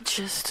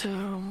just a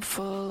room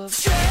full of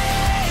strangers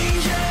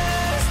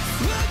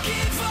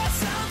looking for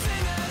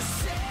something to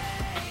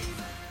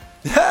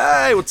say.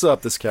 Hey, what's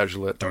up? This is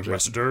Casualette. Dark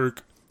Master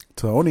Dirk.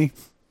 Tony.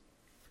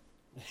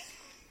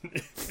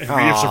 And we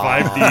have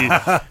survived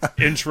the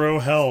intro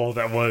hell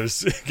that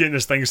was getting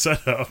this thing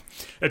set up.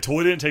 It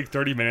totally didn't take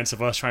 30 minutes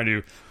of us trying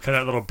to cut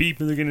that little beep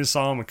in the beginning of the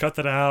song and cut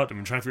that out, and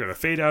we're trying to figure out a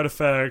fade out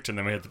effect, and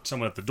then we had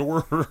someone at the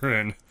door,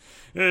 and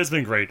it's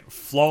been great.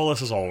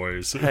 Flawless as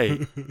always.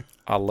 Hey,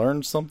 I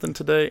learned something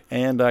today,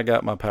 and I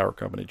got my power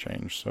company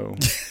changed, so...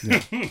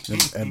 Yeah.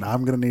 And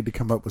I'm going to need to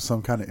come up with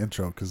some kind of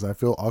intro because I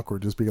feel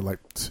awkward just being like,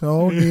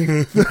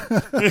 Tony.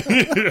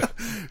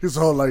 His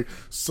whole like,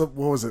 what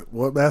was it?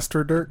 What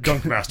Master Dirk?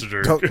 Dunk Master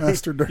Dirk. Dunk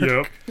Master Dirk.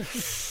 Yep.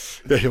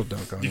 Yeah, he'll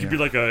dunk on You could be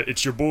like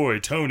it's your boy,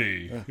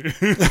 Tony.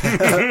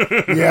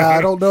 Yeah, I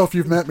don't know if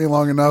you've met me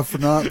long enough or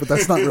not, but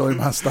that's not really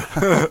my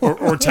style.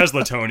 or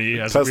Tesla Tony,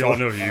 as we all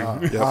know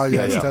you.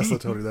 Yes, Tesla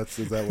Tony.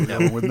 Is that what we're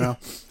going with now?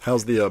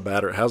 How's the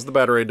battery? How's the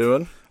battery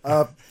doing?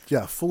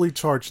 Yeah, fully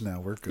charged now.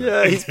 We're good.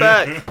 Yeah, he's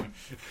back.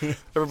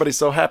 Everybody's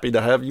so happy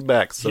to have you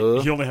back, so...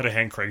 He only had a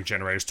hand crank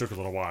generator, so it took a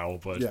little while,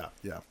 but Yeah.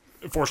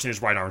 fortunately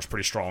his right arm's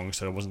pretty strong,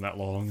 so it wasn't that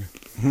long.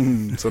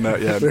 So now,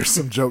 yeah, There's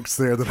some jokes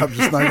there that I'm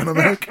just not going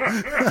to make.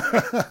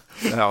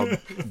 now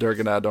Dirk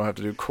and I don't have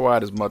to do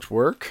quite as much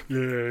work.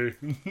 Yay.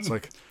 It's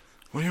like,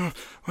 what do you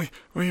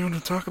want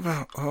to talk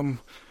about?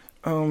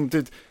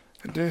 Did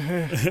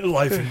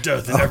Life and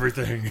death and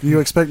everything. You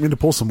expect me to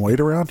pull some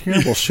weight around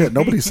here? Well, shit,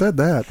 nobody said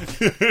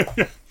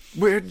that.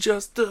 we're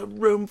just a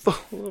room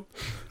full of...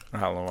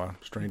 I don't know why,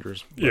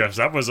 strangers. Yes,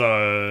 that was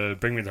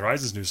Bring Me the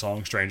Horizon's new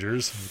song,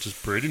 Strangers, which is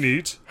pretty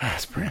neat.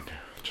 It's brand new.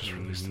 Just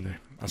released today.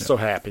 I'm so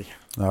happy.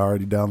 I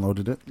already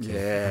downloaded it.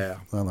 Yeah.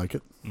 I like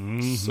it.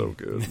 So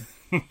good.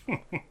 I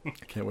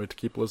can't wait to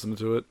keep listening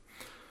to it.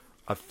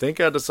 I think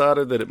I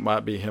decided that it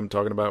might be him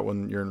talking about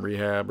when you're in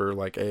rehab or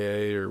like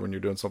AA or when you're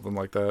doing something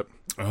like that.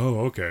 Oh,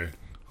 okay.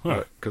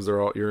 Huh. Because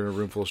you're in a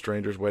room full of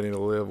strangers waiting to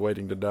live,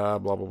 waiting to die,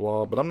 blah, blah,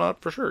 blah. But I'm not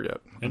for sure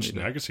yet.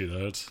 Interesting. I can see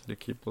that. You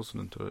keep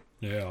listening to it.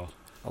 Yeah.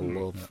 I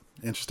love it.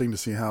 Interesting to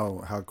see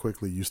how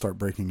quickly you start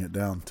breaking it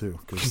down too,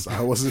 because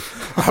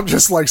I'm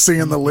just like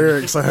seeing the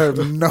lyrics. I have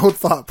no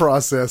thought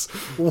process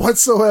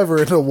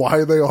whatsoever into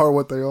why they are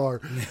what they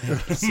are.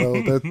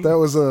 So that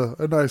was a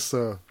nice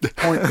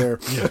point there.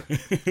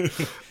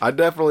 I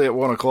definitely at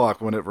 1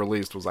 o'clock when it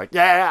released was like,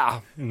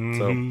 yeah.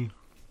 So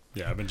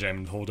Yeah, I've been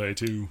jamming the whole day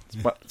too.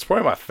 it's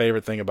probably my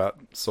favorite thing about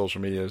social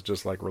media is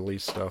just like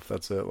release stuff.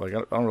 That's it. Like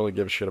I don't really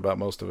give a shit about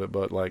most of it,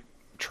 but like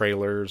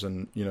trailers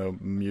and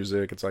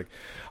music, it's like,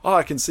 oh,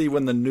 I can see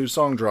when the new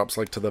song drops,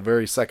 like to the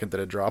very second that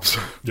it drops.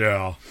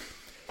 Yeah.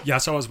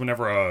 So I was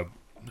whenever I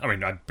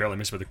barely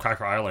missed it with the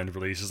Cracker Island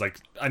release. It's like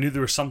I knew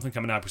there was something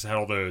coming out because I had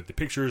all the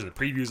pictures and the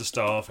previews and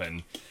stuff,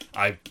 and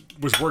I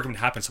was working when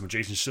it happened, so when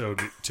Jason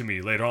showed it to me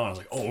later on, I was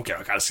like, oh, okay,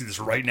 I gotta see this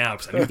right now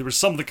because I knew there was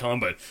something to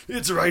come, but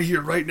it's right here,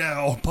 right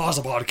now.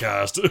 Pause the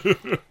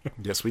podcast.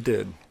 Yes, we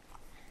did.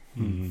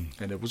 And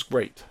it was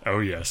great. Oh,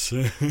 yes.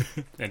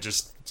 And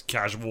just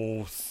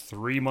casual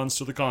 3 months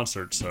to the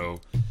concert, so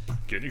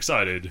getting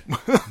excited.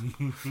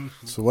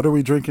 So what are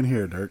we drinking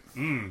here, Dirk?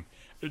 We're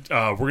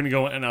going to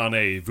go in on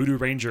a Voodoo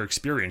Ranger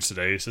experience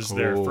today. This is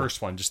their first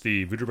one, just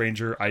the Voodoo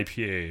Ranger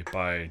IPA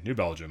by New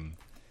Belgium.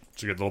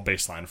 It's a good little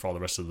baseline for all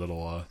the rest of the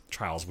little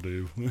trials we'll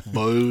do.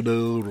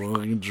 Voodoo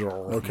Ranger.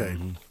 Okay.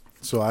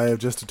 So I have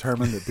just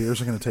determined that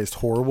beers are going to taste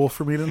horrible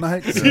for me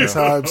tonight. That's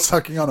how I'm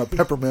sucking on a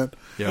peppermint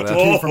Yeah, to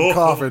keep from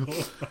coughing.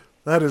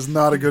 That is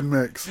not a good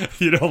mix.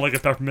 You don't like a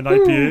peppermint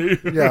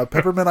IPA? Yeah,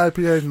 peppermint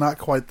IPA, not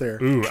quite there.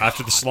 Ooh,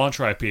 after the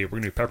cilantro IPA, we're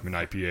going to do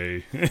peppermint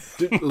IPA.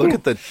 Dude, look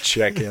at the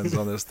check-ins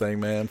on this thing,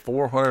 man.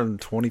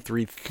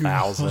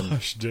 423,000.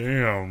 Gosh,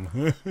 damn.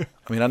 I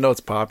mean, I know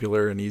it's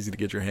popular and easy to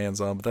get your hands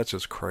on, but that's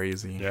just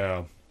crazy.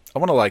 Yeah. I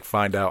want to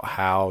find out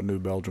how New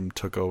Belgium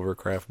took over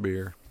craft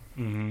beer.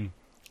 Mm-hmm.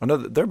 I know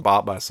that they're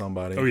bought by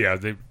somebody. Oh, yeah,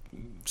 they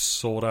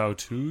sold out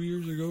 2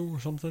 years ago or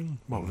something.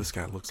 Whoa, this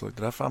guy looks like...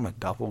 Did I find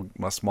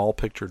my small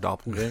picture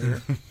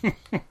doppelganger?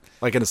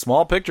 Like in a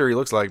small picture, he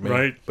looks like me.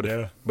 Right, But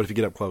yeah. if you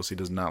get up close, he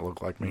does not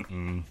look like me.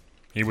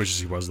 He wishes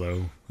he was,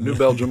 though. New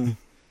Belgium.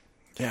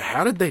 Yeah,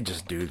 how did they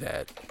just do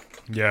that?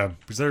 Yeah,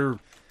 because are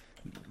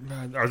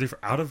they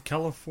out of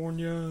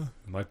California?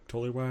 Am I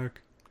totally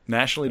whack?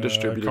 Nationally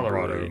distributed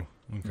Colorado. brewery.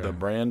 Okay. The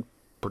brand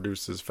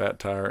produces Fat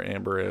Tire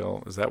Amber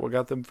Ale. Is that what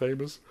got them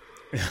famous?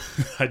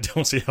 I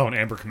don't see how an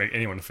amber can make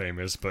anyone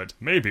famous, but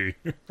maybe.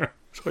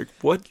 It's like,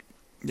 what?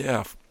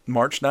 Yeah,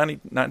 March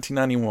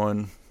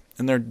 1991,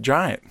 and they're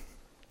giant.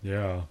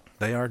 Yeah.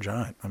 They are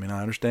giant. I mean, I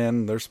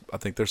understand. I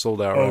think they're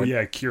sold out. Oh, right?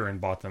 yeah, Kirin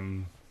bought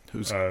them.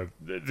 Who's like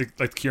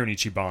Kirin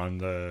Ichiban,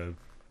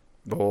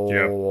 the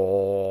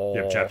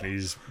oh,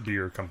 Japanese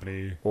beer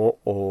company.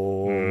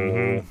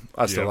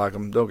 I still like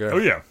them. Don't care. Oh,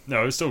 yeah.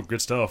 No, it's still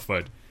good stuff,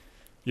 but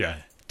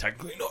yeah,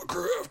 technically not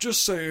craft,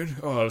 just saying.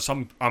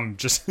 So I'm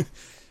just...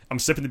 I'm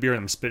sipping the beer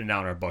and I'm spitting it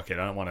out in our bucket.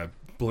 I don't want to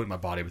pollute my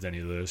body with any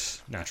of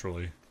this,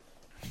 naturally.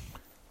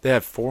 They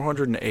have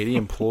 480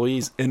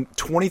 employees. In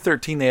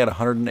 2013, they had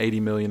 180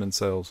 million in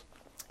sales.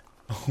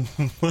 Oh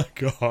my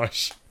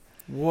gosh.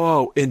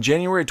 Whoa. In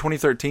January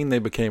 2013, they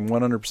became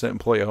 100%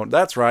 employee owned.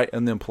 That's right.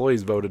 And the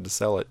employees voted to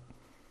sell it.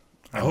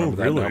 I Oh, remember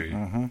that now. really?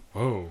 Mhm.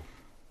 Whoa.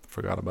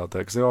 Forgot about that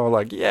because they're all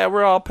like, yeah,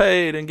 we're all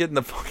paid and getting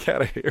the fuck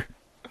out of here.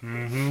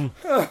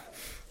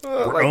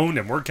 We're owned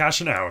and we're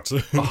cashing out.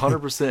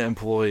 100%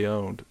 employee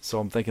owned. So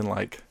I'm thinking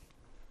like,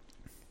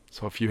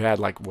 so if you had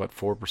like, what,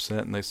 4%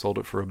 and they sold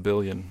it for $1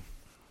 billion.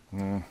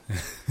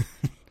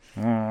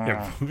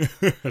 Yeah.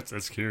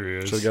 That's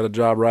curious. Should have got a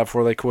job right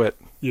before they quit.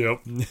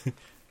 Yep.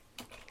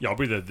 Yeah, I'll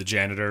be the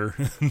janitor.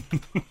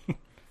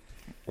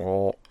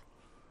 Well,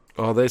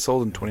 oh, they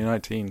sold in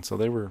 2019, so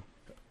they were.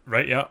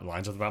 Right, yeah.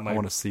 Lines up about my I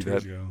want to see 2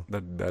 that, years ago.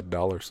 that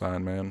dollar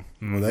sign, man.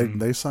 Well,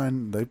 they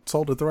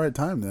sold at the right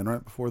time then,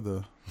 right before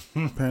the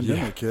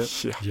pandemic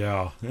hit. Yeah.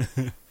 Yeah.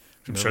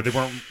 I'm sure they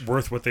weren't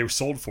worth what they were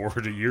sold for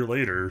a year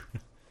later.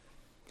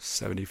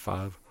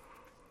 75.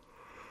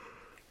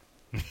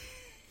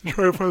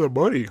 Trying to find the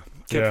money.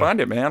 Can't Yeah. find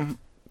it, man.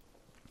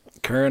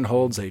 Curran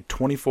holds a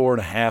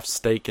 24.5%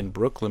 stake in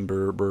Brooklyn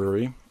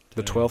Brewery,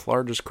 the 12th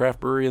largest craft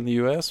brewery in the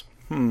U.S.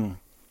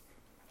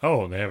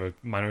 Oh, they have a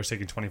minor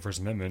stake in 21st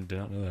Amendment. Did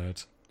not know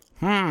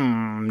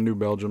that. New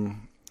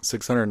Belgium.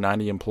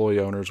 690 employee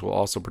owners will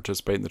also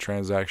participate in the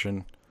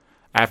transaction.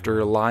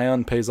 After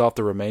Lion pays off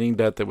the remaining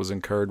debt that was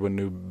incurred when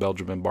New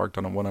Belgium embarked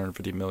on a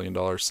 $150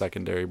 million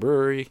secondary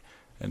brewery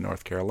in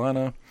North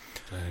Carolina.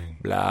 Dang.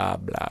 Blah,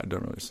 blah.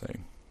 Don't really say.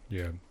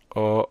 Yeah.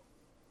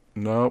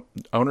 No.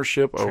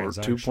 Ownership over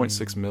Transaction.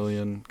 2.6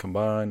 million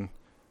combined.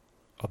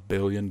 $1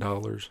 billion.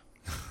 Gosh.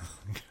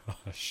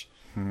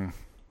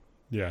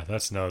 Yeah,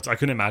 that's nuts. I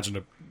couldn't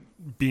imagine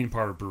being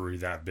part of a brewery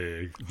that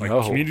big. Like,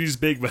 No. community's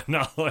big, but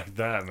not like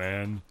that,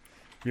 man.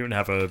 You don't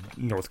have a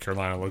North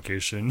Carolina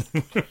location.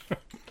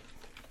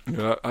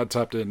 Yeah, I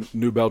typed in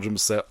New Belgium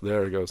set.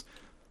 There it goes.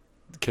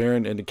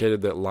 Karen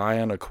indicated that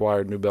Lion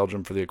acquired New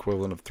Belgium for the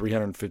equivalent of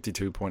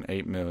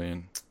 $352.8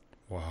 million.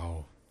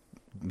 Wow.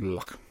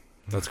 Look,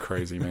 that's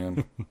crazy,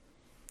 man.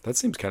 That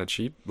seems kind of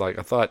cheap. Like,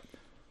 I thought,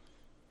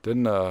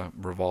 didn't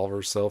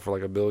Revolver sell for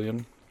like $1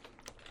 billion?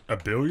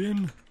 $1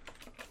 billion?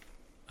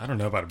 I don't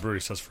know about a brewery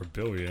that sells for $1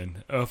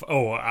 billion.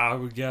 I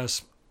would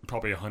guess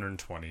probably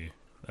 120.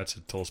 That's a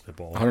total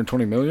spitball.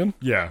 120 million?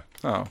 Yeah.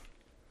 Oh,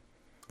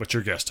 What's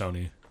your guess,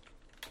 Tony?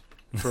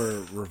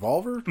 For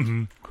Revolver?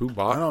 who I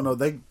bought? don't know.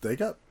 They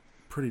got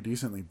pretty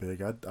decently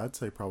big. I'd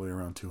say probably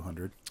around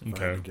 200. If I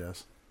had Okay. to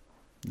guess.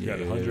 You got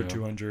 100,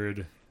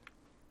 200.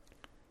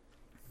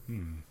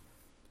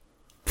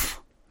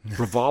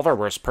 Revolver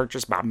was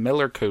purchased by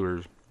Miller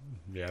Coors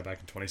Yeah, back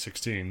in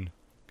 2016.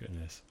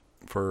 Goodness.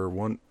 for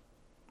one.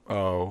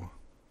 Oh,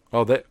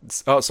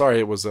 sorry,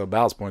 it was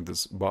Ballast Point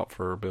that's bought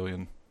for $1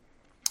 billion.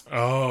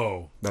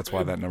 Oh. That's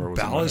why that number was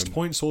in my Ballast head.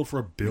 Point sold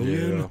for $1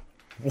 billion?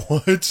 Yeah.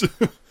 What?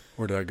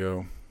 Where'd that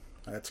go?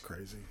 That's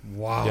crazy.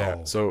 Wow.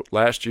 Yeah. So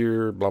last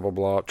year, blah blah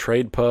blah.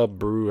 Trade Pub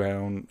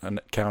Brewhound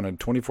counted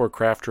 24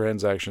 craft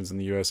transactions in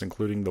the U.S.,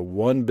 including the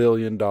 $1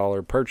 billion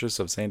purchase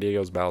of San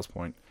Diego's Ballast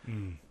Point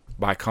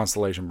by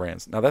Constellation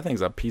Brands. Now that thing's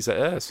a piece of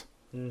S.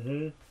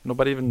 Mm-hmm.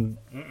 Nobody even.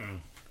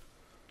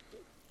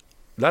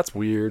 That's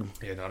weird.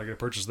 Yeah, not a good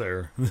purchase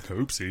there.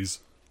 Oopsies.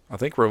 I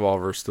think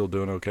Revolver's still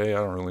doing okay. I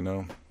don't really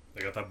know.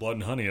 They got that blood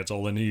and honey. That's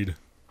all they need.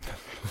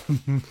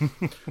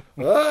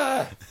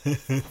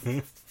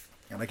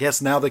 And I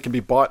guess now they can be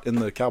bought in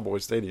the Cowboy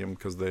Stadium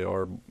because they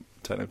are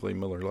technically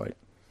Miller Lite.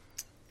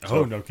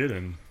 Oh, no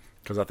kidding.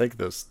 Because I think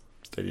this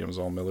stadium is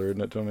all Miller,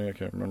 isn't it, Tony? I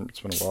can't remember.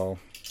 It's been a while.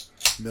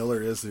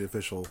 Miller is the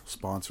official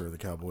sponsor of the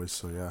Cowboys,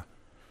 so yeah.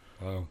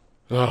 Wow.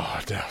 Oh,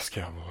 Dallas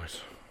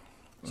Cowboys.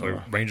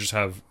 So Rangers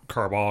have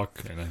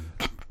Carbach, and then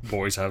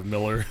boys have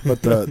Miller.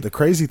 But the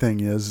crazy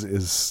thing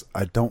is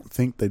I don't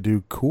think they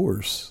do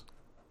Coors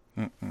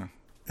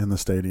in the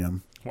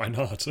stadium. Why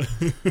not?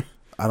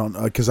 I don't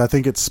know, because I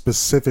think it's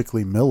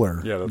specifically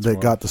Miller Yeah, that's that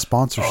why. got the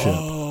sponsorship.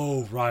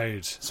 Oh,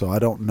 right. So I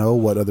don't know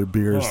what other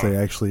beers Huh. they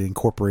actually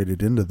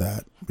incorporated into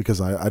that,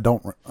 because I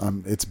don't.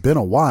 It's been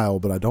a while,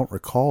 but I don't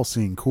recall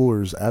seeing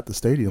Coors at the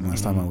stadium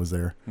last time I was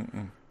there.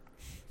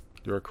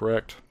 You're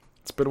correct.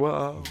 It's been a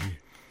while.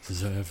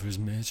 Zephyr's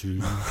met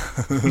you.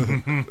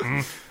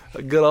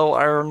 Good old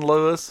Aaron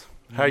Lewis.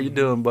 How you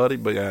doing, buddy?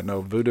 But yeah,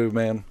 no, Voodoo,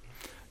 man.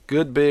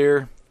 Good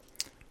beer.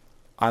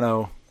 I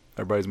know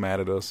everybody's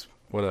mad at us.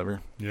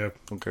 Whatever. Yep.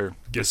 Don't care.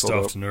 Get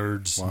stuffed,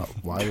 nerds.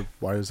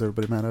 Why is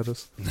everybody mad at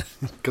us?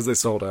 Because they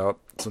sold out.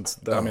 Since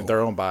they're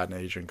owned by an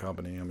Asian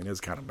company. I mean,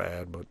 it's kind of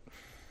bad, but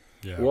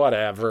Yeah.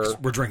 whatever.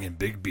 We're drinking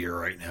big beer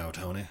right now,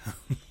 Tony.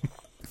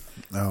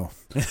 No.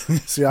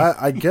 See,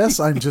 I guess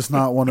I'm just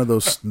not one of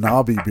those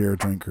snobby beer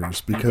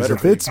drinkers, because better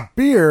if be. it's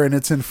beer and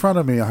it's in front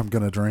of me, I'm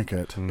going to drink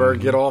it. Better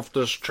get off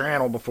this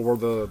channel before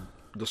the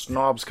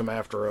snobs come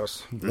after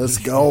us. Let's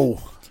go.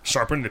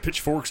 Sharpening the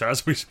pitchforks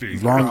as we speak.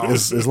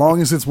 As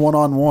long as it's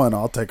 1-on-1,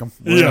 I'll take them.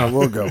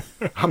 We'll go.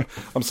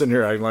 I'm sitting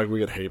here acting like we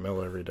get hate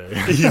mail every day.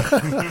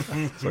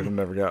 It's like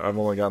I've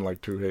only gotten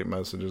like 2 hate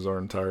messages our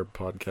entire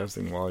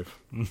podcasting life,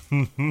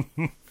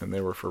 and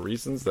they were for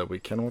reasons that we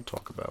cannot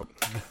talk about.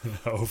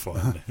 Oh,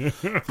 fun.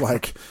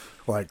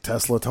 like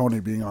Tesla Tony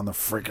being on the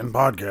freaking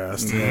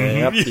podcast.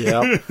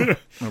 Yep.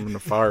 I'm gonna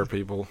fire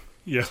people.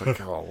 Yeah. It's like,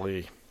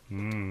 golly.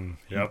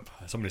 Yep.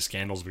 So many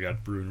scandals we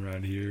got brewing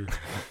around here.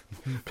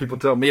 People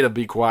tell me to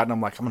be quiet, and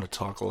I'm like, I'm going to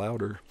talk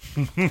louder.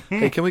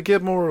 Hey, can we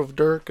get more of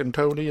Dirk and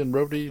Tony and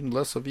Rody and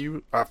less of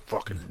you? I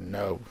fucking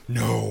know.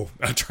 No.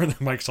 I turn the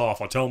mics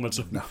off. I'll tell them it's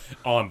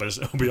on, but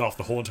it'll be off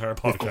the whole entire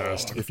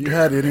podcast. If you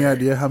had any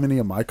idea how many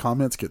of my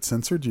comments get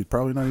censored, you'd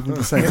probably not even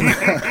be saying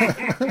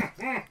that.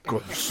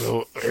 I'm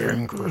so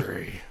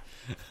angry.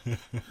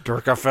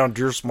 Dirk, I found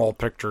your small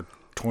picture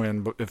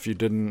twin, but if you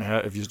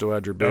still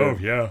had your beard. Oh,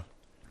 yeah.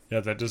 Yeah,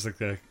 that just like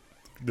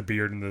the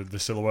beard and the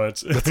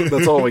silhouettes.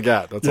 That's all we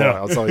got. That's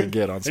all you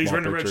get on small He's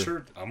wearing picture. a red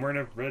shirt. I'm wearing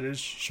a reddish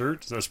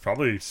shirt. So that's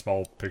probably a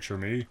small picture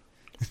of me.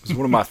 It's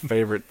one of my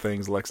favorite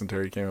things Lex and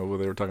Terry came up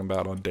with. They were talking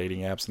about on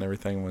dating apps and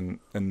everything when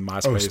in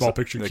MySpace. Oh, small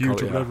picture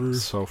cute or whatever.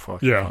 So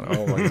fucking Yeah. fun.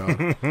 Oh my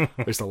god.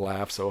 I used to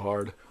laugh so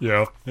hard.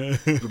 Yeah.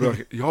 They'd be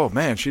like, "Yo,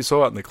 man, she's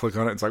so hot," and they click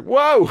on it. It's like,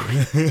 whoa,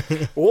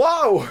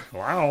 whoa,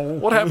 Wow.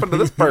 what happened to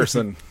this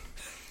person?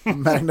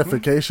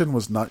 Magnification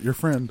was not your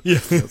friend. Yeah.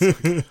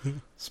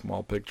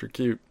 Small picture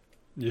cute.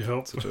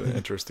 Yep. Such an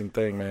interesting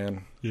thing,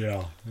 man.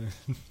 Yeah.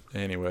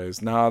 Anyways,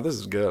 this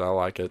is good. I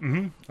like it.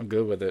 Mm-hmm. I'm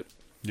good with it.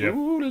 Yep.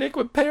 Ooh,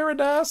 Liquid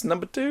Paradise,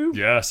 number 2.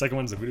 Yeah, second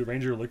one's the Voodoo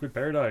Ranger Liquid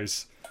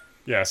Paradise.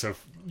 Yeah, so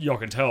if y'all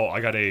can tell,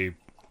 I got it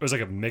was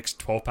like a mixed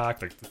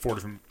 12-pack, like 4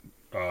 different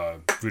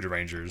Voodoo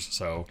Rangers.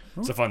 So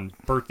it's a fun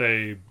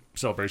birthday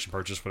celebration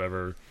purchase,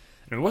 whatever.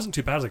 And it wasn't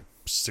too bad. It was like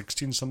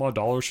 $16 some odd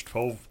for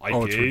 12 IPAs.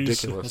 Oh, it's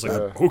ridiculous. I was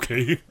like,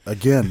 okay.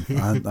 Again,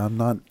 I'm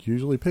not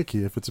usually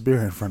picky if it's a beer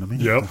in front of me.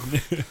 Yep.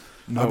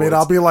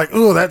 I'll be like,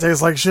 ooh, that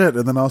tastes like shit,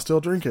 and then I'll still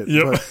drink it.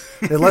 Yep.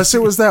 But unless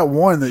it was that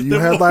one that you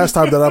had last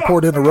time that I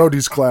poured into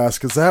Rhodey's class,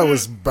 because that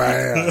was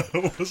bad.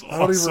 That was I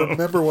don't even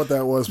remember what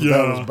that was, but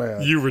that was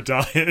bad. You were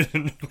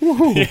dying.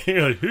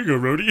 You're like, here you go,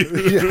 Rhodey.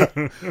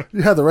 Yeah.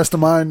 You had the rest of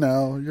mine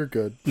now. You're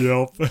good.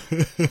 Yep.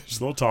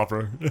 Just a little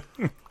topper.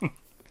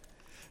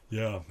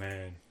 Yeah,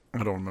 man.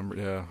 I don't remember.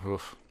 Yeah.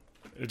 Oof.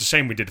 It's a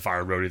shame we did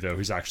fire Rhodey, though.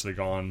 He's actually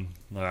gone.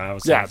 That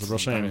was Yeah, a real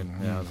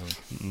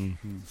shame.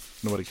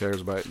 Nobody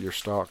cares about your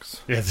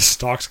stocks. Yeah, the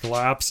stocks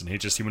collapsed, and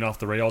he went off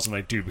the rails. And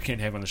like, dude, we can't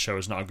have him on the show.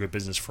 It's not good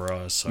business for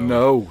us. So.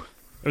 No.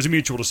 It was a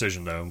mutual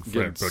decision, though,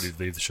 for Yes. Rhodey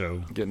to leave the show.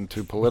 Getting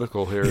too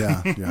political here.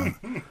 Yeah.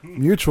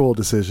 Mutual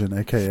decision,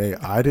 a.k.a.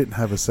 I didn't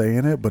have a say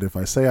in it, but if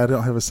I say I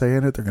don't have a say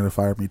in it, they're going to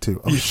fire me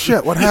too. Oh,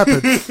 shit, what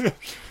happened?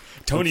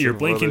 Tony, you're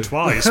blinking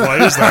twice.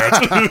 Why is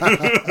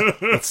that?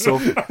 That's so.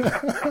 You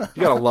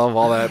gotta love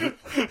all that.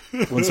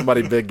 When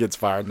somebody big gets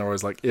fired, and they're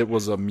always like, "It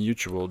was a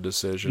mutual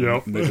decision."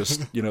 Yep. And they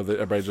just,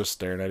 everybody's just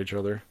staring at each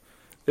other.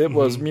 It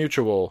was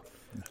mutual.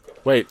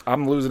 Wait,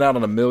 I'm losing out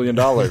on $1 million.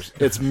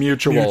 It's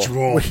mutual.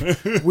 Mutual.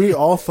 We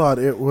all thought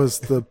it was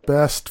the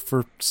best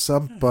for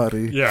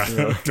somebody.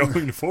 Yeah.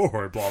 Going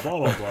forward, blah, blah,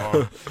 blah,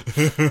 blah.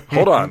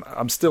 Hold on,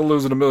 I'm still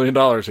losing $1 million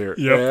here.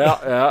 Yep.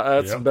 Yeah,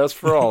 that's Yep. best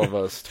for all of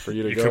us. For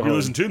you to You go could be home.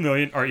 losing $2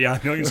 million. Or, yeah,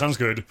 $1 million sounds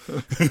good.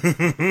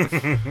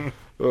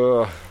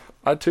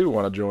 I too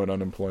want to join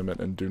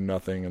unemployment and do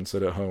nothing and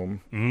sit at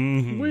home.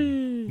 Mm-hmm.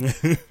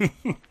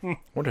 Whee!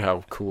 Wonder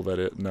how cool that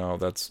is. No,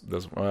 that's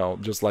well,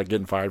 just like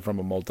getting fired from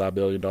a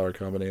multi-billion-dollar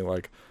company.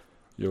 Like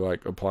you're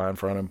like applying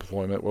for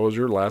unemployment. What was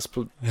your last?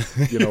 What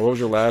was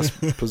your last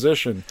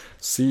position?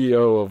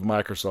 CEO of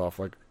Microsoft.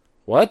 Like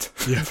what?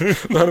 Yeah.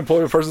 The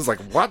unemployment person's like,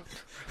 what?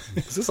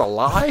 Is this a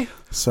lie?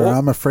 Sir,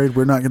 I'm afraid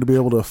we're not going to be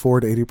able to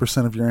afford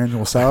 80% of your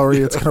annual salary.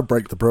 It's going to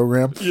break the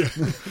program. Yeah.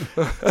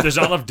 There's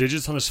not enough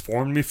digits on this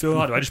form to be filled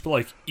out. Do I just put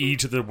like E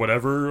to the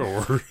whatever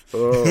or?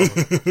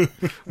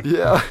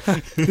 Yeah.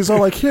 He's all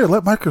like, here,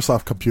 let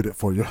Microsoft compute it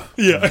for you.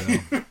 Yeah.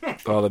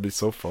 Oh, that'd be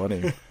so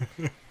funny.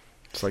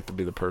 Just like to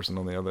be the person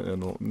on the other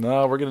end.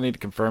 No, we're gonna need to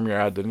confirm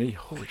your identity.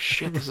 Holy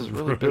shit, this is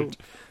really Bill.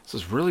 This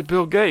is really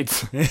Bill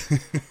Gates.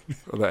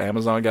 Or the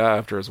Amazon guy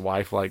after his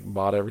wife like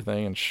bought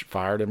everything and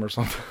fired him or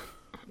something.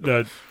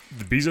 The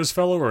Bezos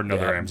fellow or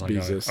another Yeah, Amazon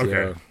Bezos, guy?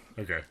 Okay.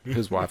 Okay.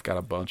 His wife got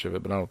a bunch of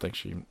it, but I don't think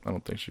she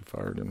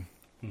fired him.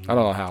 I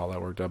don't know how that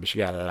worked out, but she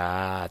got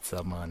lots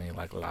of money,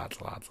 like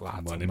lots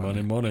Money, of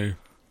money. money.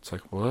 It's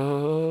like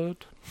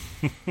what?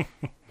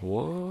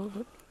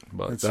 What?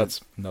 But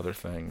that's another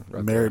thing.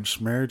 Right there.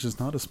 Marriage is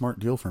not a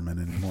smart deal for men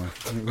anymore.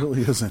 It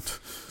really isn't.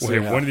 Well, hey,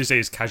 one of these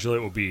days, Casualite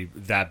will be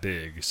that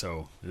big.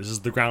 So this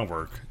is the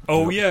groundwork.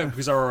 Oh yeah,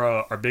 because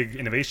our big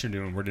innovation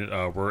doing,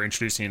 we're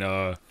introducing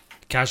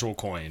Casual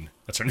Coin.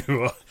 That's our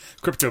new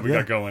crypto we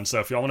got going. So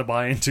if y'all want to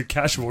buy into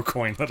Casual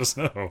Coin, let us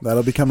know.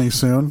 That'll be coming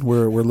soon.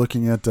 We're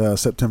looking at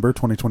September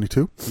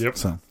 2022. Yep.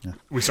 So yeah.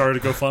 We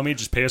started a GoFundMe.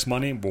 Just pay us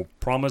money. We'll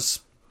promise.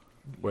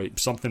 Wait,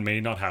 Something may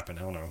not happen.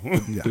 I don't know.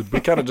 Yeah. did we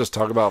kind of just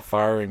talk about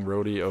firing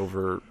Rhodey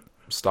over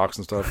stocks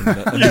and stuff,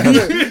 and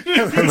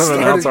then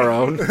announce our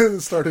own.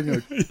 Starting a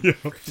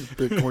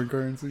Bitcoin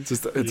currency.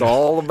 It's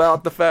all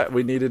about the fact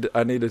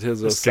I needed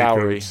his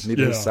salary. scapegoats.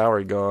 Needed his Yeah.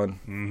 salary gone.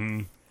 Mm-hmm.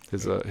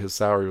 His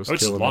salary was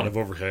It's a killing lot me. of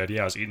overhead.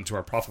 Yeah, it's eating to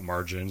our profit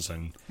margins,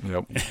 and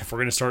Yep. if we're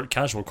gonna start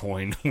casual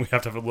coin, we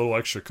have to have a little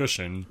extra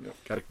cushion.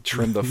 Got to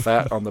trim the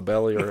fat on the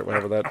belly or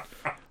whatever that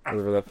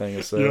thing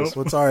is says. Yep.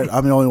 Well, it's all right.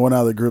 I'm the only one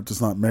out of the group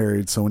that's not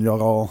married. So when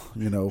y'all all,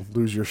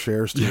 lose your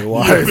shares to your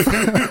wife,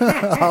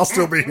 I'll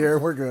still be here.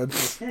 We're good.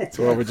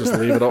 So we just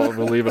leave it all.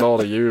 We'll leave it all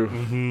to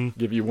you.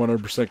 Give you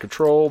 100%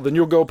 control. Then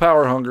you'll go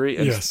power hungry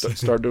and Yes.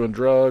 start doing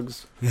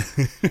drugs.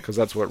 Because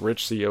that's what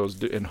rich CEOs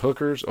do. And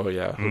hookers. Oh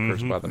yeah,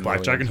 hookers by the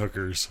Blackjack and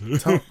millions.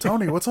 hookers.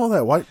 Tony, what's all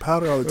that white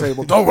powder on the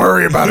table? Don't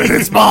worry about it.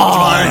 It's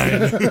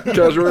mine.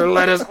 Because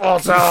roulette is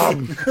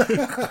awesome.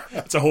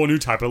 It's a whole new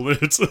type of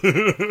lit.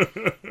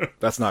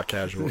 That's not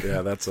casual.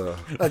 Yeah, that's a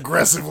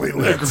Aggressively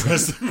lit.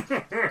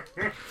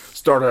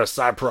 start a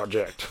side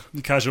project.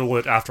 Casual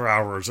lit after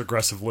hours,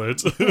 aggressive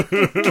lit.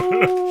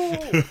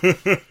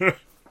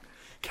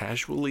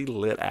 Casually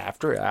lit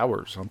after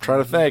hours. I'm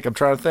trying to think.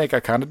 I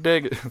kind of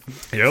dig it.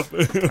 Yep.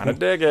 Kind of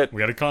dig it. We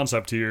got a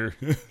concept here.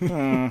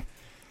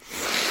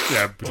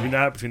 Yeah, between the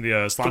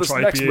Cilantro this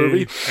next IPA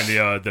movie.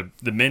 and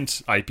the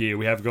mint IPA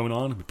we have going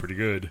on, it'll be pretty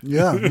good.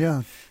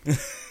 Yeah.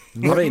 I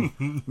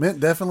mean,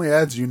 Mint definitely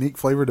adds unique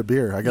flavor to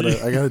beer. I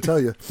gotta tell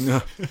you.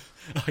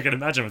 I can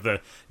imagine with a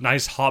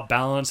nice hop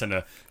balance and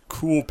a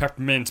cool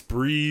peppermint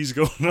breeze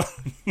going on.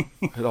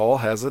 it all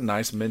has a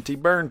nice minty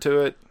burn to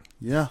it.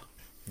 Yeah.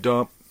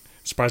 Dump.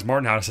 Surprised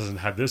Martin House hasn't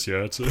had this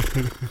yet.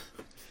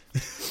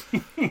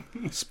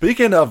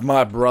 Speaking of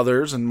my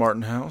brothers in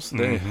Martin House,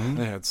 they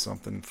had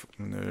something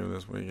new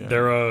this weekend.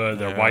 They're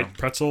Yeah. white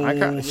pretzel I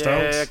kind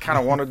stouts.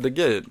 of wanted to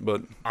get it,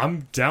 but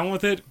I'm down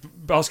with it.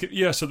 But I'll skip,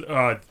 yeah,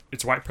 so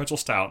it's white pretzel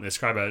stout. And they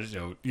describe it as,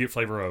 you get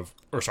flavor of,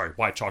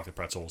 white chocolate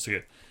pretzel. So you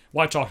get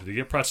white chocolate, you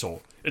get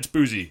pretzel. It's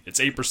boozy. It's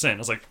 8%. I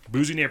was like,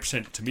 boozy and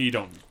 8% to me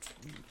don't.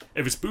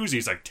 If it's boozy,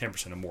 it's like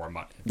 10% or more in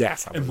my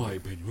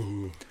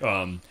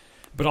opinion.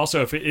 But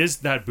also, if it is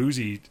that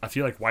boozy, I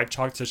feel like white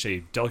chocolate's such a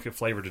delicate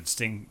flavor to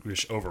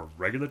distinguish over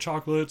regular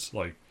chocolates.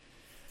 Like,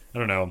 I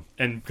don't know.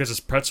 And because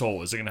it's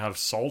pretzel, is it going to have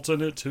salt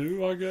in it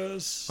too, I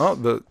guess? oh,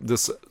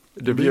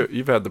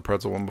 you've had the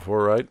pretzel one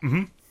before, right?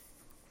 Mm-hmm.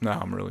 No,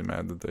 I'm really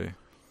mad that they.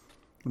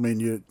 I mean,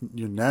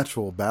 your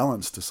natural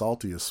balance to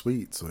salty is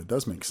sweet, so it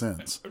does make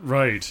sense.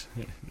 Right.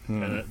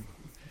 And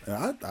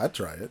I'd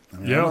try it. I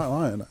mean, Yeah. I'm not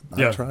lying. I'd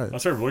Yeah. try I it.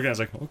 started looking, I was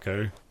like,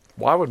 okay.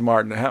 Why would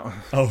Martin have?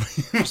 Oh,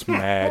 Just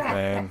mad,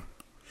 man.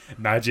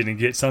 imagine and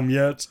get some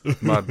yet?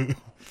 My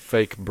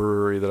fake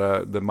brewery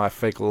that my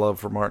fake love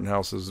for Martin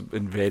House is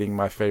invading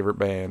my favorite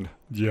band.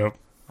 Yep.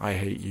 I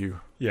hate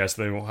you. Yes,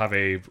 they will have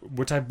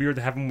what type of beer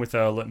they have them with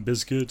Limp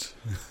Bizkit?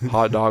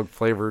 Hot dog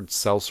flavored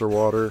seltzer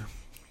water.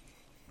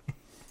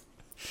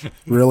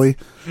 Really?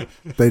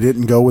 They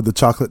didn't go with the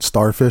chocolate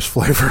starfish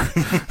flavor?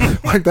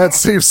 Like, that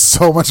seems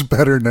so much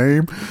better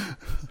name.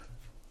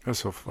 That's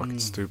so fucking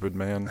stupid,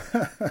 man.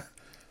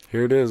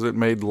 Here it is. It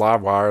made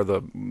Livewire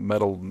the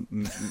metal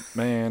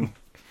man.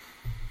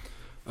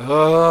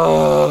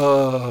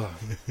 Oh,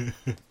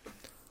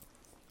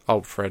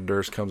 Fred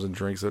Durst comes and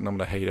drinks it, and I'm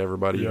gonna hate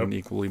everybody Yep. even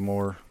equally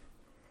more.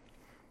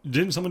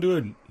 Didn't someone do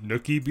a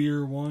Nookie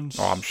beer once?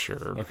 Oh, I'm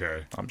sure.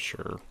 Okay. I'm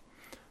sure.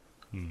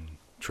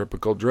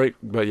 Typical Drake,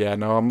 but yeah,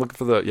 no, I'm looking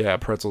for the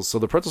pretzels. So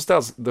the pretzel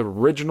stouts, the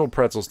original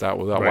pretzel stout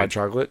without Right. white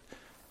chocolate,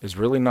 is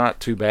really not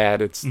too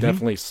bad. It's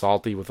definitely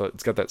salty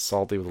it's got that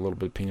salty with a little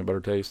bit of peanut butter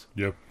taste.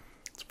 Yep.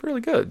 It's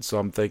really good. So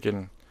I'm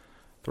thinking,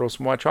 throw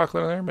some white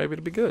chocolate in there, maybe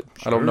it'll be good.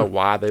 I don't know Sure.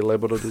 why they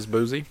labeled it as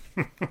boozy.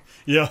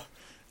 Yeah.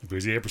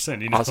 Boozy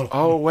 8%, you know.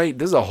 Oh wait,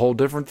 this is a whole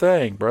different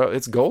thing, bro.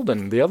 It's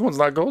golden. The other one's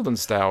not golden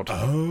stout.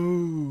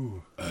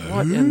 Oh.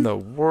 What in the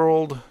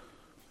world?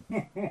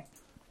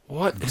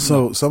 What?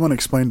 So, someone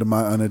explained to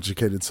my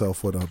uneducated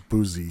self what a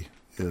boozy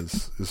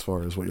is, as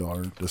far as what y'all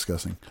are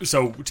discussing.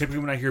 So typically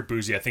when I hear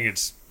boozy, I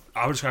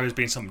would describe it as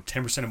being something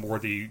 10% or more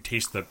that you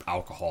taste the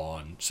alcohol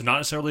on. So not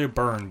necessarily a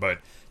burn, but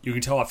you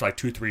can tell after like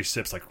 2-3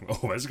 sips, like,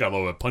 oh, this got a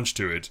little bit of punch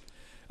to it.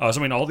 So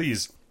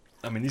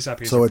I mean, these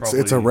IPAs So are it's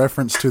probably, a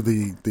reference to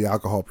the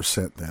alcohol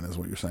percent, then, is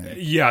what you're saying.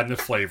 Yeah, and the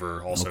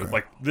flavor also. Okay.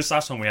 Like this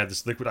last one we had,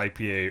 this Liquid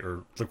IPA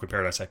or Liquid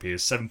Paradise IPA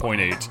is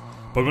 7.8,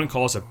 but we wouldn't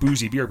call this a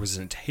boozy beer because it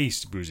doesn't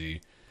taste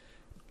boozy.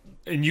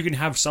 And you can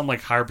have some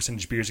like higher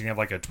percentage beers. You can have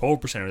like a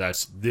 12%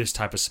 that's this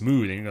type of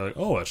smooth, and you're like,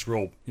 oh, it's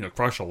real,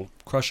 crushable,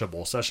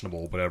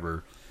 sessionable,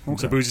 whatever.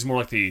 So boozy is more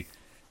like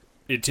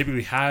it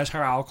typically has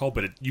higher alcohol,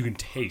 but you can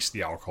taste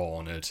the alcohol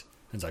in it.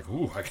 And it's like,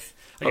 ooh, I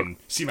can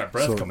see my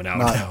breath So coming out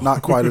now.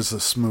 not quite as a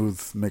smooth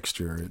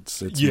mixture.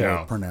 It's Yeah.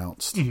 more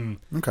pronounced.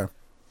 Okay.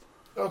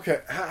 Okay,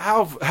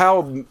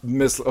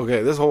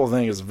 okay, this whole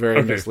thing is very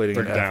Okay, misleading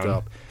and break it effed down.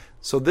 up.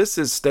 So this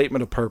is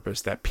Statement of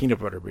Purpose, that peanut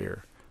butter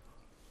beer.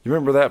 You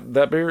remember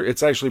that beer?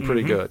 It's actually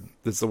pretty good.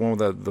 It's the one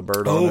with the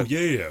bird on Oh it.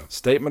 yeah.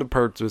 Statement of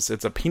Purpose.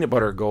 It's a peanut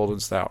butter golden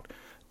stout.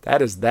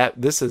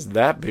 This is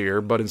that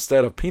beer, but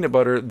instead of peanut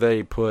butter,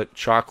 they put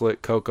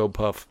chocolate Cocoa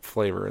Puff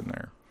flavor in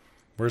there.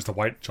 Where's the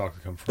white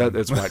chocolate come from? That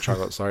it's white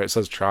chocolate. Sorry, it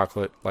says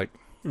chocolate. Like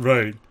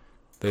right.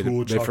 they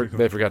Cool chocolate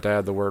they forgot to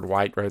add the word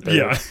white right there.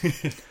 Yeah.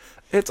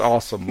 It's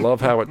awesome.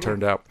 Love how it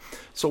turned out.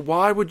 So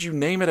why would you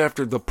name it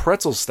after the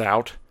Pretzel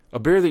Stout, a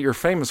beer that you're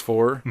famous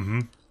for,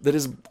 that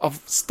is a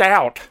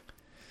stout?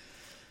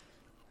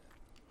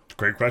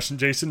 Great question,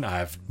 Jason. I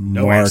have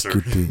no answer.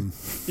 Marketing.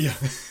 Yeah.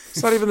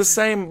 It's not even the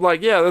same.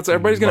 Like, yeah, that's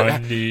everybody's gonna.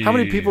 Money. How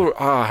many people?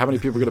 How many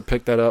people are gonna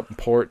pick that up and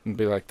pour it and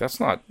be like, "That's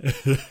not.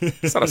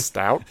 It's not a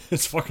stout."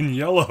 It's fucking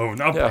yellow,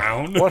 not Yeah.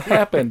 brown. What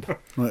happened?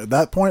 At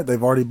that point,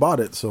 they've already bought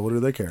it, so what do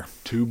they care?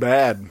 Too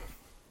bad.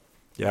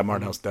 Yeah,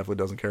 Martin House definitely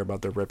doesn't care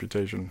about their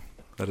reputation.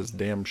 That is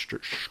damn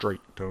straight,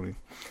 Tony.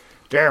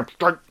 Damn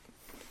straight.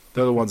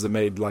 They're the ones that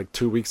made like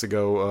 2 weeks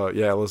ago.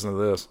 Yeah, listen to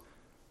this.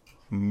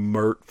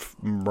 Murph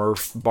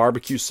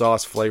barbecue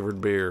sauce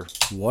flavored beer.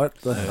 What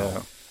the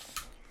hell?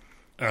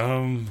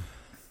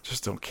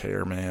 Just don't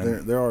care,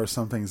 man. There are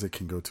some things that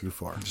can go too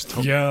far. Just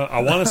don't. Yeah,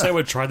 I want to say I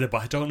would try it,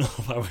 but I don't know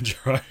if I would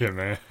try it,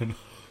 man.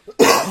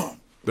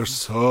 They're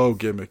so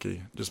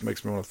gimmicky. Just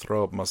makes me want to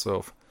throw up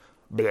myself.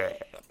 Bleh.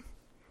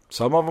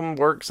 Some of them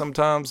work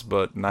sometimes,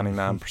 but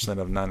 99%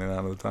 of 99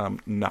 of the time,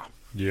 nah.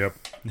 Yep.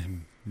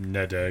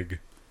 Ned egg.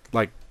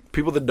 Like,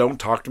 people that don't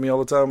talk to me all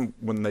the time,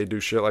 when they do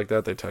shit like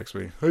that, they text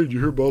me, "Hey, did you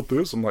hear about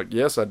this?" I'm like,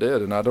 "Yes, I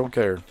did, and I don't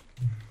care."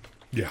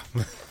 Yeah.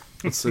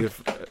 Let's see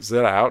if is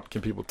that out.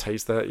 Can people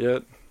taste that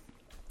yet?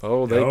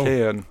 Oh, they No.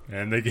 can.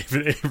 And they gave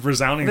it a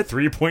resounding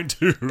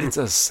 3.2. It's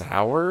a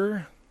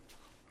sour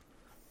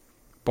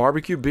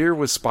barbecue beer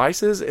with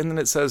spices, and then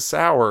it says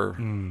sour.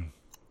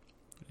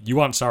 You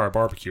want sour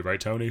barbecue, right,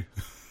 Tony?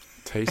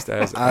 Taste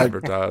as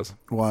advertised.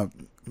 Well,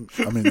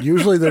 I mean,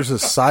 usually there's a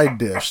side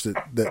dish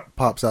that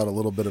pops out a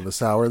little bit of a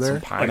sour there.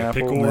 Some pineapple.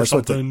 pickle And or that's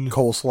what the something.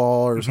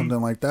 coleslaw or something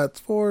like that's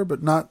for,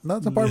 but not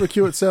the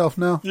barbecue itself.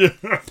 No. Yeah.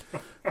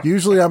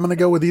 Usually, I'm going to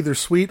go with either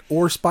sweet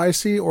or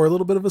spicy, or a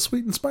little bit of a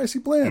sweet and spicy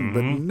blend.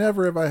 But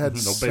never have I had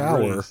No big sour.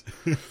 rings.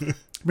 I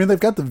mean, they've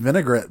got the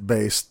vinaigrette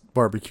based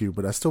barbecue,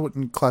 but I still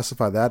wouldn't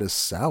classify that as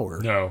sour.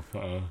 No.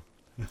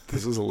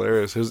 This is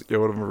hilarious. Here's, you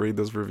want to read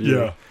this review?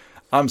 Yeah.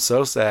 I'm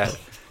so sad.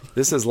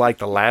 This is like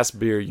the last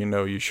beer you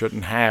know you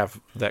shouldn't have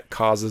that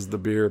causes the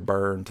beer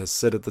burn to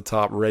sit at the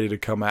top ready to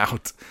come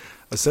out.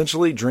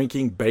 Essentially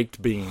drinking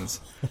baked beans.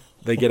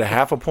 They get a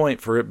half a point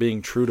for it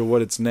being true to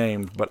what it's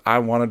named, but I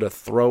wanted to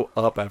throw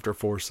up after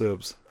 4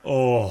 sips.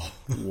 Oh.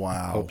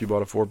 Wow. Hope you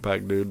bought a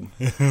 4-pack, dude.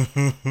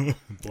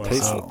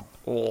 Tastes,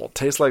 Wow.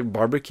 tastes like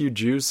barbecue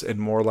juice and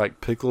more like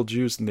pickle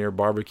juice near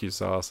barbecue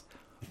sauce.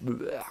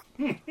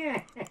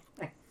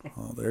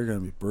 Oh, they're going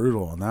to be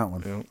brutal on that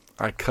one. You know,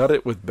 I cut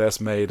it with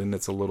Best Made and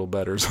it's a little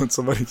better, is what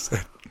somebody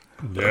said.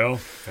 Yeah.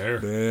 Fair.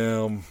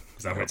 Damn.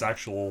 Is that how its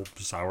actual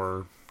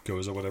sour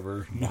goes or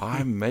whatever?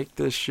 Why make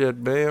this shit,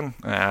 man?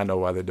 I know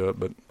why they do it,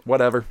 but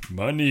whatever.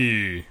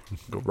 Money.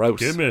 Gross.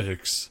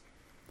 Gimmicks.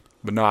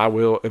 But no, I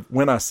will.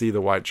 When I see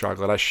the white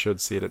chocolate, I should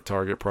see it at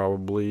Target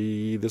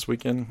probably this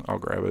weekend. I'll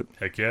grab it.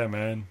 Heck yeah,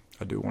 man.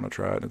 I do want to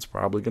try it. It's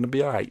probably going to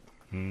be all right.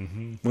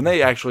 Mm-hmm. When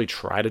they actually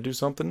try to do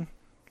something,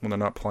 when they're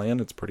not playing,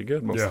 it's pretty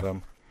good most of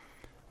them.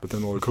 But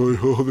then they're like,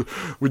 oh,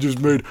 we just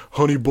made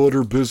honey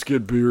butter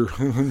biscuit beer.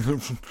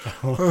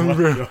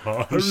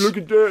 Oh Look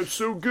at that, it's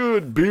so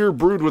good. Beer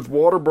brewed with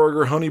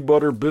Whataburger honey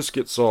butter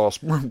biscuit sauce.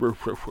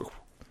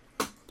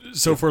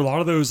 So for a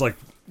lot of those like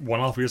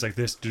one-off beers like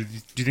this, do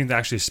you think they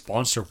actually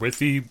sponsor with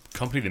the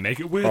company they make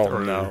it with? Oh, or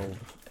no.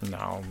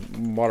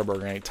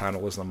 Whataburger ain't time to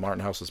listen to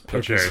Martin House's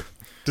pitches. Okay.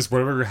 Does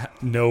Whataburger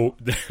know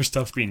their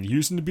stuff's being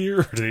used in the beer,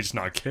 or do they just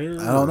not care?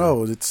 I don't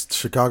know. It's a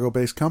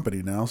Chicago-based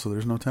company now, so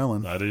there's no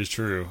telling. That is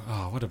true.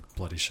 Oh, what a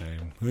bloody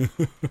shame.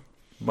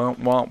 Womp,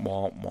 womp,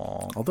 womp,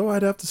 womp. Although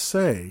I'd have to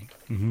say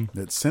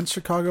that since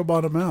Chicago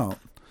bought them out,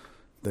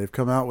 they've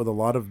come out with a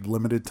lot of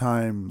limited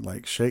time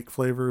like shake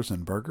flavors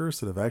and burgers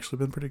that have actually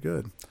been pretty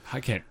good. I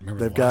can't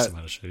remember They've the last got time I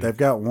had a shake. they've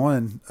got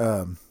one.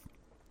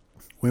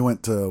 We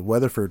went to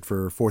Weatherford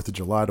for 4th of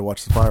July to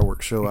watch the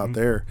fireworks show out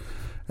there,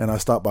 and I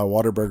stopped by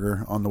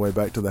Whataburger on the way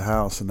back to the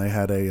house, and they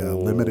had a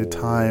limited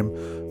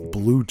time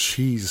blue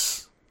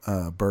cheese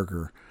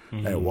burger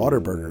at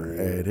Whataburger,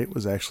 and it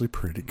was actually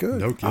pretty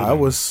good. No kidding. I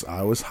was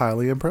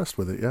highly impressed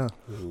with it. Yeah,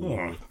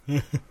 Oh.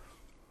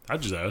 I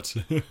just out.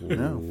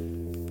 yeah.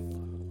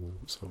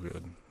 So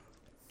good.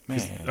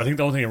 Man. I think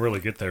the only thing I really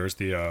get there is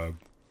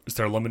is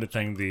their limited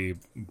thing, the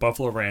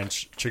Buffalo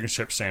Ranch chicken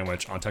strip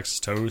sandwich on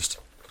Texas toast.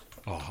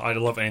 Oh, I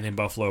love anything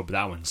buffalo, but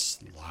that one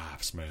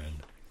slaps,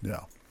 man.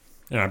 Yeah.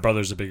 And my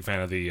brother's a big fan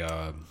of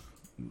the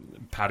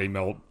patty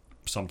melt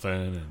something,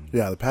 and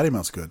Yeah, the patty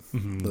melt's good.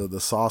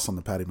 The sauce on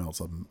the patty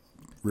melt's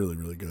really,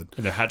 really good.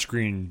 the Hatch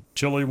Green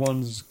chili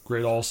one's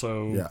great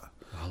also. Yeah.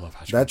 I love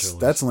Hatch Green chilies.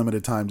 That's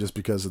limited time just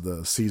because of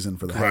the season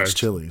for the Hatch Correct.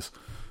 chilies.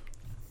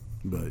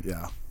 But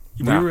yeah.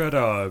 We were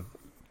at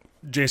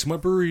Jason,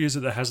 what brewery is it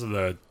that has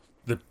the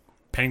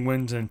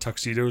penguins and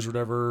tuxedos or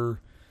whatever?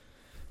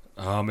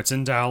 It's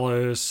in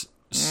Dallas,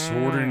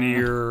 sort of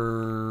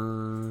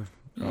near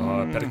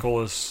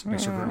Peticolas.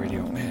 Makes for great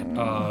radio,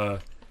 man.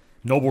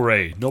 Noble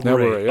Ray.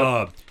 Ray,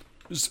 yep.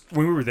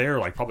 When we were there,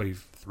 like probably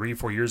 3 or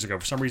 4 years ago,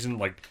 for some reason,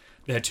 like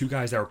they had two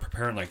guys that were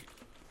preparing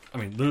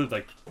literally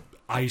like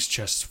ice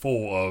chests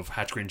full of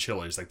Hatch Green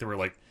chilies. Like they were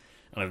like,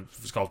 I don't know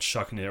if it's called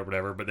shucking it or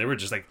whatever, but they were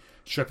just like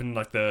stripping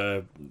like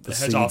the heads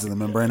seeds off and the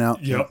membrane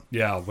out. Yep,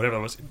 yeah, whatever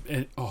that was.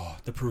 And,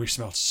 the brewery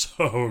smelled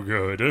so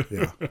good.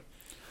 Yeah.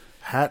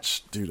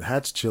 Hatch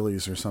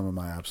chilies are some of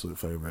my absolute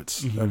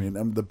favorites. I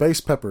mean, the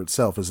base pepper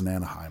itself is an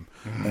Anaheim.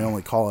 They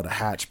only call it a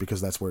Hatch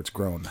because that's where it's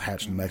grown,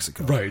 Hatch in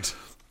Mexico. Right.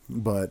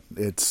 But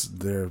they're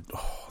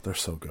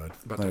so good.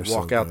 About They're to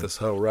walk so out good. this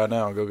hoe right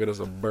now and go get us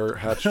a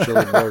Hatch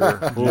chili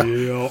burger.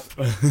 Yep.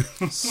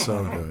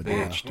 So good,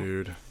 yeah. Bitch,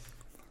 dude.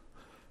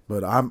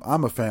 But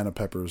I'm a fan of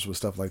peppers with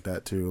stuff like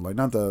that too. Like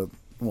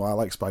I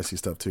like spicy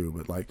stuff too,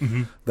 but like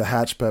the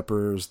Hatch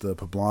peppers, the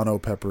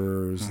poblano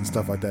peppers, and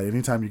stuff like that.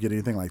 Anytime you get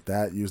anything like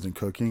that used in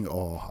cooking,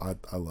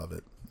 I love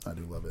it. I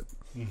do love it.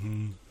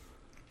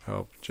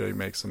 Help Jay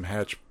make some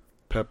Hatch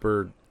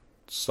pepper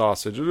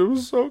sausage. It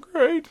was so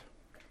great.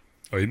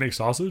 Oh, you make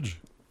sausage?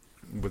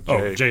 With Jay.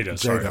 Oh, Jay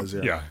does. Jay Sorry. does,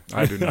 yeah. Yeah.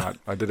 I do not.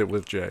 I did it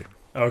with Jay.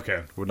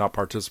 Okay. Would not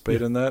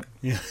participate in that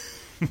Yeah.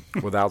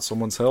 without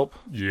someone's help.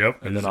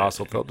 Yep. And then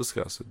also felt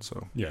disgusted.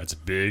 So Yeah, it's a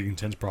big,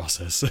 intense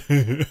process.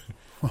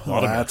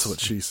 Well, that's mess. what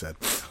she said.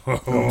 Oh,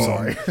 I'm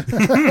sorry.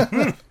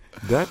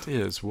 that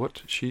is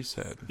what she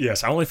said.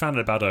 Yes, I only found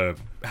out about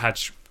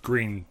Hatch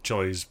Green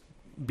chilies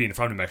being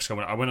from New Mexico.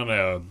 When I went on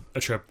a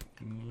trip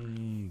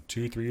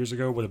 2-3 years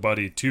ago with a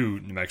buddy to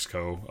New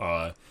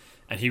Mexico,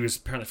 and he was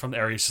apparently from the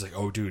area. He's like,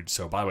 "Oh, dude,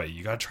 so by the way,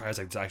 you gotta try this.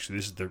 Like, actually,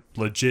 this is the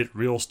legit,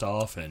 real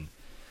stuff." And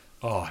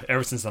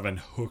ever since I've been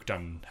hooked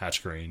on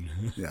Hatch Green.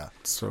 Yeah.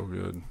 So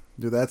good.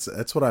 Dude,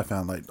 that's what I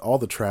found. Like all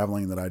the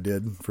traveling that I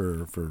did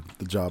for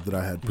the job that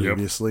I had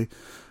previously,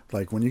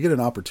 like when you get an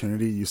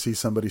opportunity, you see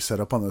somebody set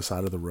up on the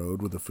side of the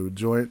road with a food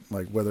joint,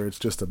 like whether it's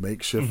just a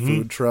makeshift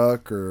food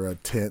truck or a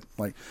tent.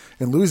 Like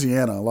in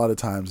Louisiana, a lot of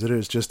times it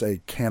is just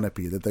a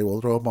canopy that they will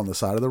throw up on the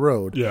side of the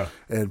road,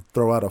 and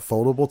throw out a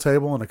foldable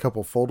table and a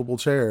couple foldable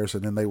chairs,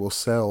 and then they will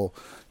sell,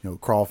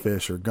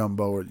 crawfish or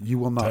gumbo. Or you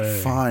will not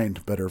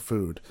find better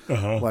food.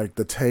 Like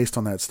the taste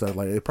on that stuff,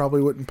 like it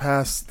probably wouldn't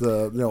pass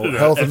the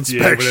health FDA,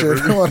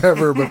 inspection,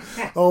 whatever. But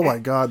oh my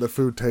god, the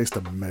food tastes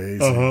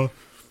amazing.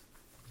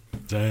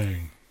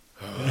 Dang.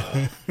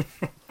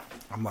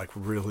 I'm like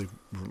really.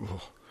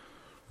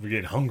 We're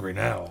getting hungry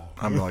now.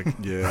 I'm like,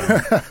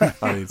 yeah.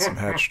 I need some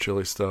Hatch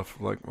chili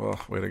stuff. Like, well,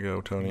 way to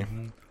go, Tony.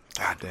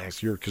 God dang,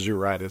 because you're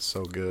right. It's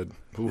so good.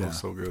 Ooh, Yeah. it's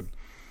so good.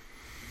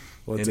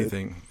 Well,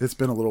 Anything. It's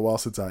been a little while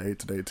since I ate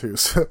today too,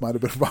 so it might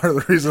have been part of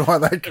the reason why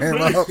that came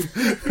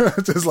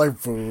up. Just like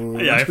food.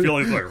 Yeah, I feel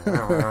like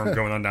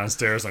going on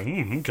downstairs. Like,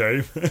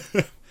 okay.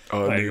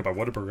 Oh, I think about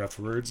Whataburger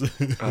afterwards.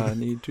 I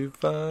need to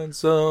find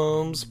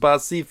some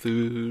spicy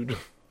food.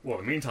 Well,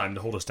 in the meantime,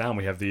 to hold us down,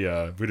 we have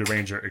the Voodoo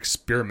Ranger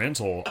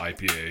Experimental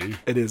IPA.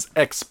 It is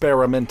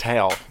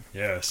experimental.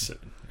 Yes.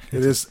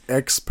 It is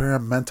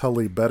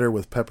experimentally better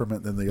with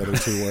peppermint than the other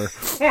two were.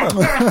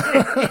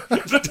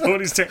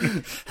 Tony's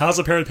how's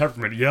a pear with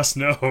peppermint? Yes,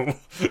 no.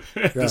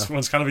 This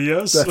one's kind of a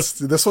yes.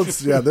 This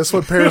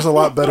one pairs a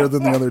lot better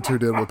than the other two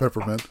did with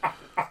peppermint.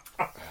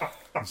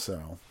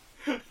 So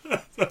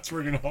That's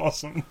freaking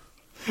awesome.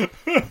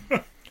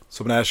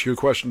 So I'm gonna ask you a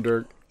question,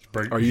 Dirk.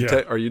 Are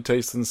you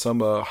tasting some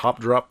hop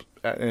drop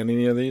in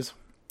any of these?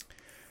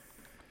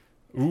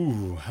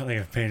 Ooh, I think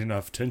I've paid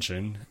enough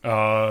attention.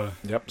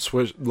 Yep,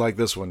 switch like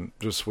this one.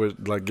 Just switch,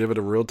 like give it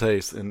a real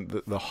taste,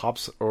 and the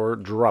hops are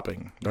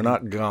dropping. They're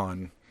not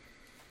gone,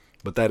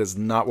 but that is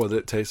not what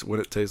it tastes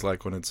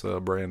like when it's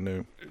brand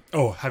new.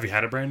 Oh, have you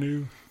had it brand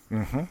new?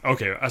 Mm-hmm.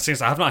 Okay, I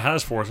have not had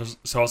this before,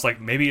 so I was like,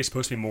 maybe it's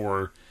supposed to be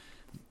more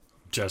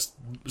just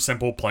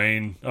simple,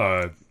 plain,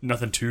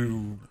 nothing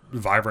too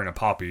vibrant and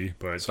poppy.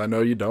 But So I know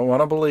you don't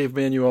want to believe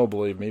me, and you won't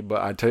believe me,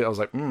 but I was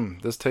like,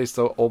 this tastes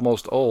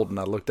almost old, and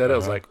I looked at it, I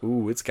was like,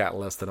 ooh, it's got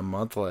less than a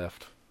month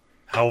left.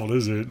 how old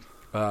is it?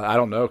 I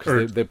don't know,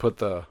 because they put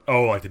the...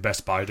 Oh, like the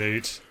Best Buy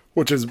date?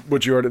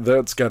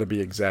 That's got to be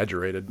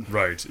exaggerated.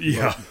 Right,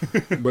 yeah.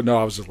 But no,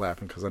 I was just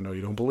laughing because I know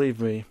you don't believe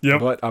me. Yep.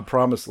 But I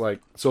promise,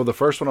 so the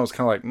first one I was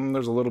kind of like,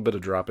 there's a little bit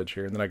of droppage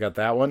here. And then I got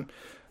that one.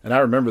 And I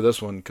remember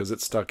this one because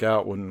it stuck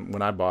out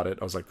when I bought it.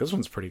 I was like, this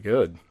one's pretty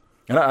good.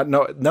 And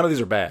no, none of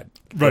these are bad.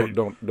 Right.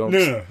 Don't. No,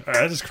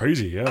 that is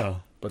crazy, yeah.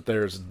 But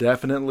there's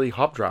definitely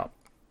hop drop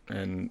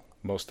in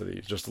most of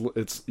these. Just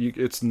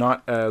it's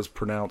not as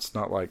pronounced,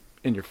 not like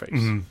in your face.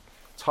 Mm-hmm.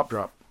 It's hop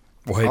drop.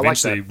 Well, hey, I like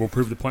eventually that. we'll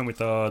prove the point with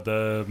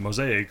the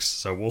mosaics,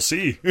 so we'll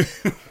see.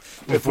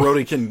 If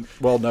Rhodey can,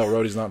 well, no,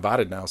 Rhodey's not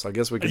invited now, so I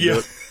guess we can do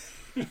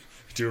it.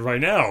 Do it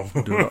right now.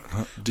 We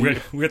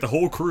got the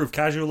whole crew of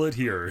Casual Lit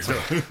here. So.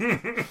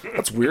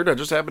 That's weird. I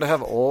just happen to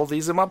have all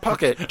these in my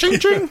pocket. Ching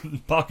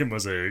ching. Pocket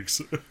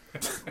mosaics.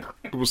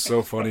 It was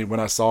so funny when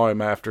I saw him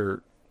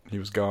after he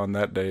was gone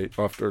that day,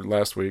 after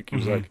last week. He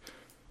was like,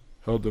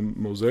 how'd the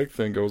mosaic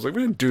thing go? I was like,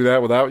 we didn't do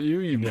that without you,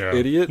 you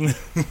idiot.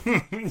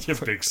 You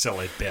big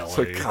silly belly. It's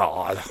like,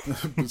 God.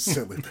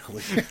 silly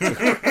Billy.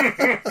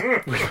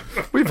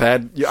 We've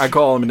had, I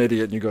call him an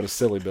idiot and you go to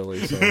Silly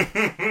Billy, so.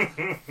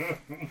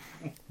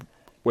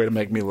 Way to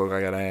make me look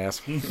like an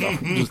ass. No,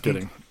 I'm just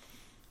kidding.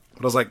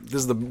 But I was like,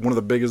 this is one of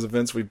the biggest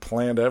events we've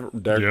planned ever.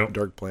 Yep.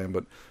 Dark planned,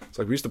 but it's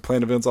like we used to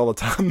plan events all the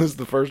time. This is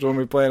the first one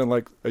we planned in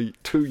like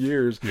 2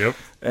 years. Yep.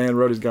 And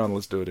Rhodey's gone.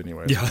 Let's do it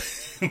anyway. Yeah.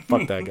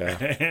 Fuck that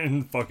guy.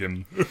 And fuck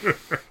him.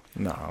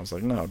 No, I was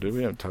like, no, dude,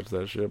 we haven't touched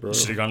that shit, bro.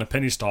 Should have gone to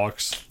penny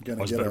stocks.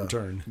 Gonna Was get better a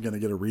return. gonna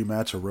get a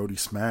rematch of Rhodey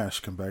Smash.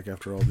 Come back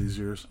after all these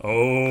years.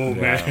 Oh Yeah.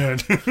 man.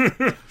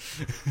 I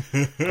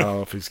don't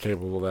know if he's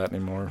capable of that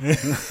anymore.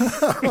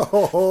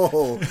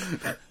 Oh,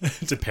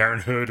 It's a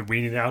parenthood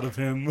weaning out of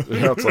him.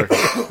 Yeah, it's like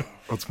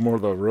it's more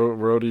the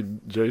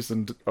Rhodey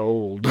Jason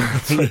old.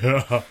 It's like,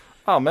 Yeah.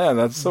 oh man,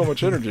 that's so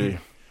much energy.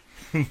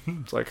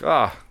 It's like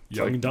it's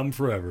Young like and dumb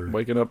forever.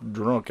 waking up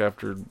drunk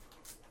after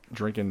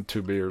drinking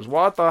 2 beers.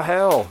 What the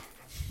hell?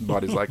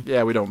 Body's like,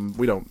 yeah, we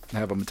don't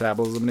have a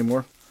metabolism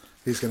anymore.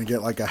 he's gonna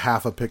get like a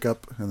half a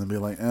pickup and then be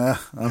like,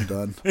 I'm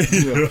done.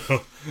 Yeah.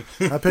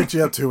 I picked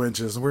you up 2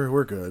 inches.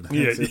 We're good.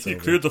 Yeah, It's he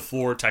over. cleared the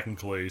floor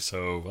technically,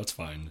 so that's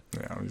fine.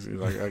 Yeah, he's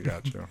like, I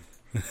got you.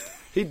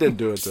 He did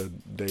do it to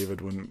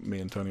David when me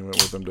and Tony went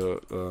with him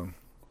to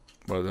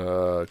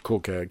Cool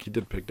Keg. He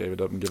did pick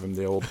David up and give him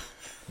the old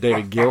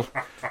David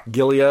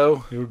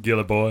Gillio. You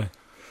Gilla boy.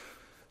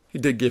 He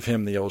did give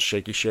him the old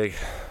shaky shake.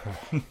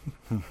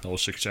 Old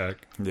Shik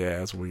Shack. Yeah,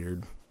 that's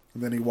weird.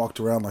 And then he walked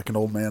around like an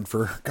old man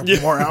for a couple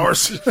more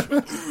hours.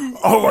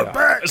 Oh, we're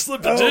back. I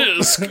slipped a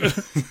disc.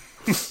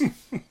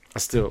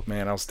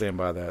 I'll stand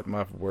by that.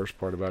 My worst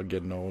part about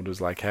getting old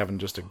is like having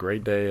just a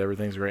great day,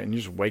 everything's great, and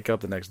you just wake up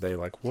the next day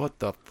like, what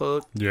the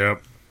fuck?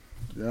 Yep.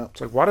 Yeah.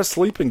 It's like, why does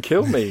sleeping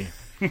kill me?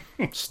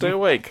 Stay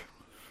awake.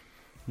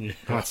 Yeah.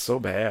 Oh, it's so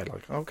bad.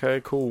 Like, okay,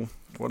 cool,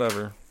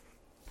 whatever.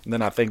 And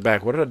then I think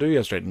back, what did I do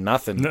yesterday?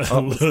 Nothing.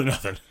 Oh,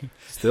 Nothing.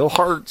 still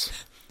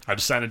hurts. I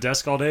just sat at a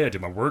desk all day. I did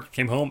my work,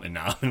 came home, and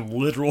now I'm in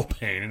literal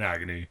pain and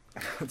agony.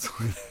 And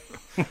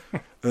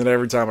then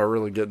every time I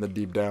really get in the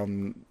deep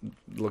down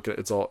look at it,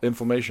 it's all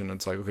inflammation.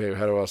 It's like, okay,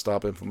 how do I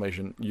stop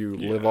inflammation? You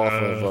live off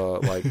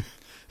of like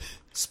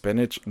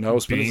spinach. No,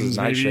 spinach Beans, is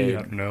maybe? nightshade.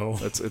 I don't know.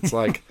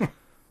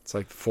 It's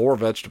like 4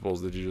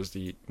 vegetables that you just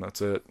eat.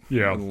 That's it.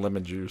 Yeah. And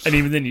lemon juice. And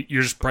even then,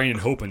 you're just praying and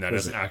hoping that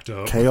doesn't act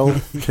up. Kale,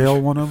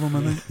 one of them,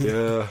 I think.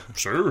 yeah.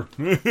 Sure.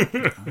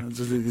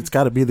 It's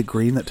got to be the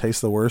green that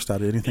tastes the worst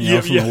out of anything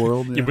else in the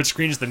world. Yeah, which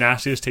green is the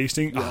nastiest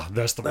tasting? Ah,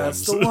 that's the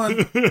That's ones.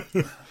 the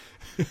one.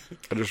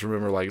 I just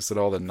remember, like I said,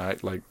 all the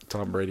night, like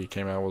Tom Brady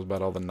came out was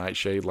about all the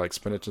nightshade, like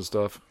spinach and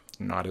stuff.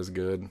 Not as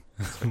good.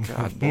 It's like,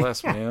 God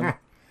bless, man.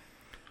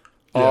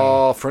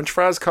 Oh, French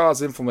fries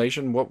cause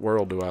inflammation. What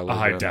world do I live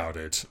I in? doubt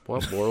it.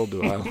 What world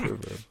do I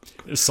live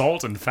in?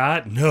 Salt and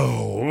fat?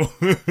 No.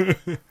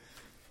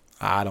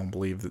 I don't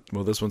believe that.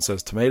 Well, this one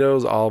says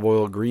tomatoes, olive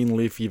oil, green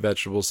leafy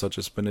vegetables such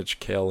as spinach,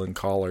 kale, and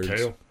collards.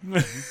 Kale.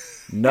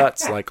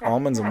 Nuts like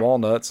almonds and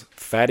walnuts.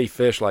 Fatty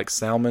fish like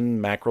salmon,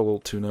 mackerel,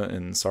 tuna,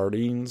 and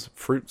sardines.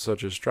 Fruit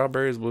such as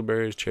strawberries,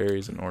 blueberries,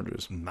 cherries, and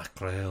oranges.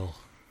 Mackerel.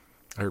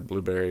 I heard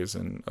blueberries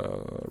and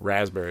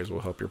raspberries will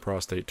help your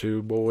prostate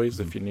too, boys,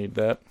 if you need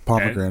that.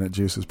 Pomegranate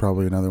juice is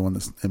probably another one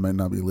it might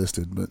not be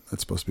listed, but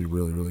it's supposed to be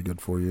really, really good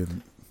for you.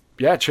 And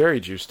Yeah, cherry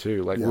juice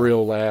too, like Yeah.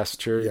 real last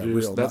cherry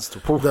juice. real, That's the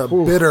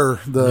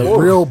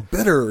real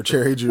bitter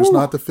cherry juice,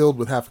 not the filled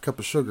with half a cup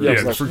of sugar. Yeah,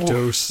 it's the like,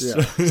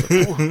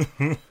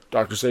 fructose.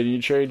 Doctor said you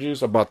need cherry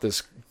juice. I bought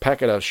this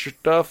packet of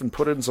stuff and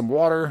put it in some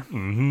water.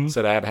 Mm-hmm.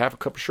 Said I had half a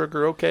cup of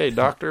sugar. Okay,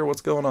 doctor,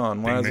 what's going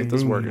on? Why Bing, isn't bing,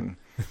 this boom. working?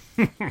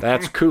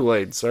 That's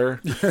Kool-Aid,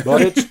 sir.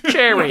 But it's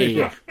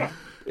cherry.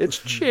 It's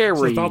cherry.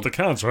 Without the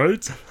counts,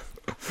 right?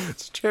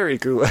 It's cherry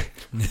Kool-Aid.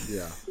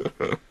 Yeah.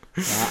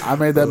 I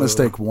made that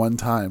mistake one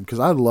time because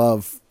I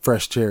love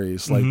fresh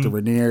cherries, like the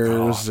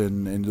Rainiers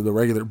and the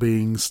regular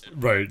beans.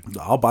 Right.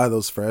 I'll buy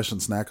those fresh and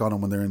snack on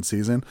them when they're in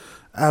season.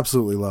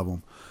 Absolutely love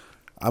them.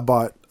 I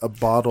bought a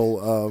bottle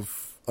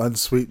of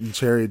unsweetened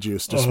cherry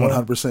juice, just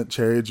 100%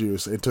 cherry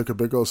juice, and took a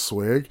big old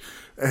swig,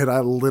 and I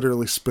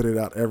literally spit it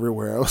out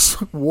everywhere. I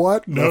was like,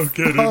 what No the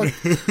kidding.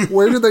 fuck?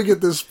 Where did they get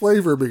this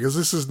flavor? Because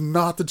this is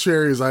not the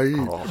cherries I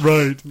eat.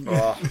 Right.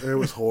 It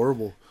was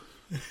horrible.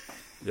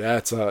 Yeah,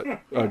 it's a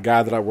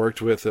guy that I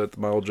worked with at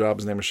my old job.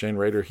 His name is Shane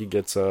Rader. He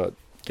gets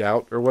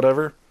gout or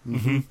whatever,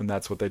 and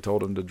that's what they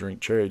told him to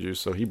drink cherry juice.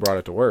 So he brought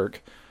it to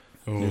work.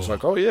 And he was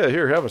like, "Oh yeah,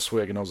 here, have a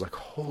swig." And I was like,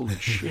 "Holy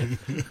shit!"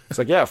 It's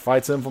like, yeah, it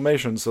fights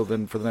inflammation. So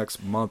then for the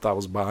next month, I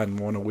was buying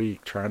one a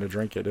week, trying to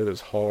drink it. It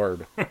is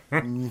hard.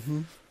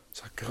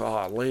 It's like,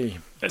 golly.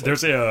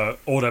 There's a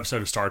old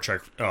episode of Star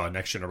Trek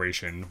Next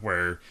Generation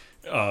where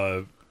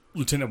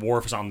Lieutenant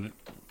Worf is on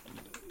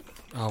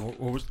what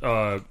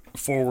was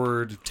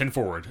forward 10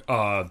 forward,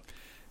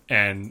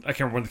 and I can't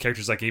remember one of the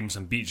characters that gave him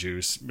some beet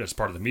juice as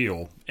part of the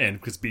meal, and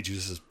because beet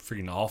juice is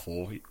freaking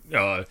awful,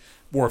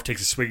 Worf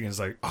takes a swig and is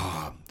like,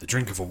 the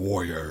drink of a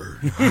warrior.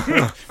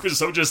 It's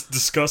so just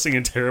disgusting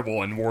and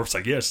terrible, and Worf's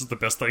like, yes, it's the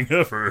best thing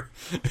ever.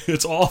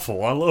 It's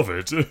awful. I love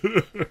it.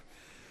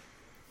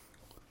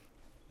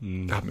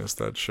 I missed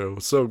that show.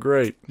 It's so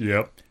great.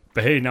 Yep.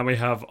 But hey, now we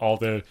have all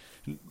the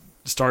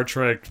Star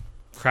Trek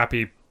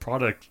crappy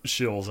product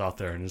shills out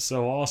there, and it's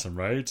so awesome,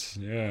 right?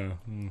 Yeah.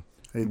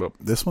 Hey, Well-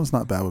 this one's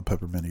not bad with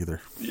peppermint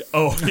either.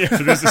 Oh, yeah,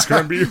 so this is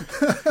corned beef.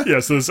 Yeah,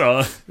 so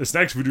this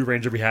next voodoo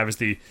ranger we have is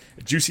the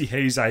Juicy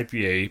Haze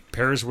IPA.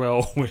 Pairs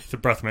well with the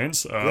breath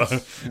mints.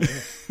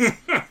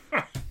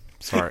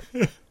 Sorry.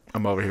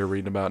 I'm over here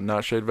reading about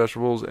nightshade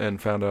vegetables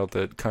and found out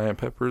that cayenne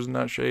pepper is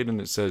nightshade, and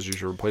it says you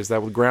should replace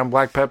that with ground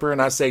black pepper,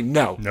 and I say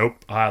no. Nope,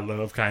 I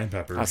love cayenne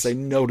peppers. I say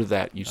no to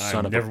that, you son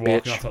I'm of a never walking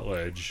bitch. off that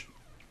ledge.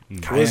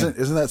 Cayenne-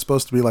 Isn't that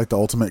supposed to be like the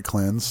ultimate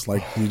cleanse?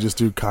 Like you just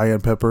do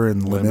cayenne pepper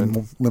and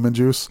lemon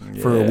juice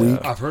for a Yeah. week.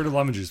 I've heard of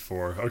lemon juice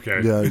before.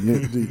 Okay. Yeah,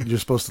 you're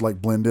supposed to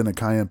like blend in a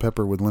cayenne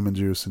pepper with lemon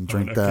juice and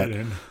drink no that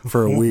kidding.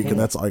 for a week, and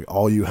that's like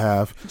all you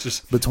have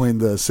Just between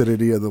the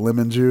acidity of the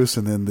lemon juice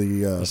and then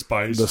the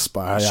spice. The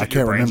spice. Shit I your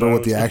can't brains remember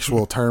what the out.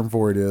 actual term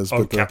for it is. Oh,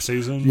 but the,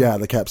 capsaicin? Yeah,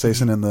 the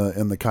capsaicin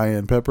in the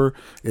cayenne pepper.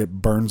 It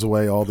burns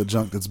away all the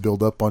junk that's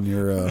built up on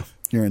your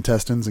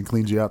intestines and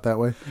cleans you out that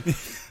way.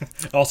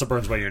 It also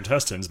burns away your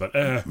intestines, but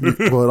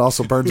Well, it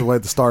also burns away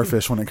the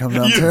starfish when it comes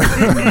down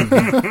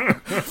to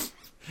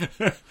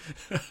it.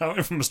 I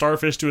went from a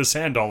starfish to a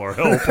sand dollar.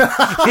 Help.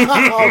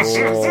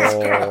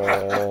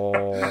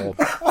 Oh.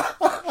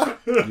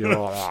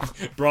 Yeah.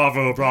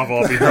 Bravo.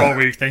 I'll be here all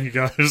week. Thank you,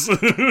 guys.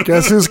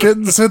 Guess who's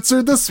getting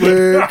censored this week?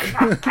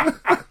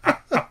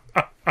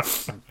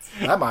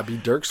 That might be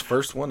Dirk's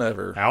first one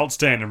ever.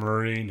 Outstanding,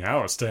 Marine.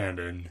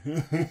 Outstanding.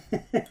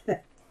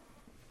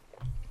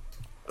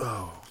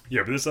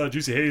 Yeah, but this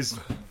Juicy Haze,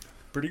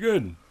 pretty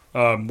good.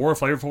 More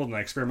flavorful than the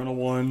experimental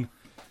one.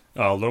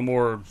 A little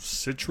more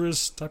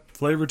citrus type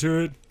flavor to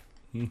it.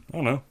 I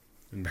don't know.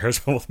 It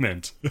pairs well with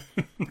mint.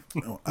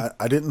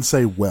 I didn't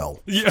say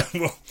well. Yeah,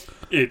 well,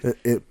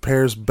 It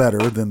pairs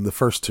better than the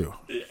first two.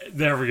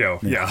 there we go.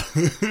 Yeah.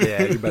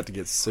 Yeah, you're about to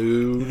get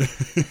sued.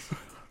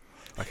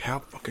 Like, how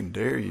fucking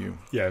dare you?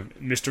 Yeah,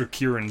 Mr.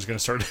 Kieran's going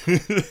to start.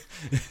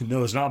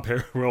 No, it's not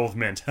pair well with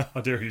mint.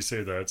 How dare you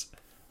say that?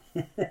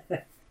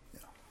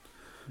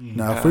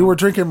 Now, if we were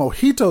drinking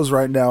mojitos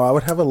right now, I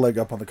would have a leg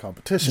up on the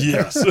competition.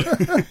 Yes.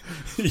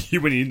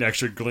 You would need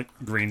extra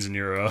greens in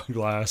your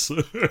glass.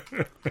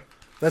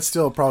 That's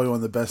still probably one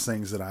of the best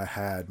things that I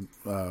had.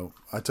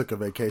 I took a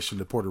vacation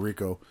to Puerto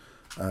Rico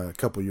a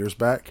couple years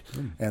back,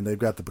 and they've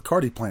got the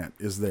Bacardi plant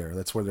is there.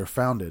 That's where they're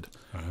founded.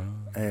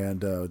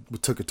 And we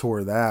took a tour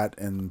of that,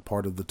 and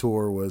part of the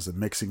tour was a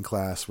mixing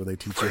class where they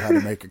teach you how to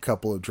make a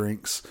couple of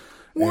drinks.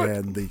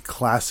 And the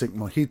classic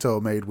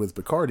mojito made with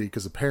Bacardi,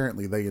 because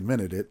apparently they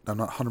invented it. I'm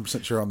not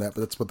 100% sure on that,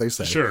 but that's what they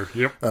say. Sure,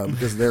 yep.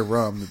 Because their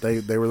rum,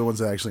 they were the ones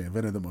that actually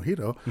invented the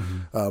mojito.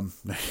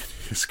 Man,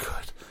 it's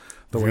good.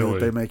 The way Really? that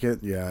they make it,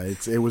 yeah,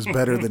 it was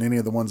better than any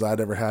of the ones I'd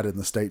ever had in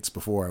the States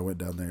before I went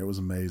down there. It was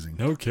amazing.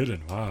 No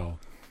kidding. Wow.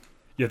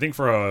 Yeah, I think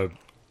for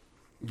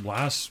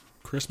last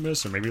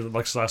Christmas or maybe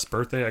Alexa's last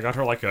birthday, I got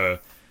her like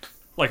a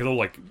little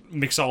like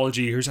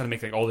mixology. Here's how to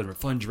make like all the different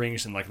fun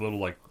drinks and like a little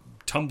like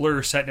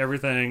tumbler set and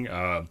everything.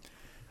 I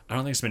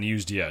don't think it's been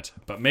used yet,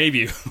 but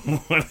maybe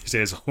one of these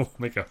days I'll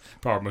make a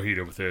proper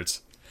mojito with it.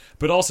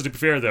 But also, to be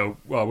fair though,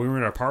 when we were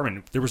in our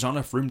apartment, there was not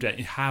enough room to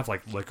have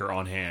like liquor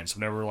on hand. So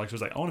whenever like it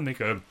was like, I want to make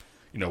a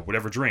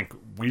whatever drink,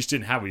 we just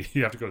didn't have.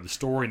 You have to go to the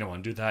store. You don't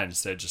want to do that.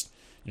 Instead, just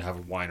have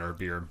a wine or a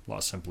beer. A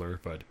lot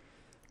simpler. But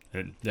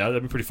yeah,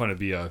 that'd be pretty fun to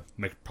be a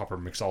proper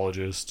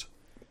mixologist.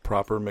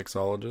 Proper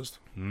mixologist?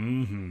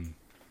 Mm-hmm.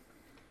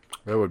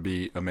 That would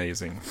be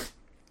amazing.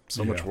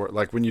 So much Yeah. work.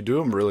 Like, when you do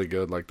them really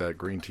good, like that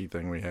green tea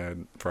thing we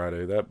had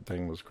Friday, that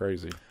thing was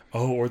crazy.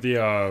 Oh, or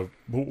the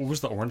what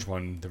was the orange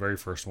one? The very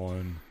first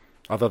one.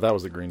 I thought that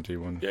was the green tea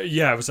one.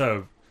 Yeah, it was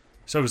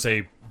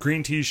a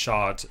green tea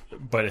shot,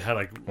 but it had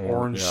like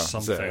orange Yeah.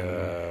 something.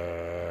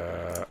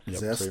 Yep,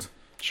 Zest. see.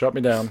 Shut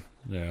me down.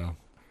 Yeah.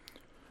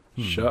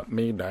 Shut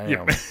me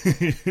down.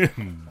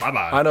 Bye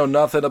bye. I know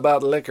nothing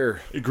about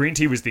liquor. Green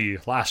tea was the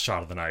last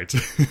shot of the night.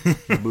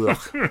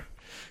 Blech.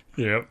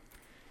 Yep.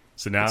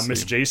 So now, Let's Mr.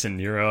 see. Jason,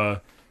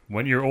 you're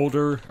 1 year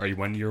older. Are you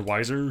 1 year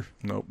wiser?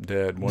 Nope,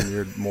 dead.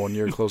 1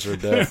 year closer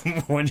to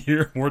death. 1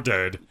 year more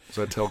dead.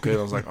 So I tell kids,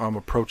 I was like, I'm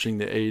approaching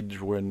the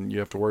age when you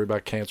have to worry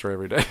about cancer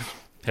every day.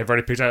 Have you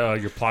already picked out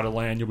your plot of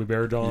land you'll be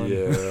buried on?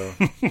 Yeah.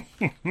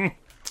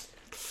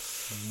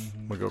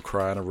 I'm gonna go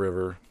cry in a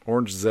river.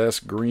 Orange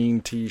zest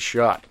green tea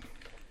shot.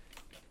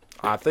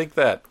 I think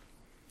that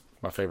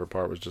my favorite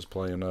part was just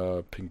playing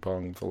ping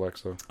pong with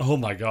Alexa. Oh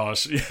my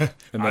gosh. Yeah.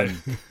 And then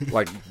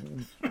like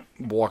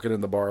walking in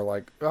the bar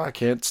like, oh, I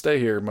can't stay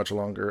here much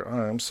longer.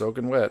 I'm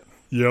soaking wet.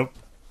 Yep.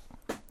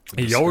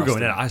 Hey, y'all were going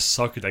Disgusting. in. I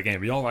suck at that game.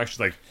 But y'all were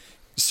actually like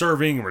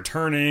serving and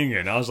returning,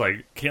 and I was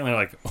like, Caitlin,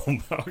 like,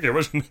 oh, okay, we're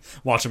just gonna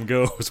watch them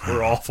go. 'Cause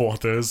we're awful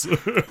at this.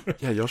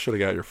 Yeah, y'all should have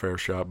got your fair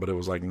shot, but it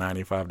was like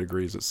 95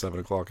 degrees at 7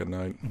 o'clock at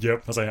night. Yep.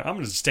 I was like,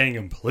 I'm just staying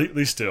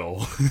completely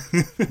still.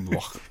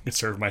 Blah.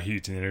 Conserve my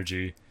heat and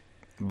energy.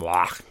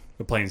 Blah.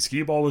 The playing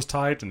skee ball was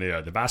tight, and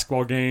the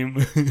basketball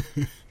game.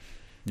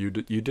 You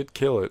did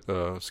kill it,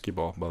 skee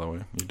ball, by the way.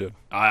 You did.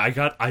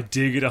 I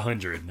did get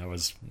 100. That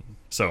was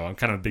so. I'm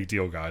kind of a big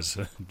deal, guys.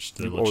 Just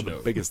to let Or you the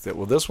know. biggest deal.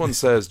 Well, this one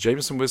says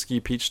Jameson whiskey,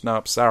 peach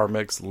schnapps, sour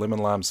mix, lemon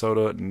lime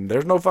soda, and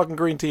there's no fucking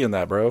green tea in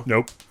that, bro.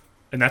 Nope.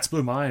 And that's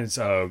blew mine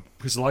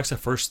because Alexa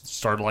first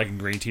started liking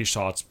green tea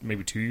shots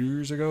maybe 2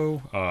 years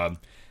ago. And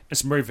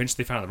somebody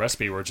eventually found the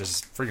recipe where it's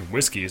just freaking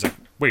whiskey. It's like,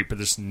 wait, but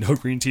there's no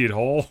green tea at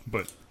all?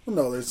 But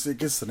No, it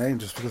gets the name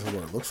just because of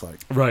what it looks like.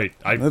 right.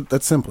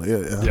 That's simply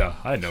it. Yeah. Yeah,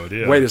 I had no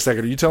idea. Wait a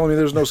second. Are you telling me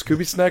there's no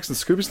Scooby Snacks and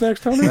Scooby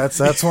Snacks, Tony?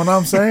 That's what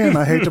I'm saying.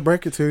 I hate to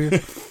break it to you.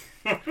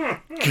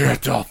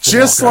 Get the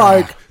Just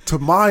like, to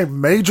my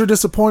major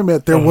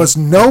disappointment, there was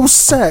no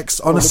sex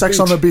on the Sex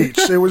on the Beach.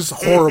 It was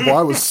horrible.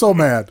 I was so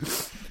mad.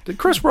 Did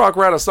Chris Rock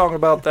write a song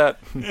about that?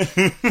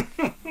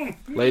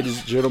 Ladies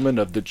and gentlemen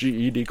of the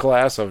GED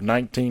class of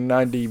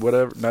 1990,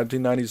 whatever,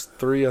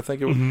 1993, I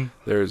think it was.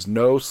 There is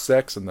no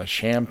sex in the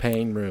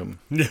champagne room.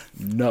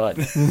 None.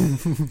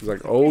 He's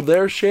like, oh,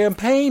 there's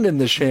champagne in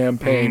the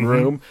champagne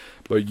room,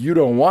 but you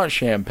don't want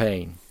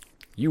champagne.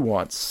 You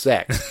want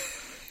sex.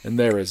 And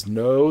there is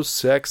no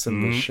sex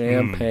in the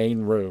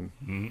champagne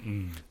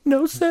room.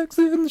 No sex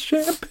in the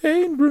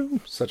champagne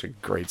room. Such a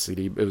great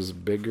CD. It was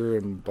bigger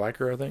and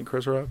blacker, I think,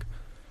 Chris Rock.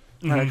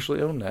 I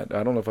actually own that.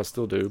 I don't know if I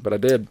still do, but I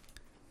did.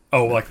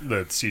 Oh, like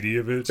the CD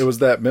of it? It was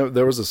that.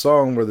 There was a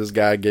song where this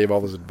guy gave all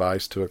this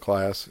advice to a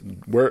class.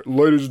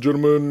 Ladies and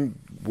gentlemen,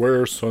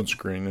 wear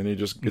sunscreen. And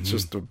it's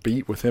just a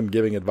beat with him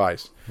giving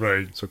advice.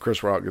 Right. So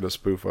Chris Rock did a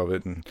spoof of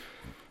it, and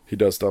he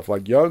does stuff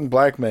like, young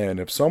black man,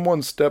 if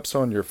someone steps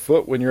on your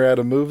foot when you're at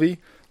a movie,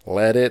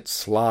 let it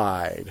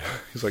slide.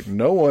 He's like,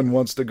 no one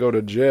wants to go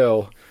to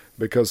jail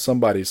because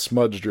somebody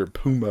smudged your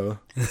Puma.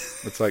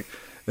 It's like,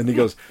 and he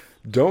goes,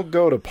 don't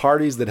go to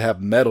parties that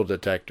have metal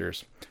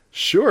detectors.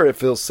 Sure, it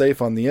feels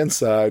safe on the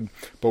inside,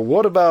 but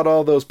what about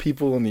all those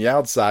people on the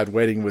outside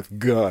waiting with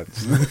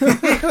guns?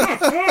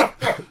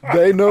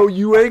 They know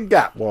you ain't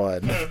got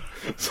one.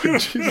 It's like,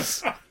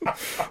 Jesus.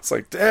 It's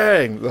like,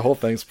 dang. The whole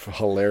thing's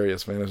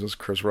hilarious, man. It's just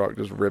Chris Rock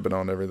just ribbing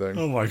on everything.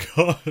 Oh my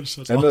gosh,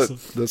 that's and awesome.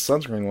 the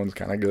sunscreen one's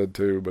kind of good,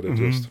 too, but it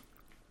just,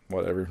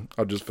 whatever.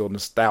 I just feel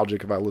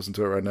nostalgic if I listen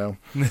to it right now.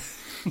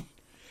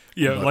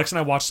 Yeah, Lex and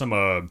I watched some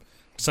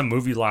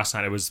movie last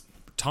night. It was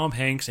Tom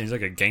Hanks, and he's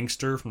like a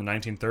gangster from the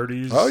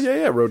 1930s. Oh,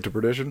 yeah, Road to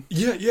Perdition.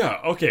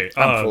 Yeah, okay.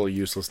 I'm full of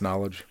useless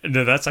knowledge.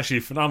 No, that's actually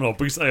phenomenal.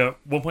 Because at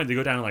one point they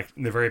go down, like,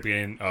 in the very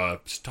beginning,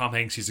 Tom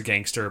Hanks, he's a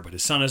gangster, but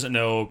his son doesn't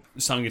know.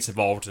 His son gets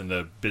involved in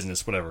the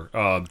business, whatever.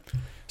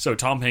 So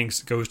Tom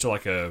Hanks goes to,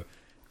 like,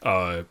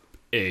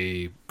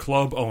 a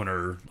club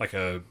owner, like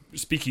a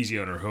speakeasy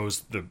owner, who owes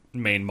the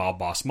main mob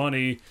boss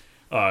money.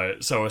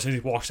 So as soon as he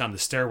walks down the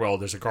stairwell,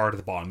 there's a guard at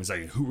the bottom. He's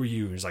like, who are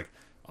you? And he's like,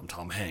 I'm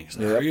Tom Hanks.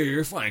 Like, Yep. yeah,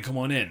 you're fine. Come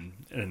on in.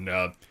 And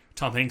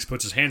Tom Hanks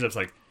puts his hands up. It's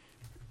like,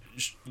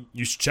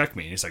 you should check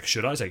me. And he's like,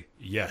 should I? He's like,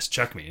 yes,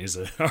 check me. And he's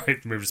like, all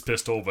right, remove his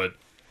pistol. But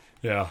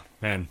yeah,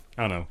 man,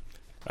 I don't know.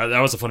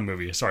 That was a funny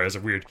movie. Sorry, it was a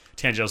weird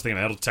tangent. I was thinking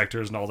metal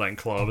detectors and all that in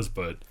clubs,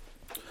 but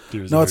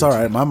dude, No, it's all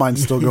right. My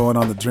mind's still going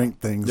on the drink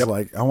things. Yep.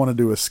 Like, I want to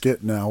do a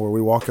skit now where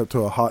we walk up to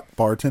a hot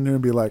bartender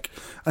and be like,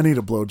 I need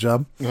a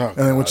blowjob. Oh, and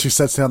then when God. she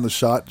sets down the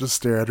shot, just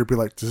stare at her and be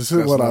like, this is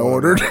That's what I not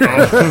ordered.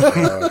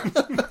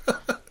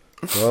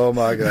 Oh,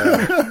 my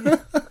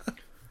God.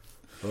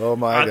 Oh,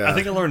 my God. I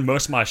think I learned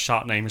most of my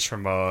shot names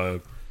from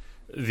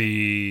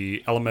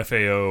the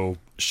LMFAO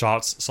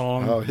shots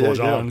song, Oh, yeah, Lil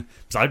Jon. yeah.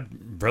 Because I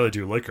barely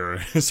do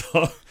liquor,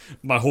 so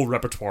my whole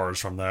repertoire is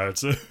from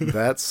that.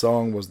 That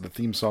song was the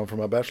theme song for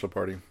my bachelor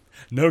party.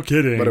 No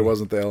kidding. But it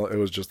wasn't it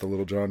was just the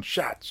Little John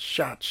shots,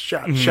 shots,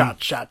 shots,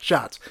 shots, shots,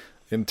 shots.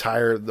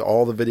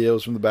 All the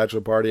videos from the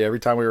bachelor party, every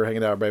time we were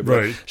hanging out, baby,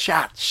 Right.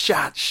 shots,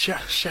 shots,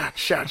 shots, shots,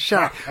 shots,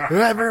 shots,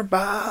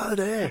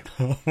 everybody.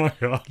 Oh my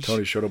gosh.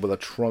 Tony showed up with a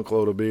trunk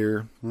load of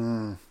beer.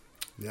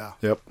 Yeah.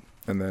 Yep.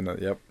 And then,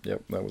 yep,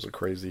 that was a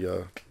crazy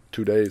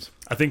 2 days.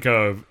 I think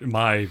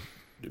my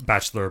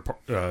bachelor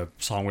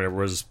song, whatever,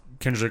 was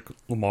Kendrick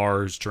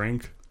Lamar's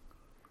Drink.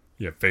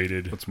 Yeah,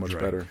 Faded. That's much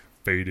Right. better.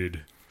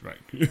 Faded. Right.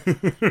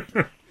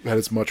 That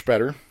is much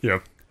better.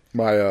 Yep.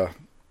 My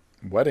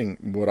wedding,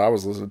 what I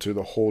was listening to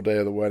the whole day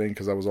of the wedding,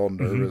 because I was all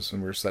nervous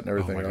and we were setting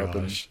everything my up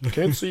gosh. and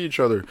can't see each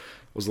other,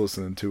 was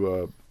listening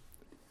to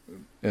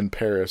In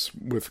Paris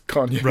with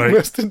Kanye Right.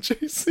 West and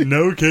Jay-Z.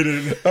 No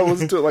kidding. I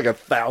listened to it like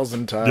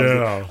 1,000 times.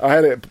 Yeah. I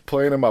had it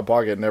playing in my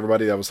pocket, and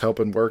everybody that was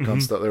helping work on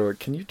stuff, they were like,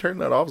 "Can you turn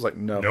that off?" I was like,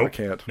 "No, I Nope.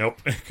 can't." Nope.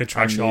 I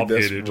Contractual need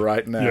this obligated.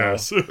 right now.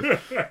 Yes. I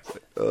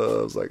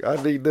was like,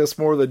 "I need this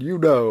more than you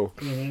know."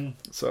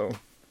 So,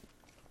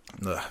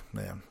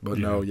 man, but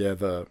no, yeah,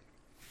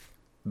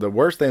 the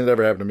worst thing that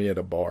ever happened to me at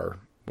a bar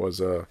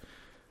was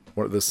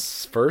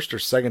this first or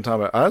second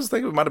time. I was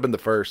thinking it might have been the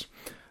first.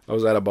 I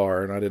was at a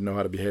bar and I didn't know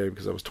how to behave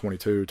because I was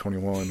 22,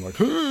 21, like,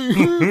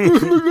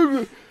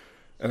 and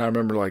I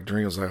remember like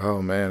drinking. I was like,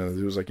 oh man, and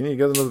he was like, you need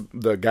to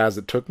get the guys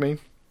that took me.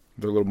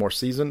 They're a little more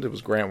seasoned. It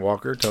was Grant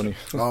Walker, Tony.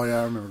 Oh,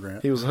 yeah, I remember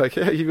Grant. He was like,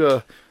 hey,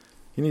 you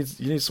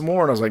need some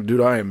more, and I was like,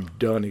 dude, I am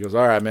done. He goes,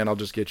 all right, man, I'll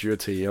just get you a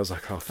tea. I was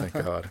like, oh, thank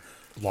God.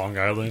 Long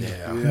Island.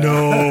 Yeah.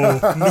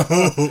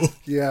 No.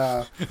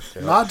 Yeah.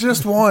 Not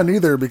just one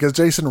either, because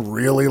Jason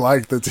really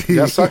liked the tea.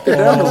 Yeah, I sucked it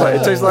down. I was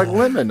like, it tastes like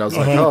lemon. I was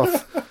like,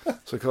 oh.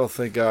 It's like, oh,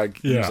 thank God.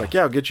 He Yeah. was like,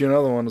 yeah, I'll get you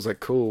another one. I was like,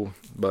 cool.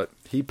 But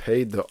he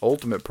paid the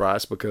ultimate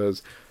price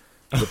because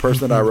the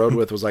person that I rode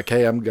with was like,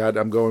 "Hey, I'm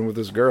going with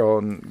this girl,"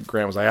 and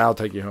Grant was like, "I'll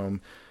take you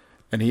home."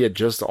 And he had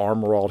just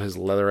armor-walled his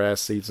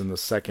leather-ass seats in the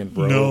second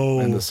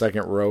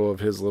row, of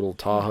his little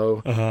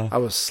Tahoe. I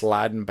was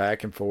sliding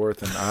back and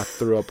forth, and I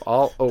threw up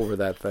all over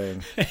that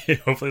thing.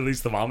 Hopefully, at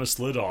least the vomit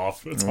slid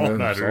off. That's all that It was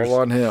matters. all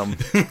on him.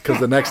 Because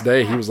the next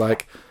day, he was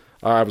like,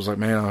 I was like,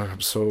 "Man,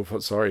 I'm so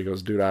sorry." He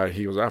goes, "Dude, I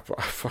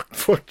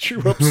fucked you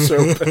up so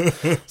bad."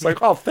 It's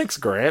like, "Oh, thanks,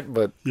 Grant,"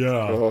 but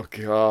Yeah. oh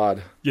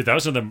god, Yeah, that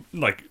was one of the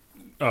like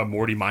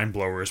Morty mind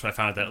blowers when I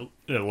found out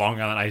that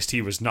Long Island iced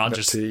tea was not That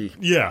just tea.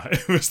 Yeah,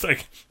 it was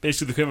like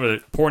basically the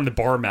equivalent of pouring the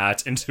bar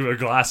mat into a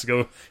glass and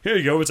go, "Here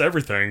you go, it's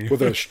everything."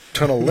 with a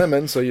ton of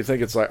lemon, so you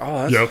think it's like,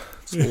 "Oh,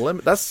 that's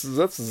lemon. That's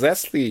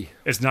zesty."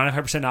 It's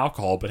 95%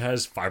 alcohol, but it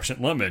has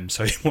 5% lemon,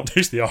 so you won't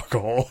taste the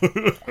alcohol.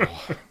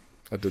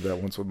 I did that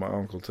once with my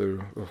uncle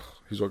too. Ugh.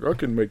 He's like, "I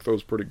can make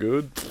those pretty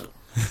good."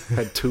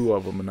 Had 2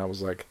 of them, and I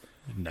was like,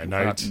 Night.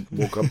 I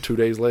woke up 2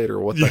 days later.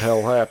 What the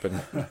hell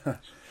happened?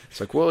 It's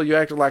like, "Well, you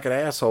acted like an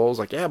asshole." I was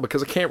like, "Yeah,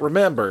 because I can't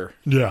remember."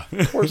 Yeah.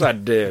 Of course I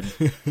did.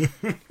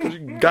 'Cause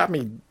you got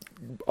me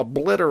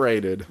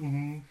obliterated.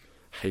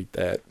 Hate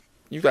that.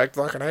 You act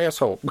like an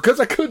asshole because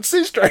I couldn't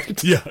see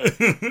straight. Yeah.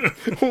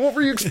 What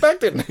were you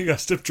expecting? You got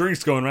stiff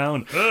drinks going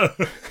around. Ugh.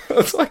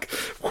 It's like,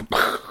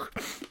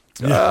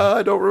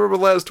 I don't remember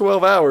the last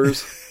 12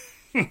 hours.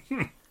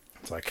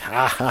 It's like,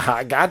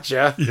 I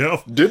gotcha.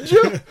 Yep. Did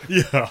you?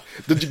 Yeah.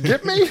 Did you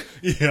get me?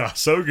 Yeah.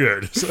 So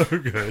good. So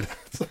good.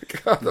 It's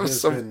like, God, that It was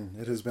has, so.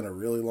 it has been a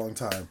really long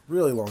time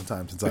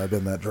since I've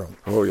been that drunk.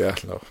 Oh yeah,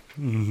 no.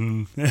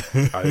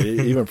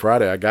 Even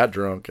Friday, I got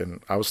drunk,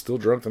 and I was still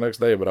drunk the next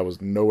day, but I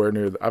was nowhere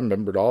near. I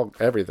remembered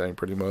everything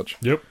pretty much.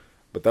 Yep.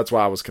 But that's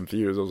why I was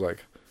confused. I was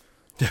like,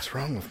 "What's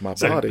wrong with my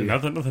It's like, body?"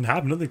 nothing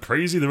happened. Nothing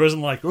crazy. There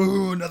wasn't like,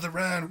 "Ooh, another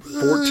round."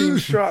 14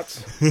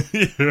 shots.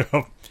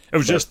 Yeah. It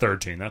was just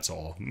 13. That's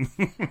all.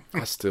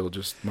 I still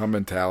just my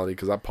mentality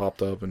because I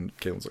popped up and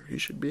Caitlin's like, "You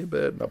should be in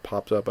bed," and I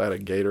popped up. I had a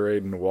Gatorade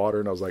and water,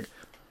 and I was like,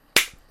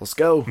 "Let's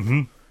go."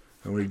 And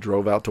we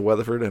drove out to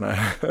Weatherford, and I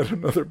had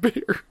another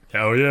beer.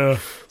 Hell yeah.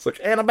 It's like,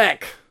 "And I'm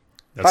back."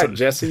 That's Hi, it.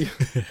 Jesse.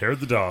 Hair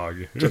the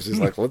dog. Jesse's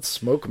like, "Let's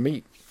smoke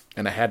meat,"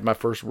 and I had my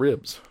first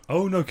ribs.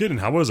 Oh, no kidding.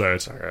 How was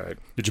that? All right,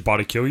 Did your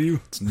body kill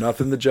you? it's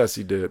nothing that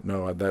Jesse did.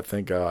 No, that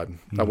thank God.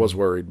 I was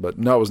worried, but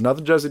no, it was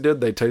nothing Jesse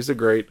did. They tasted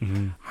great.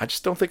 I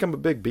just don't think I'm a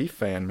big beef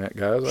fan, man,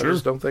 guys. I Sure.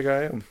 just don't think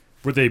I am.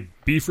 Were they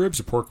beef ribs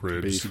or pork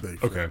ribs?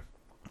 Beef. Okay.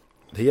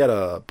 He had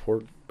a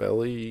pork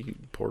belly.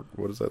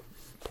 What is that?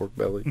 Pork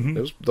belly.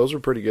 Those were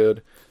pretty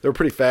good. They were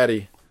pretty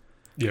fatty.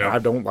 Yeah. I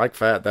don't like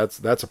fat. That's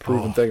a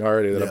proven thing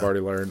already that I've yeah. already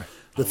learned.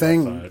 The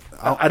thing, that.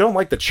 I don't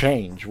like the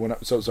change when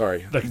so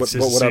sorry. Like But when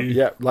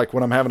consistency? like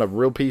when I'm having a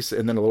real piece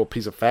and then a little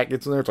piece of fat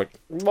gets in there, it's like,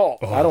 oh,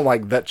 I don't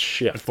like that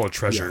shit. Full of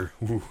treasure.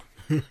 Ooh.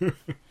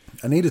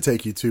 I need to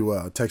take you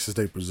to Texas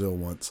State Brazil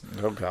once,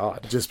 Oh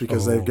God. just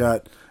because they've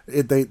got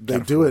it. They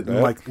do it in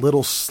that. like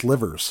little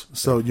slivers,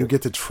 so you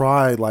get to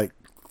try like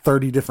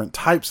 30 different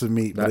types of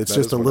meat, but That- it's that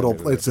just is a what I little.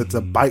 need to do. It's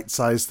a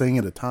bite-sized thing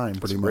at a time, That's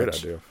pretty a great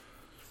much. idea.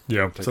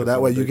 Yeah. So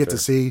that way you get to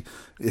see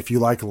if you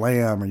like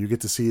lamb, or you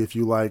get to see if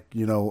you like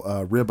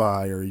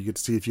ribeye, or you get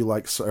to see if you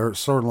like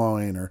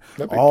sirloin, or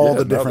That'd be- all yeah,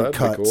 the no, different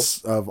that'd be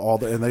cuts of all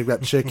the. And they've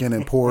got chicken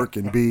and pork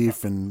and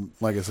beef and,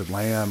 like I said,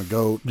 lamb and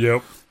goat.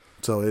 Yep.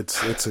 So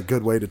it's a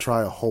good way to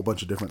try a whole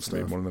bunch of different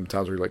Maybe stuff. one of them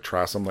times where you like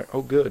try something like,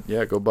 oh good,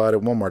 yeah, go buy it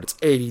at Walmart. It's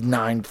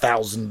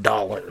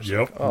 $89,000.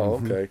 Yep. Oh,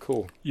 okay,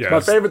 cool. Yeah, It's my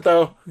it's- favorite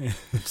though,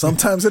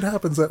 Sometimes it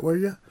happens that way,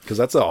 yeah. because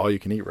that's all you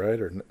can eat, right?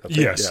 Or I think-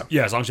 Yes. yeah.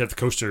 Yeah. As long as you have the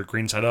coaster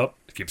green side up,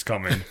 it keeps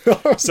coming.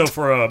 So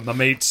for my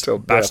mate's Till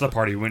bachelor death.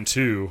 party, we went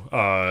to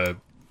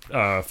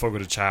Fogo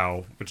de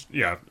Chao, which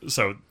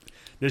so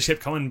they just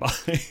kept coming by.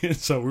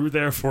 So we were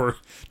there for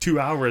 2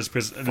 hours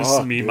because this is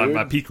Fuck, me, dude.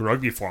 my peak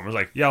rugby form. I was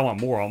like, yeah, I want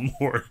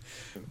more.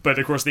 But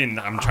of course, then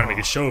I'm trying to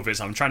make a show of it,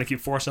 so I'm trying to keep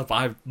forcing up.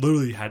 I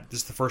literally had this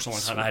is the first one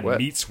time I had Sweat.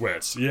 meat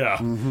sweats. Yeah,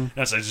 and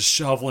so I just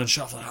shoveling.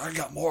 I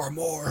got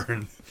more.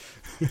 And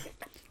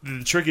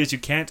the trick is you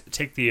can't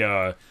take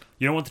the.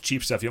 You don't want the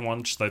cheap stuff. You don't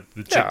want just like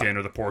the Yeah. chicken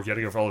or the pork. You got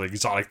to go for all the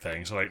exotic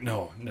things. So like,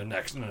 no,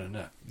 next,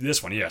 no.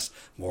 This one, yes,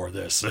 more of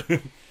this.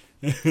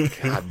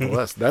 God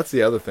bless. That's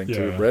the other thing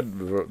too.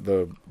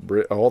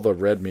 Yeah. All the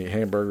red meat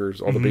hamburgers,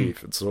 all the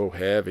beef. It's so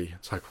heavy.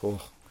 It's like,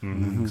 oh.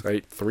 I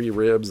ate 3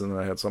 ribs and then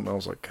I had something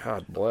else. Like,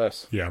 God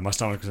bless. Yeah, my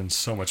stomach was in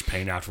so much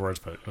pain afterwards,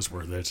 but it was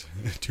worth it.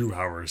 2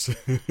 hours.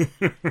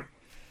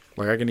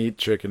 Like I can eat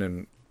chicken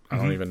and I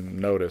don't even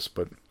notice,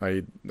 but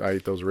I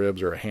eat those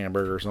ribs or a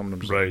hamburger or something. I'm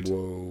just Right. like,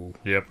 whoa,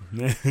 Yep.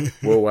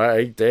 whoa, I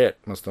ate that.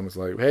 My stomach's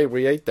like, hey,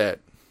 we ate that.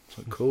 It's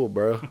like, cool,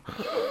 bro.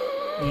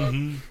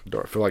 I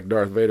feel like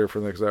Darth Vader for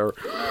the next hour.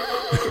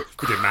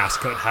 With your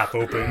mask cut half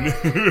open.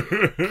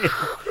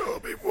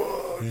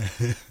 Obi-Wan,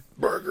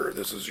 burger,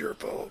 this is your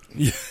fault.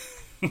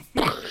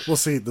 Well,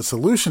 see, the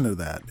solution to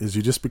that is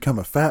you just become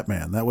a fat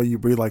man. That way you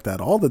breathe like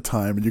that all the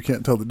time, and you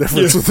can't tell the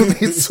difference with the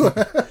meat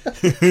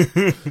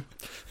sweat.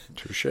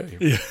 Touche.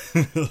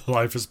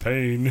 Life is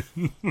pain.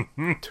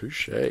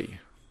 Touche.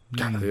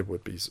 God, it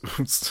would be.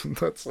 That's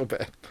so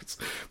bad. It's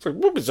like,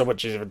 it would be so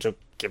much easier to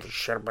give a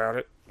shit about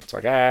it. It's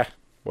like,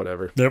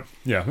 whatever. Yep.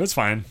 Yeah, that's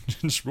fine.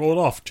 Just roll it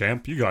off,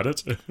 champ. You got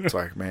it. It's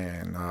like,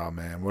 man,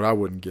 what I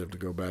wouldn't give to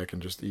go back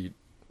and just eat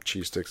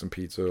cheese sticks and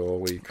pizza all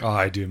week. Oh,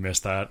 I do miss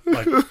that.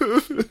 Like,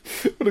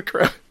 What a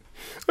crap.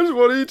 I just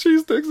want to eat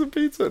cheese sticks and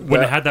pizza.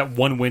 when I had that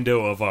one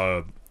window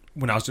of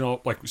when I was doing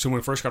so when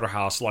we first got our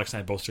house, Lex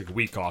and I both took a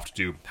week off to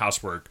do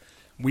housework.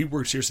 We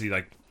worked seriously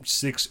like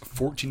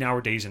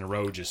 14-hour days in a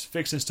row, just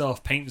fixing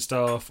stuff, painting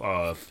stuff,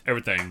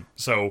 everything.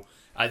 So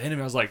at the end of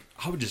it, I was like,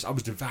 I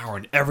was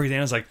devouring everything.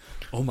 I was like,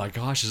 oh my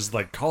gosh, this is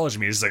like college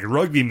me. This is like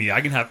rugby me.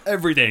 I can have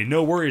everything,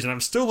 no worries, and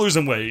I'm still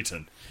losing weight.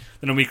 And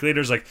then a week later,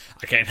 it's like,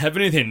 I can't have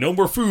anything, no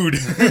more food.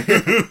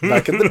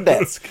 back at the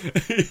desk.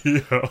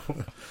 Yeah.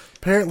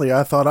 Apparently,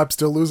 I thought I'm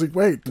still losing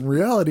weight. In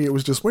reality, it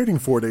was just waiting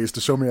 4 days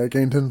to show me I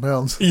gained 10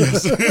 pounds.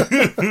 Yes.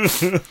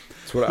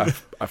 That's what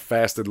I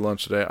fasted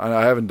lunch today.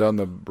 I haven't done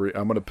I'm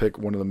going to pick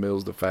one of the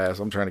meals to fast.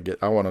 I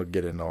want to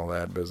get into all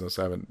that business.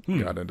 I haven't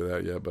gotten into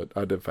that yet, but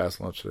I did fast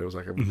lunch today. It was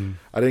like,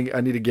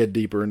 I need to get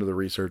deeper into the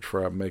research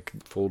before I make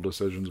full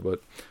decisions.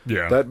 But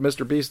Yeah. that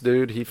Mr. Beast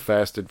dude, he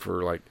fasted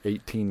for like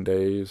 18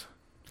 days.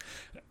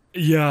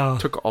 Yeah.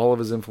 Took all of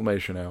his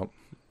inflammation out.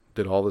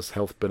 Did all this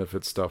health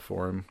benefit stuff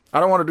for him. I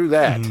don't want to do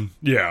that,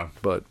 Yeah.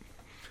 but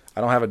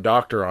I don't have a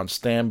doctor on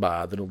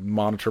standby that'll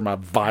monitor my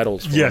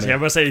vitals for Yes, me. yeah, I'm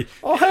going to say,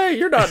 Oh, hey,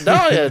 you're not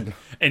dying.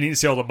 and you can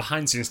see all the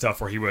behind the scenes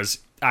stuff where he was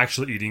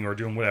actually eating or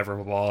doing whatever,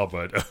 blah,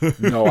 blah, but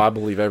No, I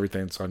believe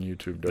everything that's on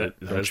YouTube. Don't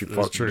That's you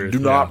true. do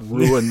not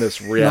ruin this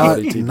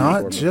reality TV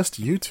Not for me.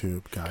 just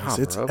YouTube, guys. God,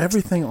 it's bro.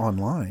 everything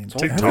online.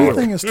 TikTok.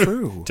 Everything is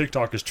true.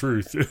 TikTok is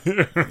truth.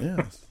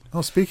 Yes. Oh,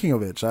 speaking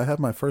of which, I had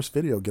my first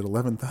video get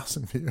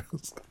 11,000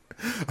 views.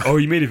 Oh,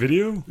 you made a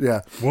video?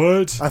 Yeah.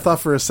 What? I thought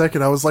for a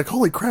second, I was like,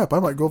 holy crap, I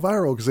might go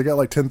viral because I got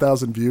like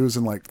 10,000 views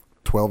in like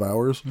 12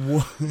 hours.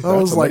 I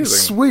was like, amazing.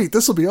 sweet,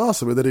 this will be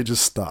awesome. And then it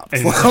just stopped.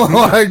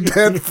 Like,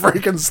 dead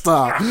freaking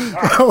stop.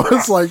 I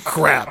was like,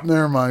 crap,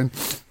 never mind.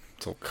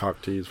 It's all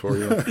cock tease for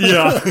you.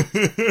 Yeah.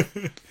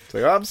 It's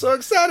like, I'm so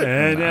excited.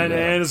 and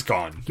it's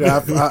gone. Yeah,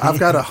 I've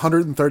got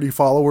 130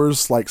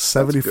 followers, like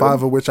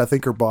 75 of which I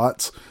think are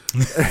bots.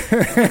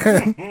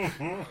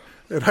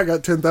 And I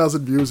got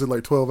 10,000 views in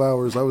like 12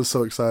 hours. I was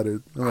so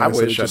excited. And like I I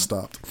said, wish it just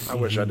stopped. I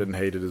wish I didn't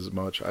hate it as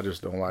much. I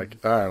just don't like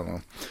it. I don't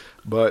know.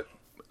 But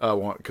I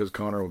want, because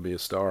Connor will be a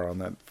star on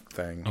that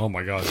thing. Oh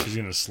my gosh, he's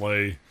gonna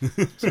slay.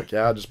 It's like,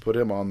 yeah, I'll just put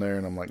him on there.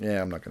 And I'm like,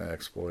 yeah, I'm not going to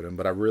exploit him.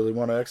 But I really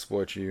want to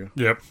exploit you.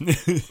 Yep.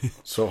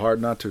 So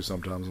hard not to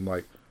sometimes. I'm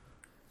like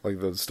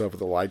the stuff with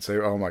the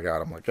lightsaber. Oh my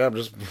God. I'm like, I'm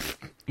just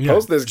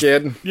post this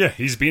kid. Yeah,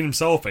 he's being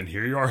himself, and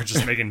here you are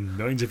just making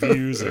millions of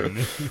views and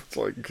It's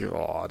like,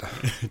 God.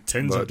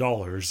 tens But of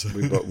dollars.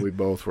 We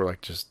both were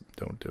like, just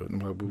don't do it.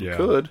 And I'm like, we Yeah.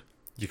 could.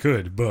 You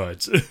could,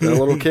 but That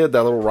little kid,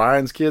 that little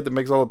Ryan's kid that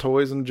makes all the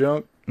toys and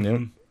junk. Yep.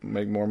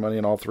 Make more money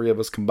than all three of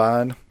us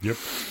combined. yep.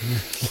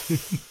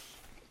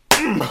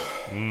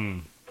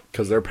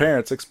 Because their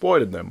parents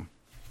exploited them.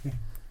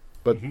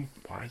 But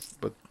why?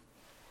 But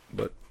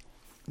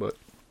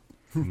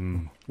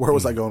Where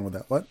was I going with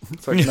that? What?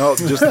 it's like, no,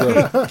 just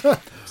the.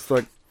 It's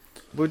like,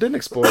 we didn't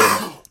exploit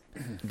them.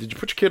 Did you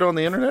put your kid on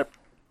the internet?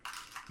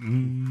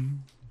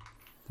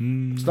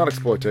 It's not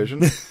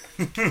exploitation.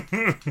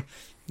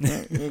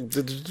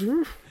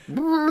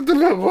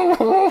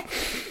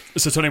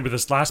 So Tony, with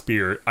this last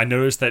beer, I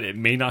noticed that it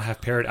may not have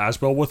paired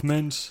as well with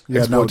mint.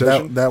 Yeah, no,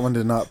 Exploitation? that one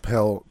did not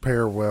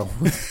pair well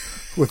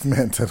with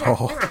mint at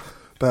all.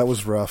 That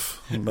was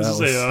rough. That This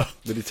was, is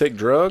Did he take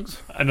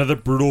drugs? another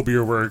brutal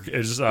beer work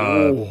is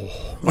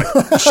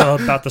like Shut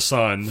Up About the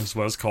Sun is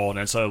what it's called,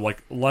 and it's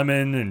like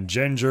lemon and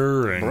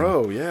ginger and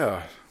Bro,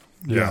 yeah.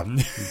 yeah.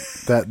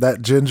 that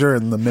ginger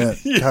and the mint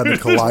kind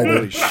of Holy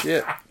collided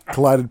shit.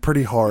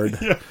 pretty hard.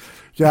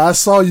 Yeah, I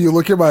saw you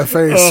look at my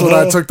face when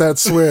I took that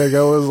swig.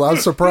 I'm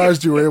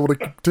surprised you were able to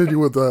continue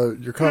with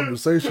your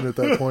conversation at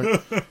that point.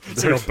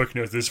 So I'll book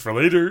note this for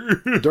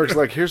later. Dirk's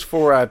like, here's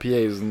 4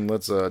 IPAs and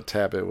let's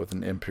tap it with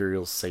an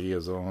Imperial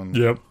Saison.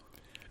 Yep.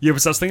 Yeah,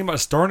 but so I was thinking about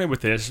starting it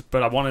with this,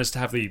 but I wanted us to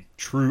have the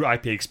true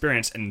IPA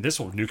experience, and this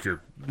will nuke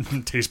your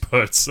taste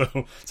buds.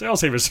 So I'll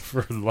save this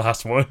for the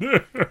last one.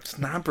 It's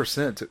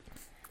 9%.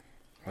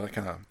 Well, that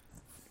kind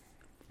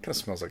of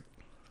smells like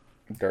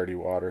dirty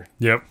water.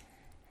 Yep.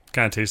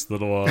 Kind of tastes a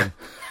little.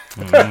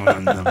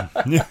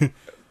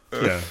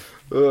 Yeah.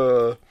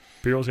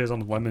 Beer also has on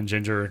the lemon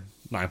ginger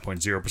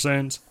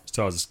 9.0%.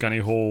 Still has a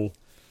scunny hole.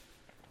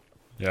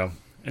 Yeah.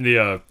 And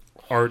the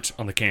art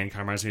on the can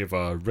kind of reminds me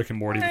of Rick and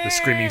Morty with the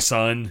screaming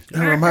sun. It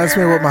reminds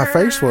me of what my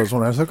face was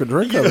when I took a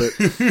drink of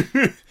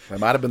it. That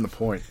might have been the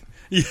point.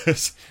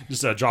 Yes.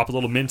 Just drop a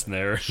little mint in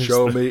there.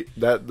 Show me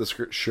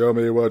show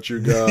me what you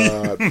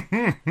got,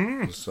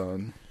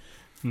 son.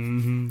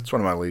 Mm-hmm. It's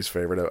one of my least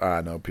favorite.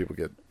 I know people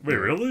get. Wait,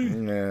 really?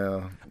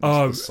 Yeah.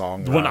 It's the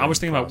song. The one I was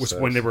thinking about was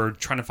when they were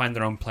trying to find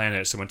their own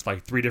planet. So went to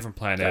like 3 different That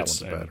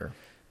planets. one's better.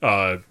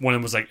 One of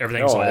them was like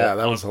everything's all that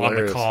was on the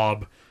hilarious.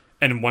 cob.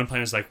 And in one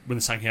planet was like when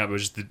the sun came out, it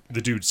was just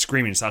the dude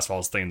screaming. So that's why I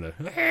was thinking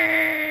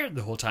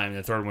the whole time. And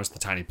the third one was the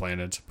tiny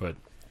planet. But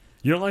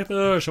you don't like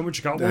the Show Me What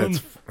You Got one?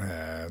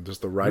 That's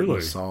just the right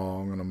Really?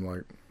 song, and I'm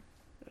like,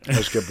 I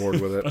just get bored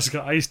with it. It's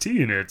got iced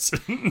tea in it.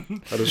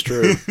 That is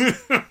true.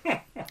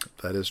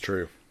 That is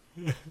true.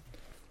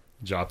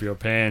 Drop your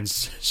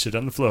pants, shit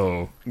on the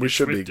floor. We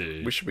should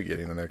Swifty. be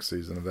getting the next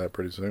season of that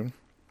pretty soon.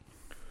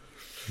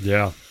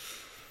 Yeah.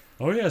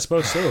 Oh yeah, I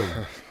suppose so.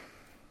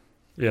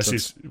 Yeah,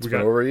 It's we been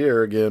got. over a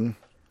year again.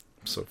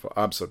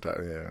 I'm so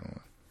tired.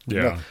 Yeah.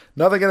 Yeah.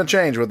 Nothing gonna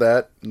change with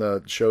that.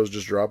 The shows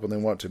just drop when they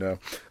want to now. It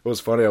was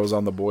funny. I was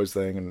on the boys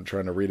thing and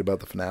trying to read about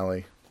the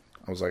finale.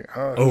 I was like,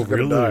 who's gonna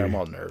really? die? I'm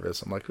all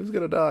nervous. I'm like, who's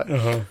gonna die?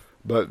 Uh-huh.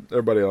 But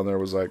everybody on there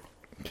was like,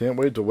 can't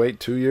wait to wait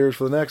 2 years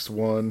for the next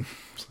one.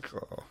 It's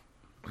like, oh,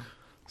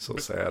 so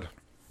sad.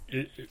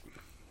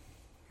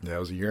 Yeah, it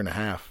was a year and a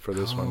half for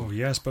this one. Oh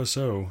yeah, I suppose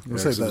so. I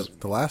say that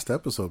the last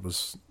episode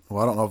was.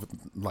 Well, I don't know if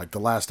like the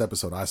last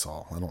episode I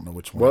saw. I don't know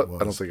which one What? it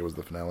was. I don't think it was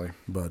the finale.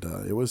 But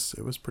it was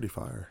pretty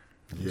fire.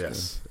 It was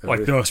Yes.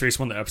 Like the most recent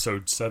one, the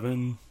episode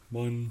 7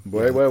 one.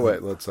 Wait.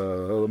 Let's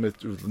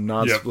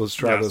let's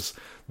try Yes. this.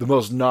 The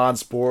most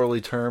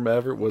non-spoilerly term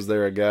ever. Was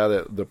there a guy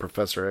the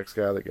Professor X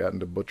guy that got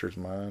into Butcher's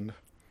mind? good.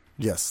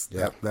 Yes.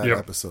 Yep. That Yep.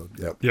 episode.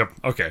 Yep. Yep.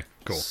 Okay.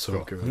 Cool.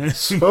 So cool. good.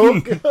 So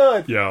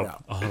good. Yeah.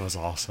 Oh, that was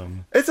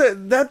awesome. It's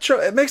that show.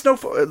 It makes no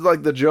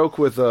like the joke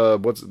with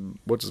what's his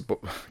God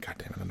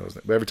damn it, I know his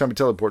name. But every time he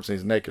teleports and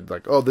he's naked,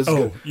 like, oh, this is Oh,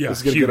 gonna, yeah, this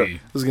is gonna get Huey.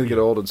 this is gonna get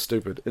old and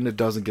stupid, and it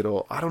doesn't get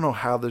old. I don't know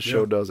how this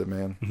show does it,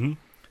 man. Mm-hmm.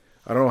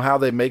 I don't know how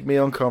they make me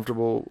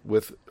uncomfortable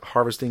with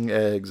harvesting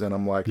eggs, and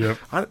I'm like, Yep.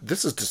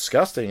 this is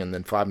disgusting. And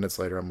then 5 minutes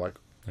later, I'm like,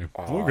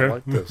 oh, Okay. I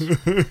like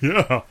this.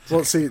 Yeah.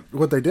 Well, see,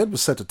 what they did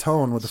was set the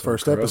tone with the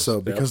first gross,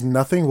 episode yep. because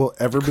nothing will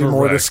ever be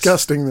more Correct.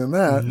 disgusting than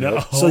that. No.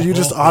 So you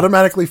just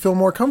automatically feel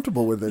more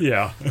comfortable with it.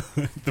 Yeah.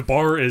 The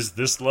bar is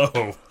this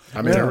low.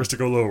 I mean, There is to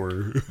go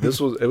lower. it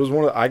was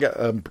one of I got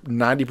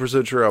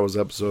 90% sure I was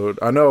episode.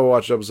 I know I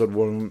watched episode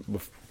 1.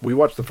 We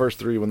watched the first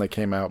 3 when they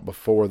came out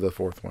before the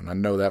 4th one. I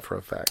know that for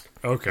a fact.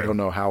 Okay. I don't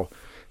know how.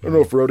 I don't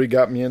know if Rhodey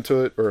got me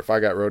into it or if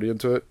I got Rhodey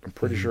into it. I'm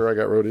pretty sure I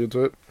got Rhodey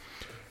into it.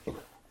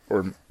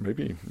 Or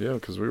maybe, yeah,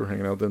 because we were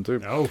hanging out then too.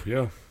 Oh,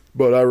 yeah.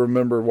 But I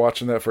remember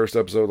watching that first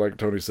episode, like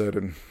Tony said,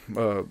 and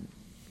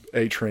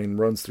A-Train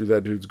runs through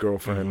that dude's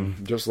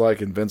girlfriend, just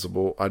like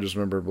Invincible. I just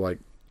remember like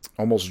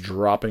almost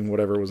dropping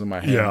whatever was in my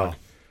hand. Yeah. Like,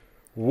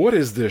 what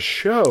is this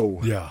show?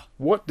 Yeah.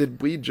 What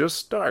did we just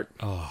start?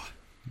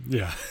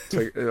 Yeah. It's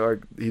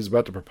like he's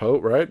about to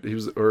propose, right? He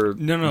was, or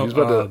No, he was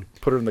about to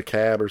put her in the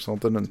cab or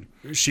something,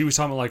 and She was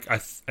talking like,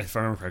 if I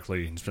remember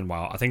correctly, it's been a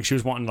while. I think she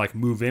was wanting to like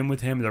move in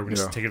with him. They were going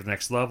to Yeah. take it to the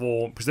next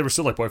level because they were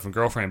still like boyfriend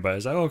girlfriend. But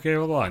it's like, okay,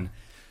 hold on.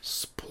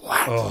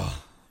 splat.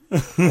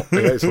 Yeah,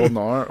 he's holding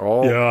on,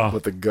 all, Yeah.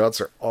 but the guts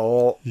are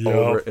all Yeah.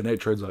 over it, and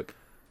A-Train's like,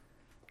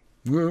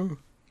 "Whoa,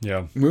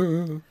 Yeah.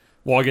 whoa."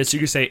 Well, I guess you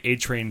could say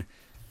A-Train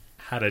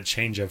had a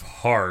change of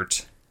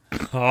heart.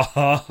 Ha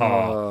ha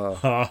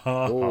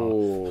ha.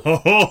 Oh,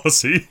 Oh,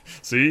 see?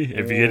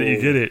 If you get it,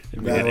 you get it. If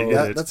you get it, you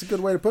get it. That's a good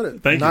way to put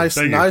it. Thank you, nice,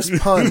 thank you. nice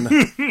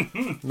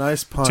pun.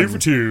 Nice pun. 2 for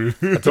 2.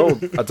 I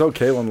told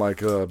Kaylin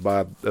like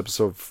by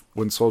episode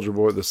when Soldier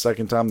Boy the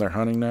second time they're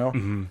hunting now,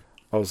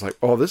 I was like,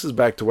 oh, this is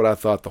back to what I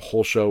thought the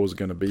whole show was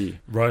going to be.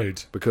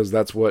 Right. Because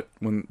that's what,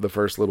 when the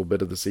first little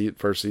bit of the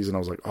first season, I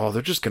was like, oh,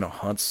 they're just going to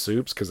hunt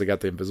Soups because they got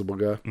the invisible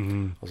guy.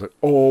 I was like,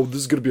 oh, this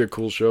is going to be a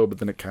cool show. But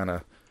then it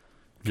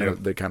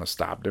they kind of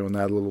stopped doing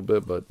that a little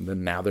bit. But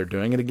then now they're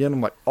doing it again.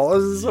 I'm like, oh,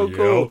 this is so Yep.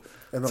 cool.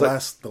 And It's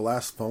the like-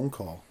 last phone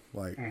call,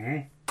 like,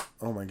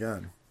 oh my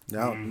god,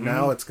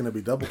 now it's going to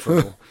be double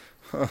trouble.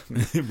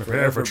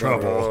 Prepare for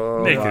trouble.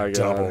 Oh, Make my it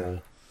God.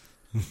 double.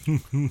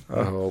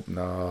 I hope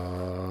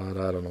not.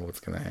 I don't know what's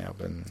going to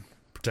happen.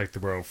 Protect the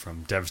world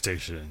from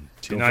devastation.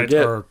 Don't Unite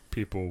forget- our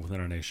people within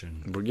our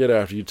nation. Forget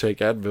after you take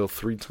Advil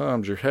 3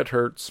 times, your head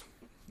hurts.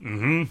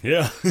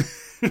 Yeah.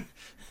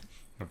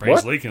 My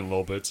brain's What? leaking a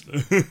little bit.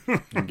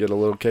 You get a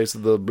little case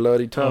of the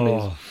bloody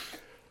tummies.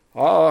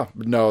 Oh,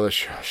 No, the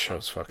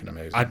show's fucking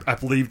amazing. I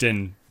believed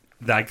in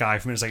that guy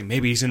for a minute. It's like,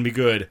 maybe he's going to be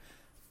good.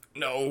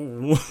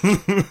 No.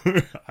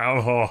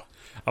 Oh,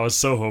 I was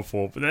so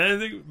hopeful. But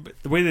then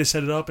the way they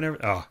set it up and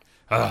everything.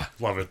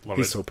 Love it. Love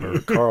He's it. so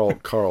perfect.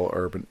 Carl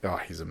Urban. Oh,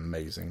 he's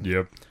amazing.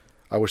 Yep.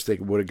 I wish they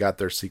would have got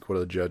their sequel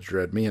to Judge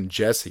Dredd. Me and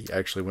Jesse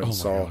actually went and Oh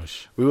my saw.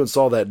 gosh. We went and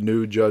saw that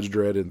new Judge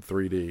Dredd in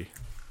 3D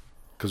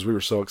because we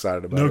were so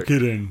excited about it. No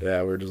kidding.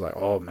 Yeah, we were just like,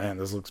 oh man,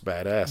 this looks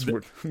badass.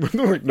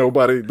 Like,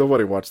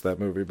 nobody watched that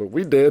movie, but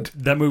we did.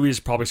 That movie is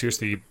probably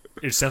seriously,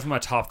 it's definitely my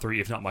top 3,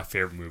 if not my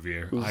favorite movie.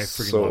 I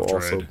freaking so love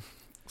awesome. Dread.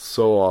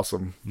 So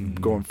awesome.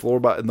 Going floor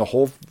by, and the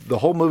whole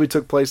movie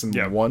took place in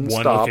Yeah, one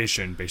stop.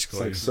 location, It's basically.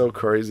 like so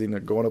crazy, and they're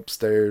going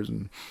upstairs,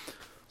 and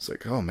it's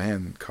like, oh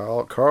man,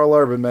 Carl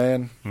Urban,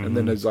 man. And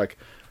then he's like,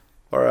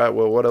 all right,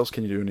 well, what else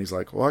can you do? And he's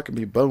like, well, I can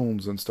be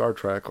Bones in Star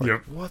Trek. Like,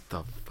 Yep. what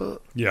the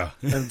fuck? Yeah.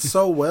 And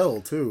so well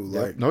too.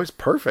 Like, No, he's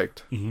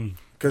perfect.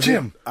 cause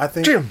Jim, I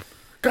think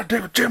God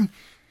damn it, Jim,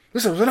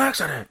 this was an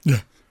accident. Yeah.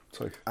 It's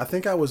like, I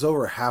think I was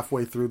over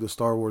halfway through the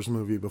Star Wars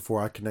movie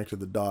before I connected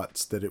the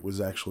dots that it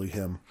was actually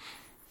him.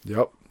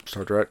 yep,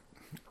 Star Trek.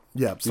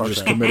 Yeah, You Star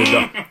just Trek.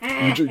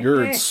 committed.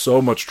 You're in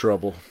so much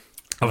trouble.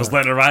 I was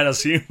letting it ride. I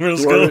see where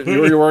it's You were, going.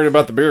 you were worried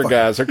about the beer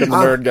guys. Here come the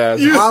nerd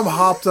guys. I'm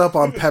hopped up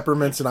on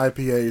peppermints and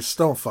IPAs.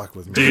 Don't fuck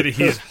with me. Dude,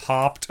 he's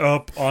hopped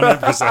up on it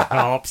because it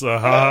hops. Ha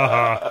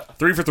ha.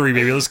 3 for 3,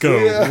 baby. Let's go.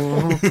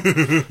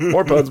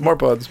 More puns, more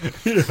puns.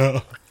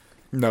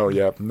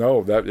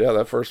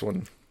 That first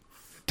one.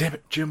 Damn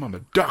it, Jim, I'm a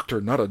doctor,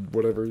 not a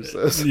whatever he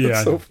says. Yeah,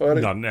 It's so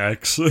funny. not an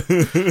X.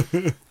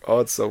 Oh,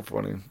 it's so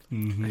funny.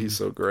 He's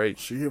so great.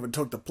 She even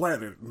took the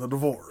planet in the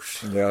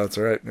divorce. Yeah, that's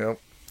right. Yep.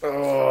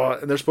 Oh,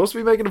 and they're supposed to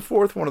be making a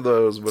fourth one of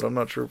those, but I'm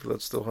not sure if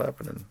that's still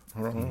happening.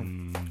 I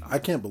don't know. I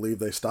can't believe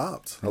they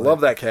stopped. I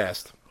love that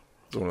cast.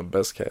 It's one of the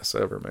best casts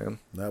ever, man.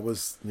 That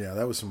was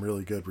some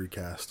really good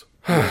recast.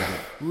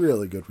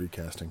 Really good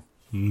recasting.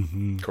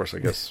 Of course, I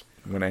guess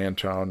when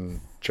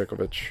Anton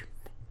Chekovich,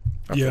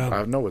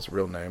 I know his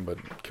real name,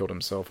 but killed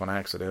himself on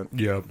accident.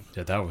 Yep.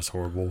 Yeah, that was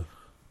horrible.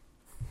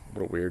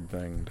 What a weird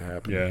thing to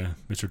happen. Yeah,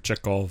 Mr.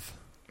 Chekhov.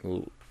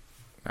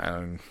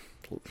 And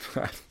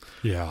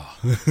Yeah.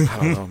 I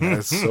don't know, man.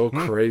 It's so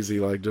crazy.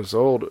 Like, just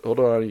hold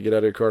on. You get out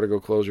of your car to go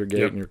close your gate,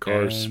 Yep, and your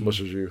car and-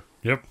 smushes you.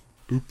 Yep.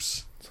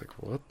 Oops. It's like,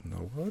 what?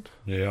 No, what?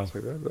 Yeah. It's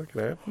like that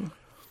could happen.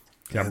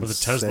 Yeah, And with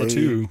the Tesla, say-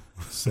 too.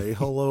 Say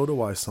hello to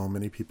why so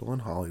many people in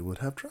Hollywood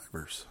have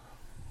drivers.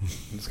 I'm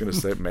just gonna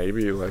say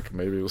maybe it was.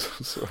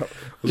 Let's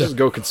just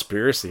go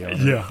conspiracy on it.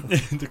 Yeah.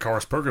 The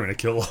car's programming to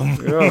kill him.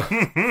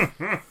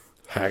 Yeah.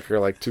 Hacker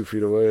like 2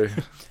 feet away.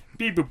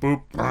 Beep,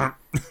 boop, boop.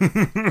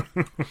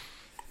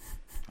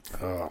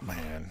 Oh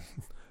man,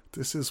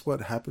 This is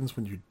what happens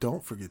when you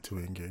don't forget to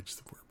engage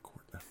the verb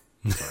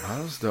coordinate.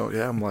 I just don't.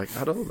 Yeah, I'm like,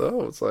 I don't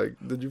know. It's like,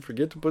 did you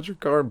forget to put your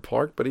car in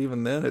park? But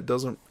even then, it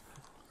doesn't.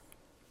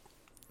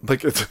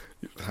 Like it's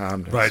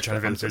I'm just- Right, trying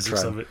to I'm fit the just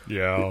physics trying- of it.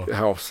 Yeah.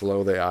 How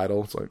slow they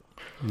idle. It's like,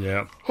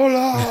 Yeah.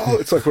 hello.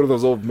 It's like one of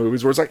those old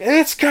movies where it's like,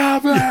 it's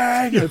coming.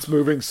 It's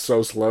moving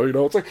so slow. You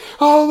know, it's like,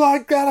 oh my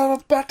god, I'm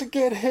about to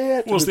get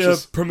hit. Well, it's And the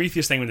it's just-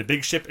 Prometheus thing when the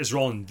big ship is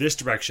rolling this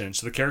direction,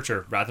 so the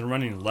character, rather than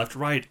running left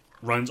right,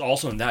 runs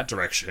also in that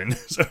direction.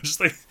 So it's just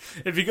like,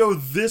 if you go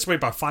this way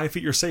by 5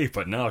 feet, you're safe,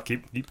 but no,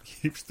 keep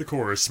the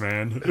course,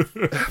 man.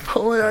 if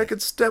only I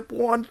could step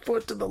 1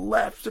 foot to the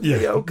left and be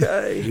Yeah.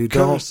 okay. You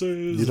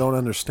Curses. don't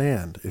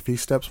understand. If he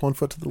steps 1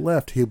 foot to the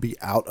left, he'll be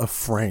out of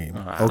frame.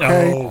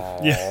 Okay? Oh,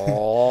 yeah.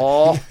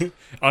 Oh,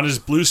 On his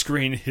blue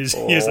screen, he has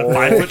a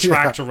 5-foot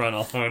track to run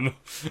on. And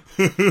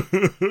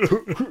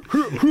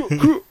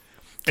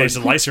it's a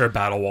lightsaber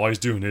battle while he's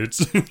doing it.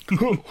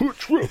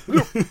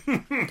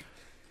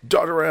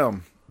 Dr.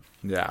 M.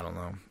 Yeah, I don't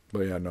know.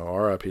 But yeah, no,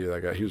 R.I.P. to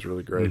that guy. He was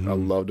really great. I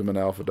loved him in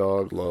Alpha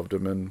Dog. Loved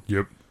him in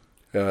Yep.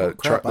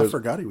 Crap, I there's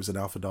forgot he was an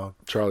alpha dog.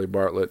 Charlie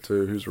Bartlett,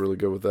 too. He was really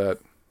good with that.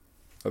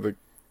 I think...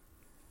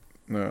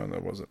 No,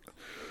 that wasn't.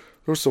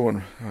 There was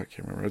someone... I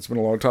can't remember. It's been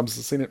a long time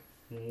since I've seen it.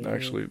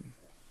 Actually,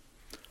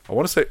 I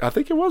want to say... I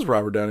think it was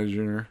Robert Downey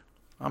Jr.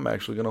 I'm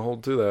actually going to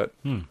hold to that.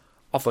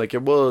 I think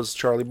it was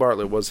Charlie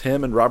Bartlett. It was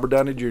him and Robert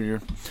Downey Jr.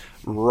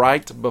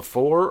 right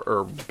before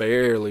or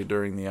barely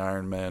during the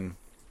Iron Man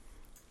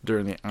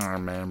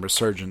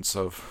resurgence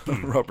of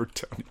Robert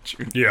Downey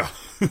Jr. Yeah.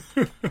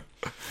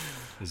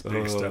 His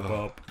big step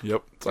up.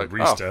 Yep. It's like,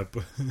 Re-step.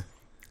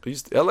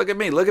 look at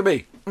me. Look at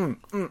me.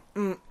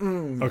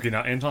 Okay,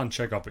 now Anton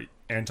Chekhov,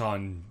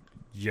 Anton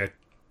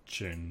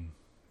Yelchin.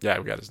 Yeah,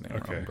 we got his name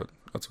Okay. wrong, but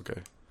that's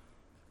okay.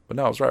 But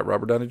no, I was right.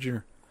 Robert Downey Jr.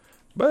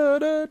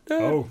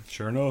 Oh,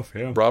 sure enough,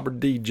 yeah. Robert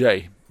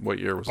DJ. What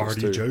year was this?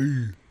 Too?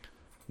 RDJ.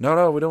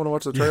 No, we don't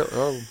want to watch the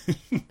trailer.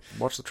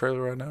 Watch the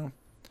trailer right now.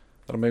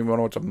 That'll make me want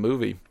to watch a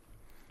movie.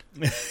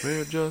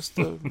 We're just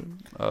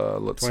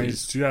let's see,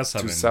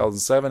 2007.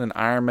 2007, and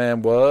Iron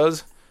Man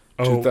was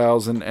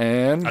 2000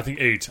 and I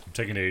think 8. I'm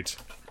taking 8.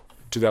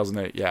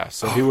 2008. Yeah,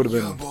 so he would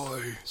have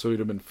been. So he'd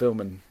have been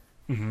filming.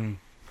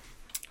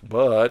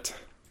 But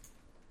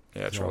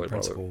yeah, Charlie Bartlett.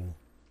 Principal.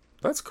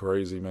 That's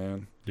crazy,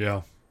 man. Yeah.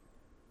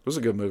 It was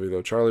a good movie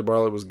though. Charlie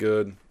Bartlett was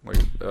good. Like,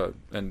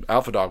 and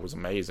Alpha Dog was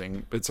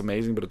amazing. It's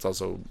amazing, but it's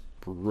also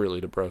really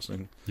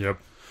depressing. Yep.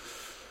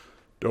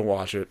 Don't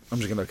watch it. I'm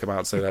just gonna come out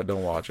and say that.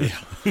 Don't watch it.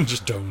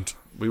 Just don't.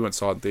 We went and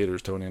saw it in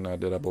theaters. Tony and I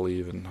did, I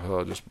believe, and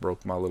it just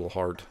broke my little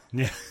heart.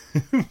 Yeah.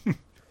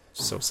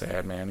 So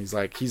sad, man.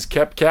 He's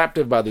kept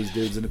captive by these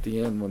dudes, and at the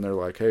end, when they're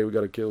like, "Hey, we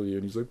gotta kill you,"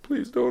 and he's like,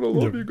 "Please don't. I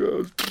love you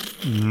guys."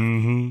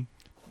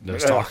 No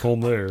Stockholm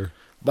there.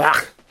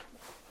 Bah.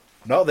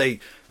 No, they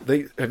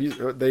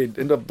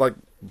end up like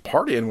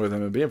partying with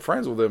him and being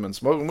friends with him and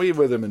smoking weed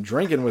with him and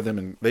drinking with him,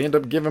 and they end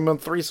up giving him a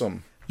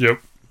threesome. Yep.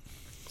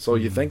 So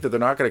you think that they're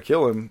not gonna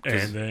kill him?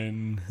 'cause-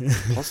 And then...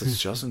 plus,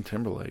 it's Justin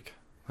Timberlake.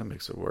 That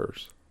makes it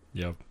worse.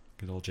 Yep.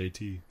 Good old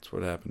JT. That's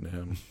what happened to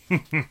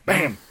him.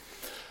 Bam.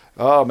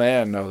 Oh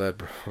man, no,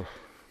 that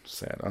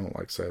sad. I don't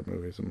like sad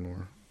movies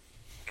anymore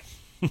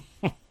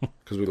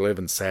because we live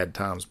in sad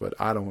times. But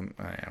I don't want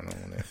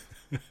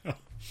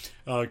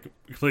it.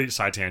 Complete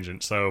side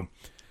tangent. So,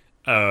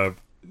 4th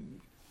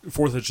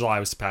of July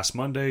was the past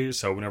Monday,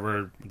 so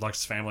whenever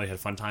Lex's family had a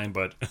fun time,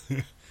 but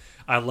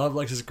I love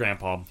Lex's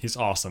grandpa. He's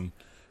awesome.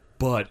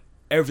 But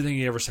everything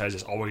he ever says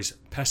is always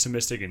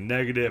pessimistic and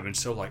negative, and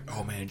so like,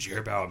 oh man, did you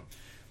hear about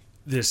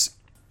this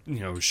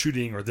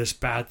shooting or this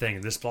bad thing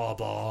and this blah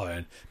blah,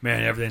 and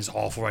man, everything's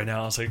awful right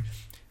now. It's like,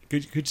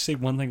 could you say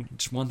one thing,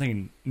 just one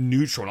thing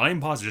neutral, not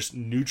even positive, just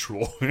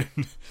neutral?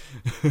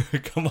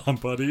 Come on,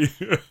 buddy.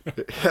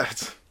 Yeah,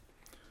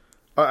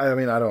 I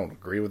mean, I don't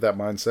agree with that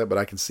mindset, but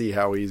I can see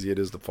how easy it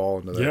is to fall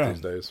into that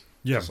these days.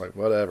 Yeah. It's like,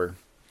 whatever.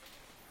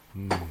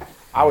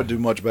 I would do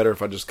much better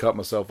if I just cut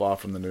myself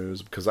off from the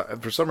news, because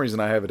for some reason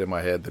I have it in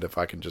my head that if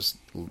I can just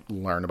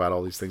learn about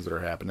all these things that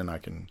are happening, I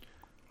can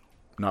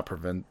not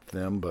prevent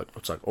them, but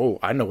it's like, oh,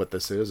 I know what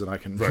this is, and I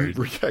can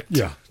react.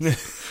 Yeah.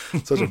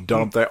 Such a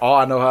dumb thing. Oh,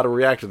 I know how to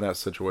react in that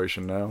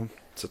situation now.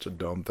 Such a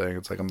dumb thing.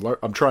 It's like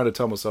I'm trying to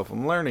tell myself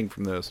I'm learning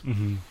from this.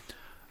 Mm-hmm.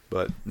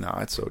 But no,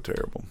 it's so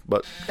terrible.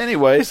 But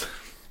anyways,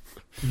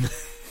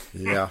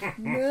 yeah.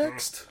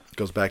 Next.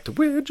 Goes back to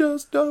we're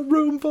just a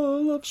room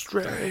full of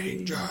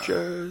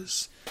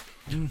strangers.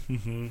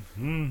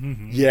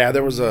 Yeah,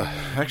 there was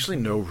actually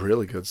no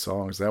really good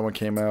songs. That one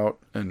came out,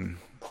 and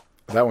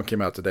that one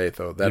came out today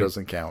though. That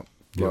doesn't count.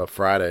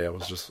 Friday, I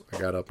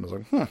got up and I was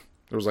like,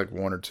 there was like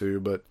one or two,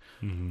 but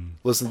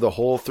listen to the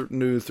whole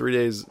new 3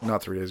 days,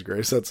 not 3 Days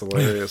Grace. That's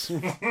hilarious.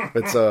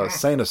 It's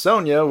Saint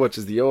Sonia, which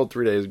is the old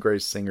 3 Days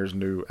Grace singer's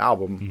new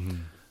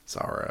album. It's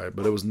all right,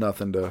 but it was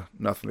nothing to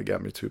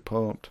get me too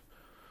pumped.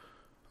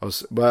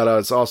 But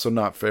it's also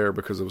not fair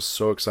because I was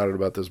so excited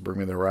about this Bring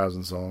Me the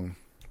Horizon song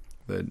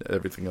that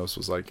everything else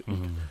was like,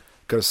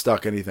 could have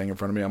stuck anything in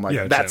front of me. I'm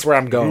like, that's where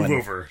I'm going.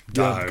 Move over,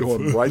 I'm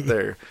going right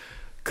there.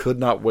 Could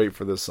not wait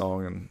for this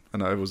song,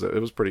 and it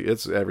was pretty.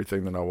 It's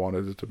everything that I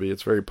wanted it to be.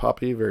 It's very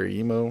poppy, very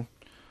emo.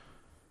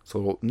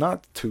 So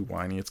not too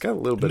whiny. It's got a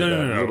little bit of that.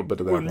 A little bit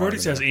of that. When Roddy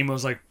says emo,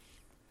 it's like,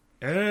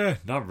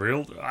 not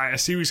real. I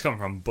see where he's coming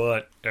from,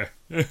 but.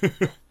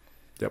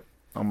 Yep.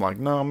 I'm like,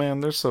 no,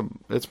 man.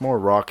 It's more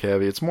rock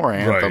heavy. It's more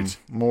anthem,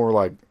 more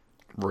like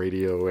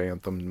radio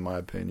anthem, in my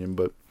opinion.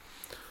 But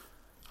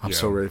I'm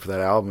so ready for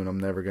that album, and I'm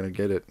never gonna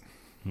get it.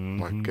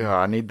 Like,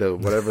 God, I need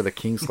whatever the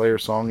Kingslayer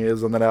song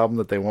is on that album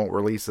that they won't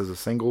release as a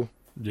single.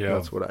 Yeah,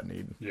 that's what I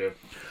need. Yeah.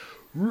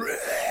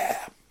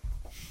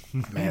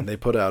 Man, they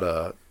put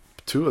out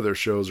 2 of their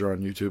shows are on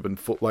YouTube and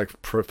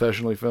like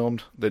professionally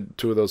filmed. They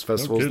 2 of those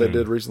festivals they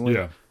did recently.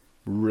 Yeah,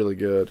 really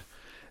good.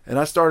 And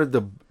I started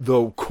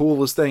the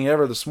coolest thing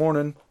ever this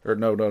morning. Or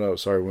no,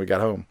 sorry, when we got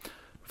home,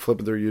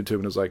 flipping through YouTube,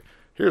 and it was like,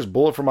 here's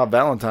Bullet for My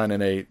Valentine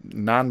in a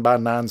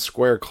 9x9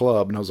 square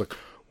club, and I was like,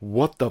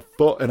 what the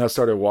fuck? And I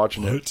started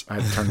watching it. I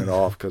had to turn it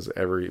off because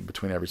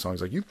between every song,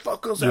 he's like, you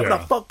fuckers having a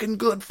fucking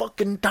good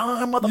fucking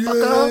time,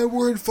 motherfucker. Yeah,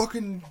 we're in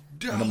fucking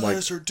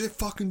Dallas or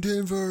fucking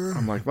Denver.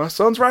 I'm like, my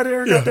son's right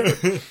here.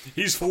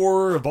 He's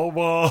 4, blah,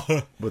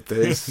 blah. But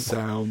they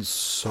sound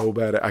so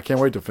bad. I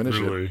can't wait to finish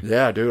it.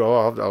 Yeah, dude.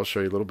 Oh, I'll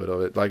show you a little bit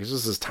of it. Like, it's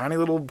just this tiny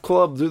little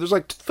club, dude. There's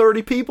like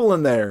 30 people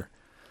in there.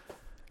 I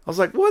was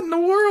like, what in the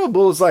world?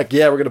 But it was like,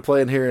 yeah, we're going to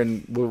play in here.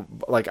 And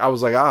I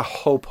was like, I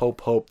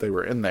hope they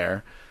were in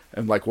there.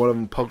 And like one of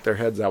them poked their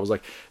heads out. I was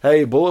like,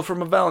 hey, Bullet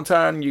from a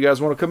Valentine, you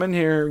guys want to come in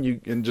here?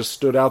 And just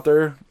stood out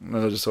there. And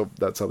I just hope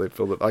that's how they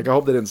filled it. Like, I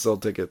hope they didn't sell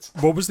tickets.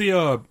 What was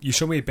the, you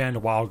showed me a band a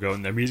while ago,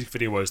 and their music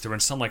video was, they were in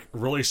some like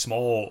really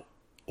small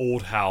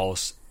old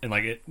house, and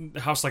like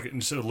house like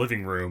instead of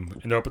living room,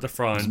 and they're up at the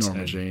front. It's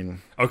Norma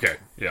Jean. Okay,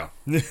 yeah.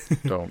 We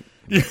don't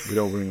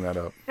bring that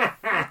up.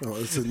 Oh,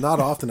 it's not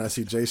often I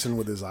see Jason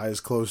with his eyes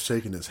closed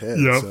shaking his head.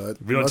 Yep. So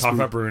we don't talk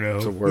about Bruno.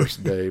 It's the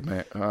worst day,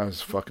 man. Oh,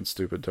 it's fucking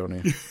stupid,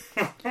 Tony.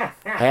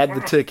 Had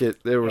the ticket.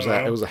 It was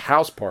a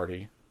house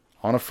party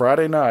on a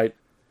Friday night.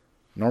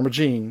 Norma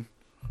Jean,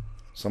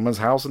 someone's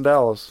house in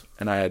Dallas,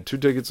 and I had 2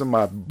 tickets in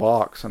my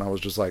box, and I was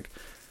just like,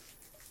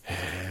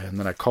 and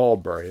then I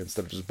called Bray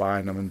instead of just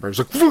buying them, and Bray was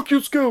like, fuck you,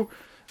 let's go.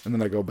 And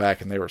then I go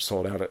back, and they were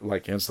sold out at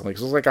like instantly,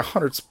 because it was like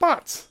 100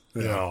 spots.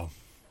 Yeah.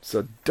 It's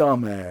a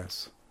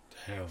dumbass.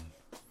 Damn.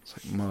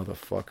 It's like,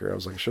 motherfucker. I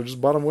was like, I should have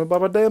just bought them by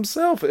my damn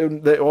self. All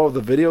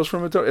the videos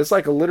from it, it's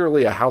like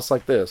literally a house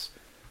like this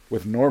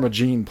with Norma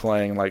Jean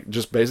playing, like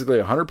just basically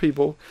 100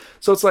 people.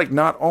 So it's like,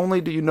 not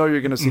only do you know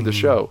you're going to see the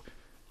show,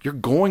 you're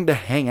going to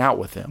hang out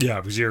with them. Yeah,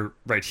 because you're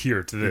right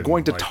here to them. You're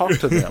going to talk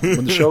to them.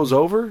 When the show's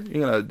over,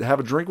 you're going to have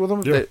a drink with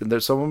them. Yeah.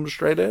 There's some of them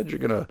straight edge. You're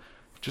going to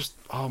just,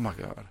 oh my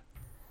God.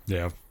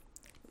 Yeah.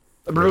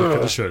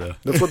 Shoulda.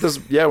 That's what this,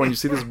 when you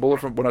see this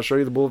bullet when I show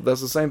you the bullet,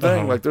 that's the same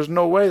thing. Like, there's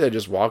no way they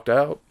just walked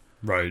out.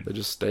 Right. They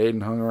just stayed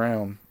and hung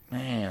around.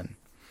 Man.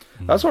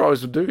 That's what I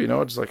always would do,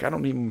 It's like, I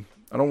don't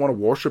want to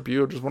worship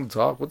you. I just want to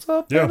talk. What's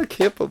up? Yeah. Man,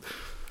 Kip.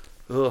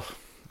 Ugh.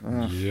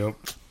 Yep.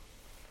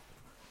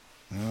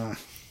 That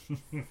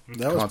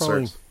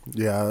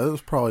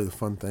was probably the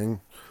fun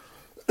thing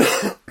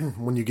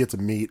when you get to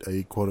meet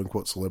a quote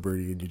unquote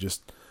celebrity and you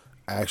just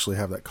actually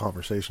have that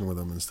conversation with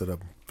them instead of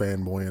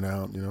fanboying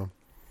out,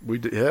 We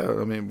did,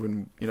 I mean,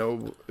 when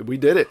we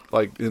did it.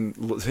 Like,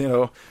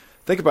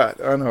 think about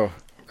it. I know.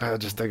 I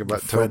just think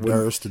about Fred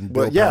Durst and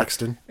Bill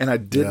Paxton. And I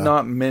did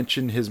not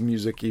mention his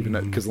music even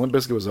because Limp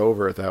Bizkit was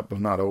over at that, but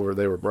not over.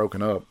 They were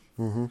broken up,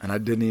 and I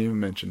didn't even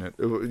mention it.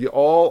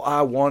 All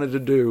I wanted to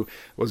do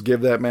was give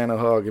that man a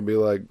hug and be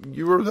like,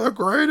 "You were the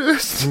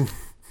greatest."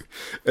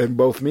 And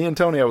both me and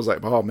Tony, I was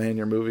like, "Oh man,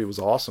 your movie was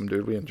awesome,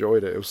 dude. We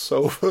enjoyed it. It was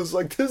so." I was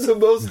like, "This is the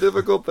most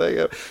difficult thing."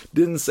 I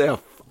didn't say a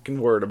fucking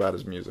word about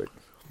his music.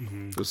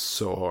 It was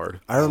so hard.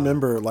 I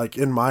remember, like,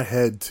 in my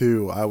head,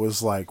 too, I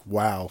was like,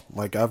 wow.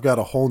 Like, I've got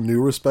a whole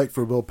new respect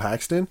for Bill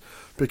Paxton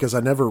because I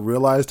never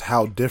realized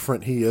how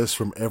different he is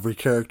from every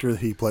character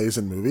he plays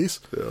in movies.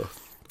 Yeah.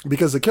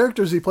 Because the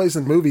characters he plays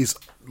in movies,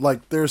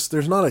 like, there's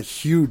not a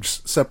huge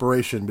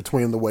separation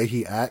between the way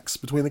he acts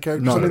between the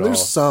characters. Not I mean, at there's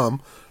all.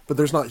 some, but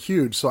there's not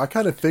huge. So I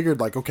kind of figured,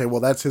 like, okay,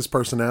 well, that's his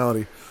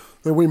personality.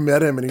 Then we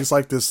met him, and he's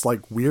like this,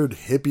 like, weird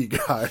hippie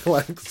guy,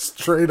 like,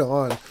 straight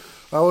on.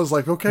 I was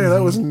like, okay,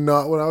 that was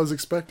not what I was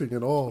expecting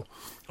at all.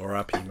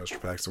 R.I.P.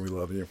 Mr. Paxton. We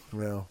love you.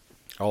 Yeah.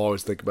 I'll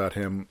always think about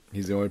him.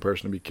 He's the only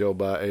person to be killed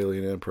by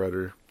Alien and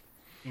Predator.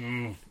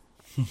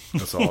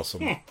 That's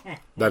awesome.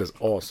 That is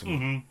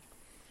awesome.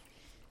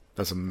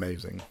 That's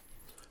amazing.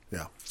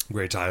 Yeah.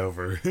 Great tie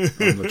over.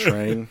 On the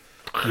train.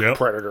 Yep.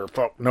 Predator.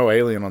 No,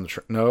 Alien on the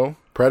train. No,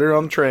 Predator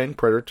on the train.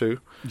 Predator 2.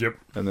 Yep.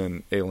 And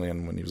then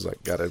Alien, when he was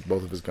like, got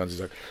both of his guns,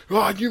 he's like,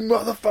 "Oh, you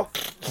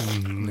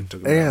motherfucker!" And they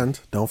took him down. And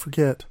don't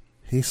forget,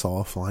 he saw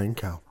a flying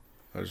cow.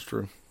 That is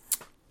true.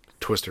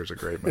 Twister's a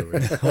great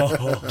movie.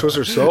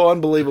 Twister's so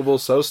unbelievable,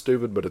 so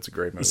stupid, but it's a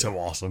great movie. So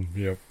awesome.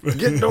 Yep.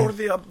 Get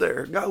Dorothy up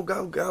there. Go,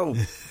 go, go.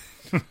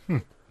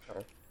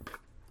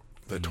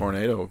 The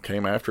tornado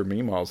came after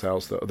Meemaw's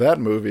house, though. That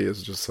movie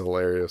is just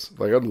hilarious.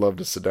 Like, I'd love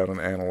to sit down and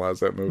analyze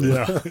that movie.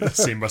 Yeah.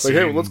 Scene by Like, scene.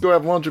 hey, well, let's go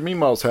have lunch at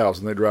Meemaw's house.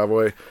 And they drive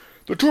away.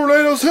 The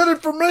tornado's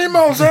headed for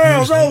Meemaw's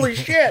house. Holy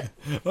shit.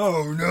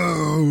 Oh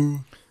no.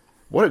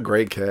 What a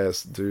great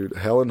cast, dude.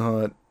 Helen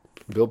Hunt,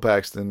 Bill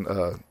Paxton,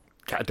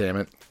 God damn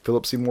it,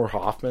 Philip Seymour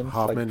Hoffman.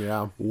 Hoffman, Like,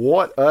 yeah.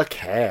 What a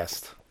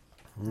cast.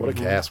 What a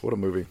cast. What a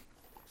movie.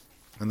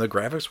 And the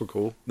graphics were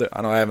cool.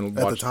 I know I haven't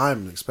At watched the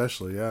time,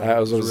 especially, yeah. I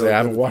was going to say, I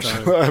haven't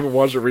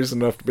watched it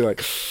recent enough to be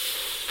like,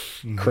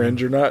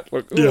 cringe or not.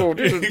 Like, oh,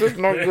 this is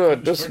not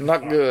good. This is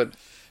not good.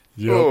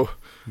 Yep. Oh.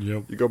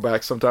 Yep. You go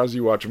back, sometimes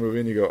you watch a movie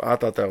and you go, I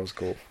thought that was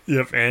cool.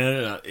 Yep.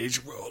 And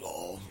Age World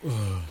all.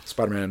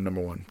 Spider-Man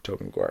 #1,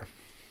 Tobey Maguire.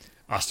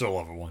 I still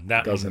love it one.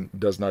 That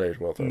Does not age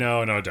well, though.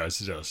 No, it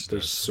does. It does.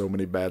 There's so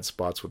many bad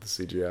spots with the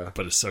CGI.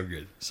 But it's so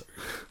good. So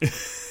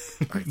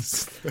good.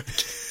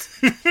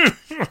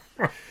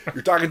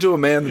 You're talking to a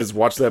man that has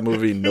watched that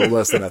movie no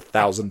less than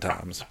 1,000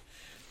 times.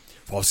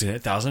 I've seen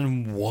it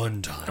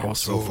 1,001 times. That was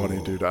so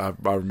funny, dude. I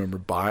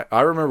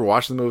remember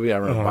watching the movie. I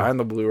remember buying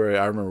the Blu-ray.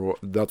 I remember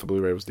not the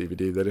Blu-ray was DVD.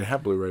 They didn't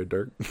have Blu-ray,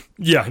 Dirk.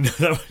 Yeah, no,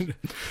 that one.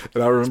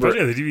 And I remember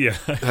Especially the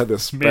DVD. had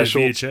this Made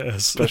special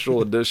VHS.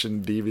 special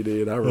edition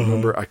DVD, and I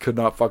remember I could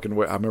not fucking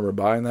wait. I remember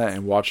buying that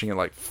and watching it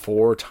like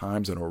 4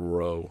 times in a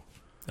row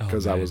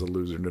because I man. was a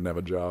loser and didn't have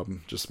a job,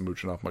 just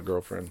mooching off my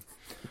girlfriend.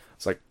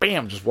 It's like,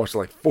 bam, just watched it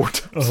like 4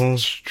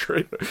 times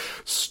straight.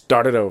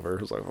 Started over.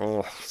 I was like,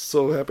 oh,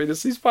 so happy to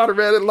see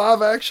Spider-Man in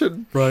live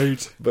action.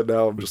 Right. But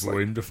now I'm just like,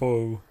 William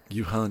Dafoe.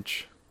 you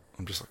hunch.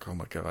 I'm just like, oh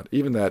my god.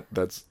 Even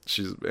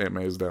she's Aunt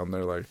May's down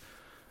there like,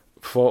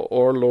 fall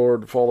or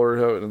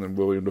and then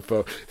William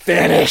Dafoe,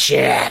 finish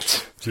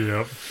it.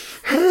 Yep.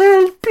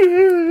 Help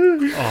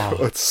me. Oh.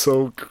 It's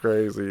so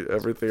crazy.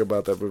 Everything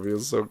about that movie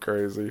is so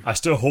crazy. I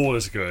still hold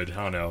it's good.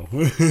 I don't know.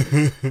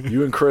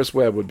 You and Chris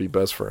Webb would be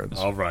best friends.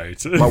 All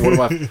right. One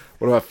of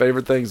my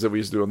favorite things that we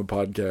used to do on the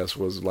podcast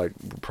was like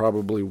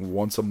probably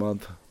once a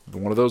month,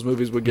 one of those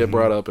movies would get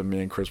brought up, and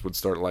me and Chris would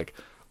start like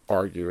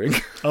arguing.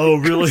 Oh,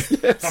 really?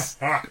 Yes.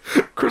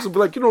 Chris would be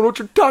like, you don't know what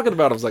you're talking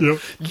about. I was like, Yep.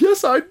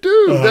 yes, I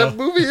do. That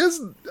movie is...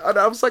 And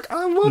I was like,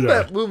 I love Yeah.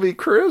 that movie,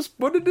 Chris,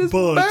 but it is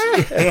But-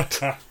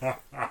 bad.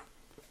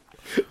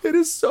 It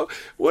is so...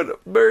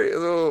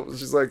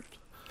 she's like,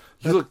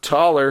 you look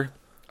taller.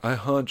 I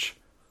hunch.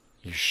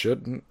 You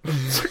shouldn't.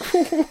 It's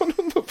like,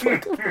 what the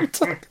fuck are we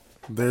talking?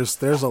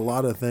 There's a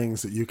lot of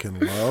things that you can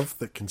love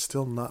that can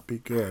still not be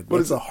good. What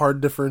That's is a hard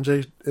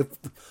differentiation.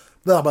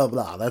 Blah, blah,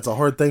 blah. That's a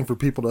hard thing for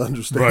people to Right.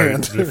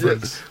 understand.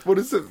 Difference. What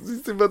is it? You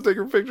think about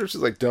taking pictures?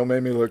 She's like, don't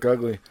make me look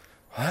ugly.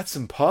 Well, that's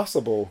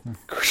impossible.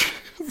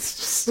 It's just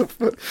so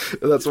funny.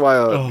 And that's why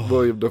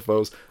William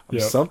Dafoe's, I'm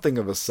Yep. something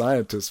of a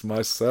scientist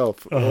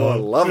myself. Oh, I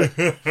love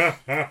it.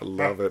 I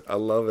love it. I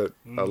love it.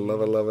 I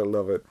love it, love it,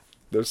 love it.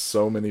 There's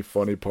so many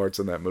funny parts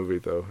in that movie,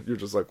 though. You're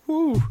just like,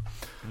 whoo.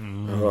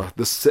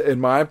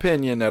 In my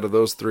opinion, out of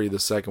those 3, the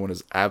second one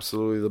is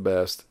absolutely the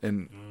best.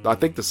 And I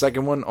think the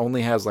second one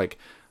only has like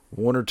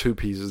 1 or 2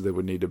 pieces that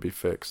would need to be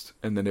fixed,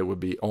 and then it would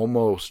be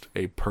almost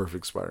a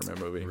perfect Spider-Man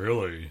movie.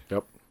 Really?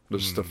 Yep.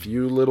 There's just a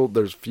few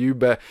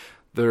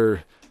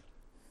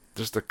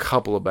just a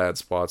couple of bad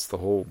spots. The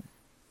whole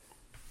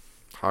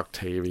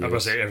Octavius. I'm going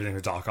to say everything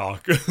with Doc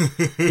Ock.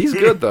 He's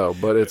good though,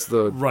 but it's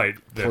the Right.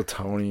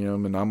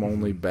 plutonium, and I'm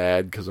only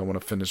bad because I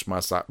want to finish my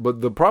side.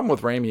 But the problem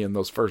with Raimi in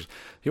those first,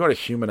 you want to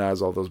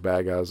humanize all those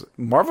bad guys.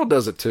 Marvel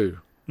does it too.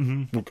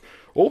 Look,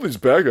 all these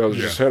bad guys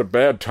Yeah. just had a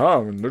bad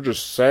time and they're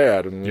just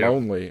sad and Yeah.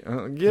 lonely.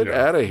 Get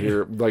Yeah. out of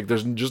here! Like,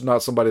 there's just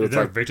not somebody that's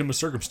They're a like, victim of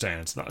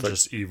circumstance, not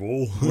just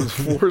evil.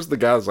 where's the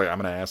guy that's like, I'm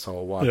an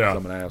asshole? Why? 'Cause Yeah.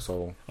 I'm an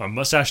asshole. A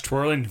mustache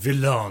twirling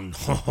villain.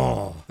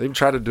 They even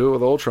tried to do it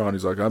with Ultron.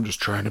 He's like, I'm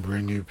just trying to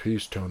bring you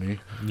peace, Tony.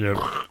 Yep.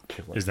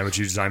 Kill him. Is that what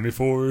you designed me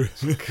for?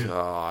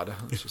 God,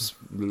 it's just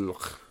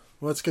ugh.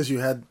 Well, it's because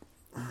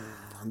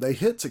they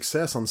hit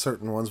success on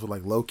certain ones with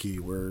like Loki,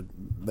 where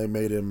they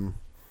made him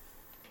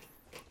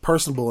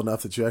personable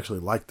enough that you actually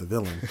like the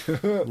villain.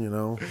 You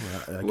know,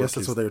 I guess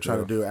that's what they were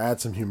trying to do: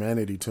 add some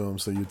humanity to him,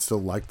 so you'd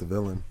still like the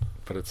villain.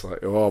 But it's like,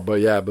 but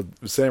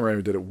Sam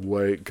Raimi did it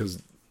way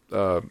because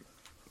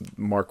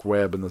Mark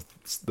Webb and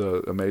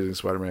the Amazing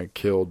Spider-Man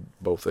killed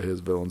both of his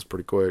villains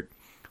pretty quick.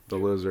 The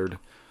Lizard,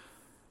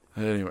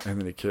 anyway, and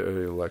then he killed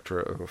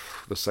Elektra. Ugh,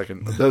 the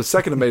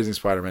second Amazing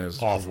Spider-Man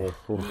is Awful.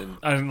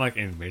 I didn't like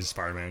any Amazing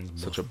Spider-Man.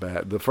 such a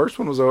bad. The first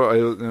one was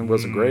it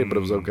wasn't great, but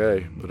it was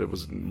okay. But it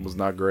was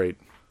not great.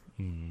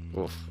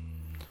 Oof.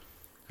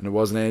 And it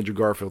wasn't Andrew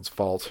Garfield's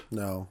fault,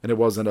 No, and it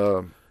wasn't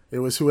it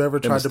was whoever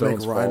tried to make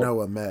Stone's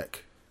Rhino a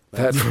mech.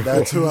 That's-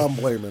 That's who I'm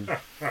blaming,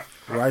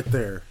 right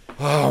there.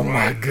 Oh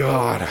my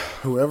God!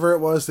 Whoever it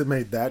was that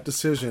made that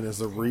decision is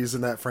the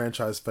reason that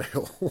franchise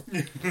failed.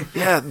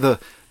 Yeah,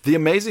 the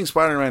Amazing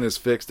Spider-Man is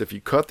fixed if you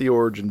cut the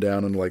origin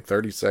down in like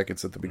 30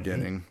 seconds at the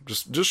beginning.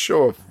 Just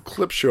show a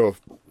clip show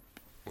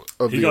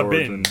of He the got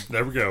origin. bitten.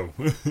 There we go.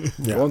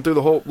 Yeah. Going through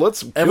the whole.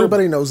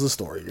 Everybody knows the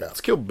story. Yeah. Let's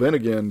kill Ben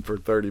again for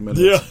 30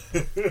 minutes.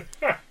 Yeah.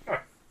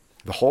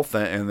 The whole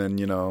thing, and then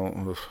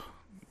the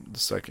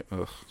second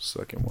one.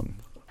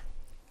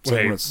 Well, hey,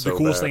 Second one's so the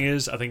coolest bad. thing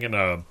is, I think in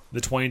the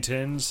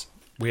 2010s,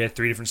 we had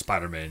 3 different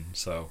Spider-Men.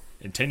 So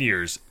in 10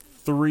 years,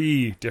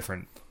 3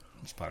 different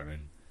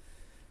Spider-Men.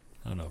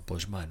 I don't know. It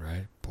blows your mind,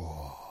 right?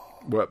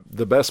 Well,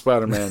 the best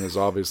Spider-Man is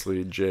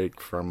obviously Jake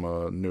from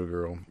New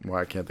Girl. Well,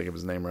 I can't think of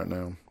his name right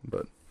now,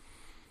 but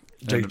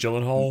Jake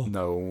Gyllenhaal.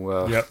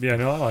 no. Yep. Yeah.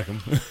 No, I like him.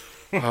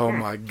 Oh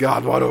my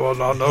God! Why do I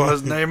not know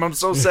his name? I'm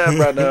so sad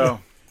right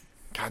now.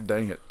 God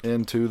dang it!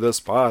 Into the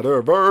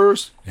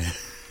Spider-Verse.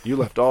 You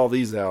left all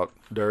these out,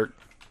 Dirk.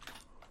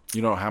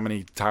 You know how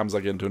many times I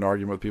get into an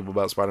argument with people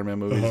about Spider-Man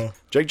movies? Uh-huh.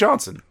 Jake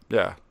Johnson.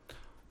 Yeah.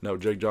 No,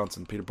 Jake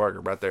Johnson. Peter Parker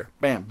right there.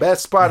 Bam.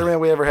 Best Spider-Man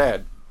we ever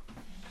had.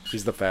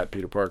 He's the fat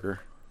Peter Parker.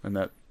 And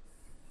that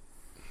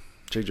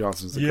Jake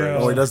Johnson's the Yeah.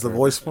 greatest. Oh, he does the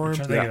voice for I'm him?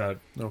 trying to think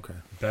Yeah. of Okay.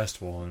 the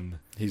best one.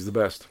 He's the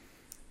best.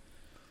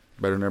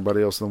 Better than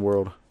everybody else in the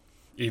world.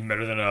 Even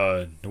better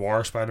than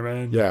Noir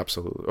Spider-Man. Yeah,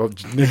 absolutely. Oh,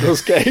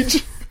 Nicolas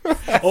Cage.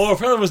 Oh, I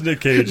forgot it was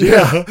Nick Cage.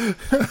 Yeah.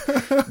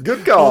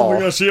 Good call. Oh my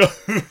gosh, yeah.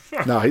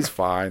 No, he's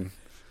fine.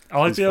 I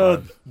like He's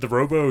fine. the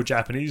Robo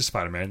Japanese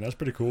Spider-Man. That's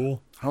pretty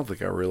cool. I don't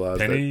think I realized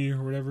that. Penny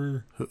or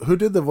whatever. Who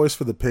did the voice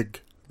for the pig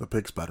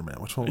Spider-Man?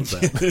 Which one was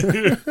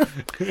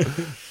that?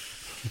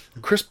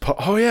 Chris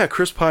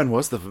Pine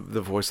was the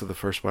voice of the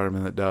first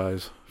Spider-Man that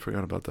dies.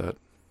 Forgot about that.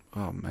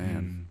 Oh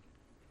man,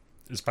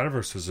 The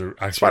Spider-Verse was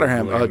actually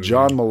Spider-Ham. really good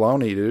John movie.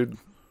 Maloney, dude.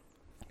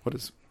 What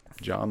is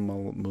John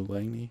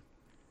Mulaney?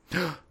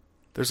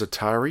 There's a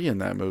Tyree in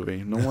that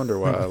movie. No wonder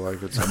why I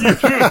like it so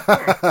much.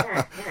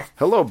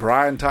 Hello,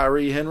 Brian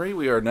Tyree Henry.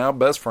 We are now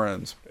best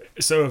friends.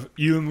 So if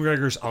Ewan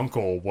McGregor's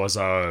uncle was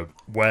a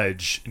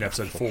Wedge in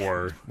episode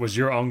 4, was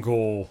your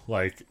uncle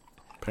like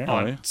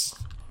Apparently, Aunt,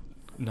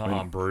 not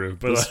Aunt Brew,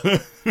 but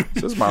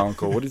this is my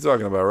uncle. What are you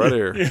talking about right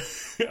here?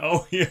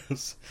 oh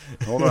yes,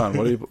 Hold on.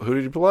 Who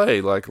did you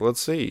play? Like,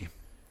 let's see.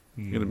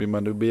 You're gonna be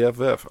my new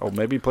BFF. Oh,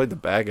 maybe he played the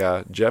bad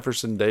guy,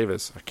 Jefferson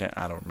Davis.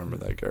 I don't remember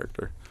that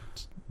character.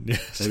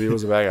 yes, Maybe it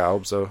was a bad guy. I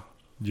hope so.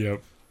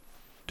 yep.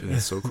 Dude,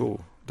 that's so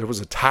cool. There was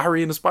a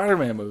Tyree in a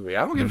Spider-Man movie.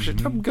 I don't give a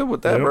shit. I'm good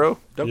with that, Yep. bro.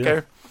 Don't Yeah.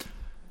 care.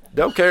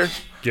 Don't care.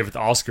 Give it the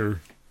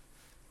Oscar.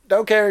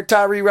 Don't care.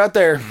 Tyree right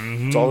there.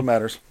 That's all that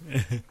matters.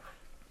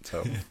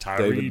 So,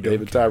 Tyree,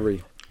 David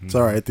Tyree. It's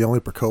all right. The only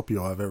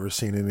Procopio I've ever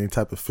seen in any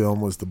type of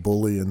film was the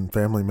bully in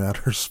Family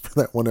Matters for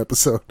that one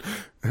episode.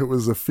 It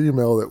was a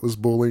female that was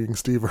bullying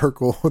Steve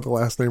Urkel with the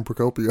last name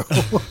Procopio.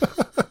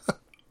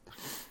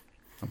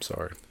 I'm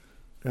sorry.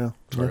 Yeah.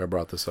 Sorry I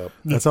brought this up.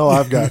 That's all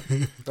I've got.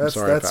 That's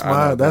sorry if that's I know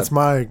my that's that.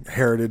 my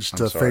heritage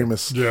to sorry.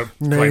 famous Yep.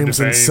 Claim names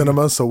to in fame.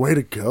 cinema. So way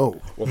to go.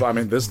 Well, I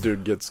mean, this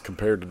dude gets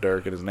compared to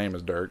Dirk, and his name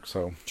is Dirk,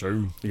 so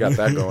True. you got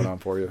that going on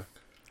for you.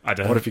 I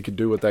don't. What if you could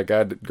do what that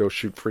guy did, go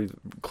shoot free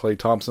Clay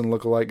Thompson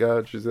lookalike guy?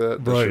 Did you see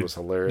that? That shit Right. was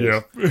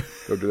hilarious. Yep.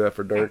 Go do that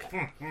for Dirk.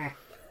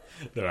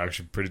 They're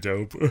actually pretty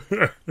dope.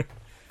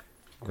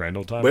 Grand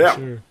old time, But yeah. for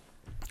sure.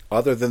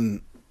 Other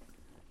than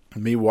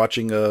me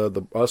watching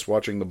us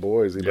watching The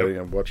Boys, anybody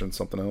watching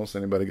something else?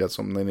 Anybody got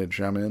something they need to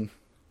chime in?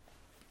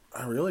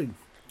 I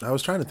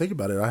was trying to think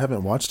about it. I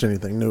haven't watched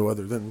anything new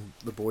other than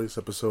the Boys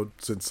episode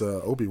since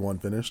Obi-Wan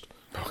finished.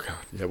 Oh god,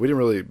 yeah, we didn't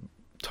really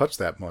touch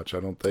that much. I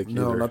don't think.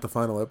 No, either. not the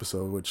final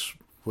episode, which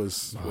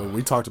was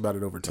we talked about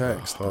it over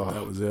text. But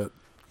that was it.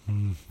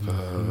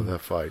 That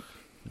fight.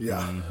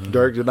 Yeah.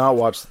 Derek did not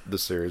watch the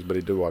series, but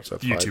he did watch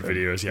that fight. YouTube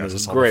videos. Yeah, It I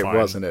was saw great, the fight.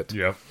 wasn't it?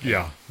 Yep.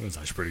 Yeah, it was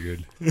actually pretty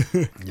good.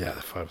 Yeah,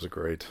 the fight was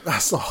great.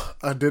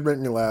 I did make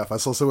me laugh. I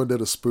saw someone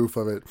did a spoof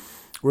of it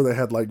where they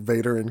had like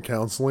Vader in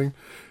counseling.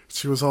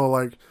 She was all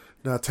like,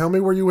 now tell me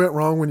where you went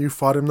wrong when you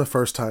fought him the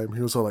first time.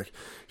 He was all like,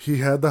 he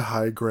had the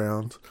high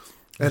ground.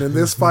 And in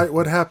this fight,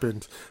 what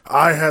happened?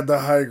 I had the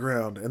high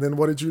ground. And then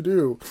what did you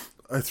do?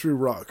 I threw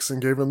rocks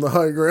and gave him the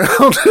high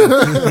ground.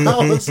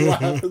 I was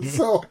laughing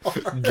so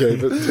hard.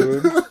 Gave it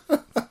to him.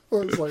 I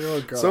was like,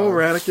 oh, God. So,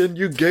 Anakin,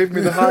 you gave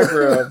me the high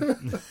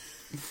ground.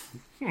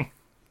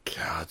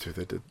 God, dude,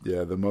 they did.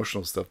 Yeah, the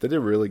emotional stuff. They did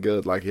really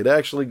good. Like, it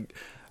actually,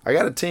 I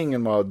got a ting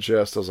in my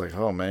chest. I was like,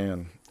 oh,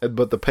 man.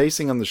 But the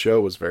pacing on the show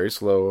was very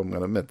slow. I'm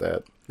going to admit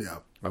that. Yeah.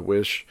 I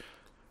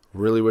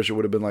really wish it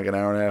would have been like an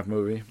hour and a half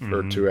movie or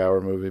a 2-hour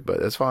movie,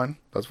 but it's fine.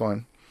 That's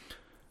fine.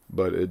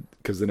 But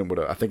because then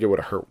I think it would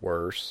have hurt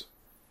worse.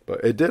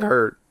 But it did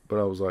hurt, but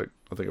I was like,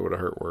 I think it would have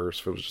hurt worse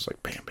if it was just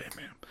like bam, bam,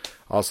 bam.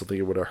 I also think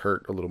it would have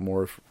hurt a little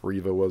more if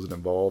Reva wasn't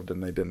involved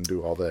and they didn't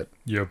do all that.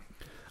 Yep.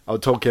 I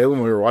told Caleb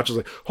when we were watching, I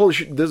was like, holy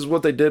shit, this is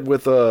what they did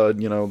with,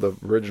 the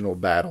original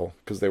battle.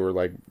 Because they were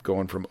like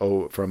going from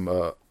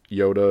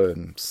Yoda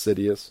and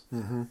Sidious.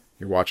 Mm-hmm.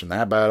 You're watching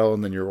that battle,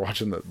 and then you're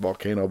watching the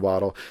volcano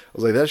battle. I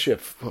was like, that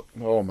shit,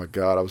 oh my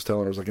God. I was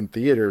telling her, I was like, in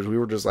theaters, we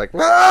were just like,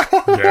 Mind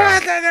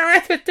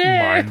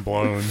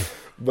blown.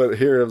 But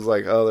here it was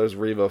like, oh, there's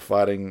Reva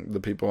fighting the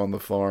people on the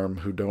farm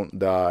who don't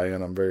die,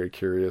 and I'm very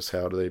curious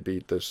how do they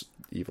beat this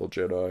evil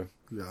Jedi.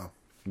 Yeah.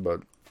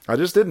 But I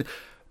just didn't.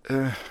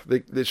 I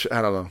don't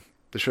know.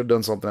 They should have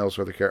done something else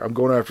with the character. I'm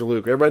going after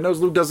Luke. Everybody knows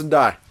Luke doesn't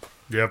die.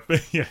 Yep.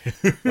 Yeah.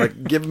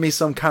 Like, give me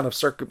some kind of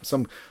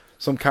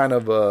some kind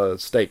of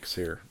stakes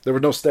here. There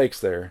were no stakes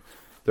there.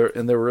 There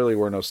really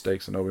were no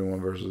stakes in Obi-Wan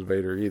versus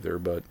Vader either.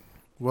 But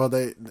Well,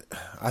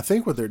 I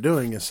think what they're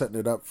doing is setting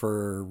it up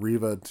for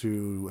Reva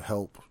to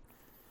help.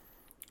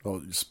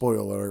 Well,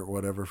 spoiler or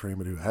whatever for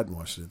anybody who hadn't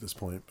watched it at this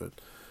point,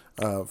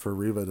 but for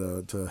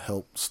Reva to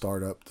help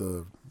start up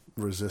the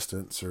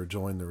Resistance or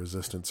join the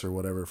Resistance or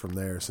whatever from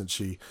there, since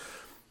she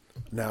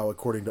now,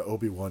 according to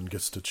Obi-Wan,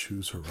 gets to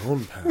choose her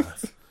own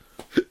path.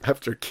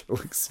 after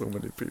killing so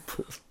many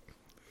people,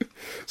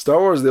 Star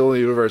Wars is the only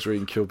universe where you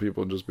can kill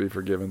people and just be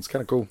forgiven. It's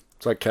kind of cool.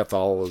 It's like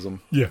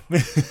Catholicism. Yeah.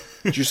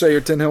 Did you say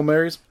your 10 Hail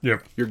Marys?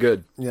 Yep. You're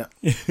good. Yeah,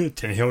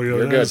 10 Hail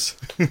You're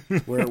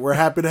Yodas. we're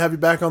happy to have you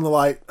back on the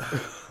light.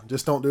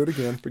 Just don't do it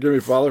again. Forgive me,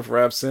 Father, for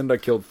I have sinned. I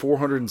killed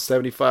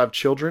 475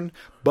 children,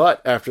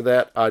 but after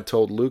that, I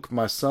told Luke,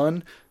 my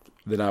son,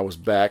 then I was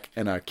back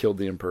and I killed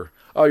the Emperor.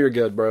 Oh, you're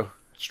good, bro.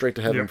 Straight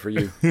to heaven Yep. for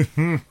you.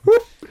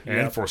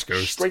 And Force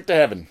Ghost. Straight to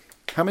heaven.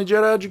 How many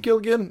Jedi did you kill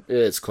again?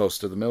 It's close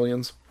to the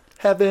millions.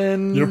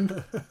 Heaven.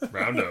 Yep.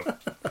 Round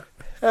up.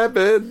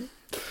 Heaven.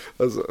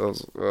 I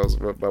was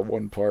by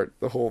one part.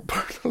 The whole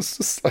part I was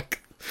just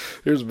like,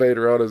 here's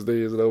Vader on his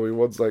knees, and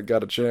Obi-Wan's like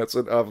got a chance.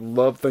 And I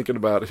love thinking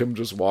about him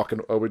just walking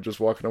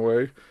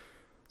away.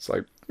 It's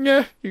like,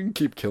 yeah, you can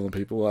keep killing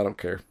people. I don't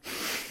care.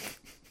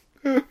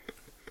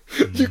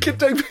 You can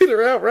take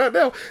Vader out right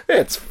now.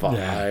 It's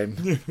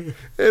fine.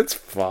 It's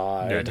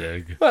fine. Yeah,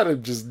 dig. Let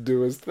him just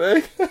do his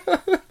thing.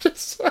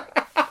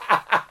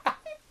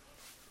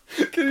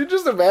 Can you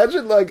just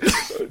imagine, like,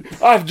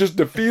 I've just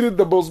defeated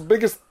the most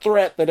biggest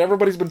threat that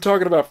everybody's been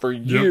talking about for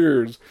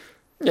years.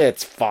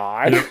 It's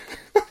fine. Yep.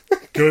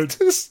 Good.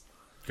 Just-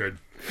 Good.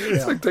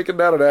 It's like taking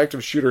down an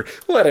active shooter.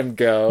 Let him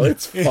go.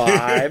 It's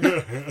fine.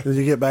 Did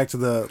you get back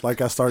to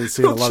I started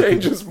seeing He'll a lot of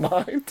change people, his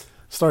mind.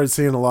 started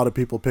seeing a lot of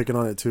people picking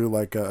on it too.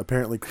 Like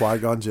apparently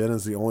Qui-Gon Jinn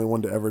is the only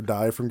one to ever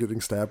die from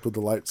getting stabbed with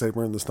the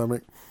lightsaber in the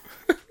stomach.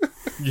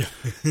 Yeah.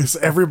 Because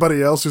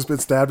everybody else who's been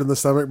stabbed in the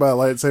stomach by a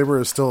lightsaber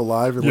is still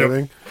alive and Yep.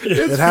 living.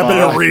 It's It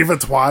happened fine. to Reva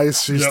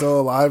twice. She's Yep. still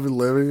alive and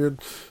living.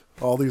 And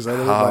all these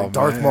other, like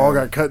Darth man. Maul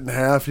got cut in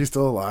half. He's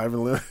still alive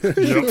and living.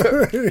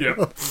 Yep.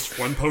 Yep. Just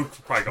one poke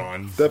for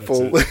Qui-Gon. That That's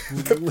fool,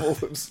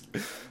 it.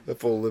 that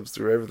fool lives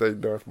through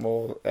everything. Darth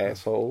Maul,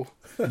 asshole.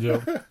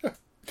 Yep.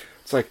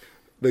 It's like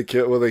they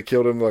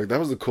killed him. Like, that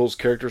was the coolest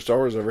character Star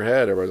Wars ever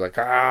had. Everybody's like,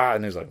 ah,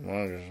 and he's like, well,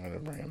 I'm just gonna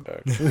bring him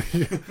back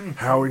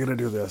How are we gonna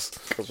do this?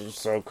 because it's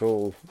so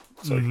cool.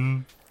 It's like,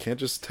 can't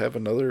just have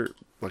another,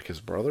 like, his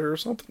brother or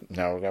something.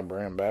 No, we gotta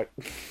bring him back.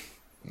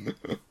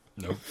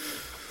 Nope.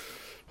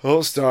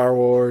 Oh, Star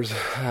Wars.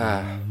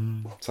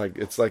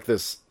 It's like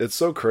this. It's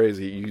so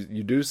crazy.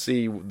 You do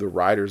see the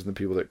writers and the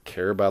people that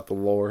care about the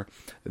lore,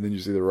 and then you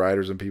see the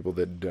writers and people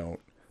that don't,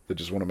 that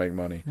just want to make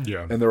money.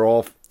 Yeah. And they're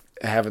all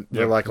they're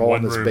Yep. like all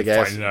in One this room big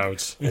ass fighting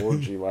out.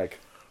 orgy. Like,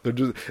 they're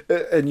just,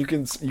 and you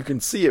can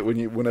see it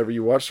whenever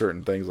you watch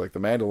certain things. Like, The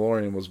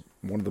Mandalorian was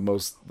one of the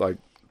most, like,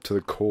 to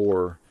the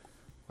core,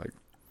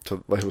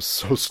 it was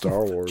so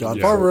Star Wars. John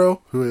Yeah.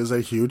 Favreau, who is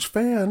a huge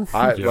fan.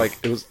 Yeah.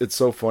 It's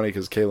so funny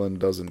because Kaylin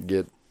doesn't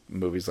get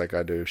movies like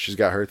I do. She's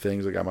got her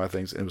things, I got my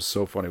things, and it was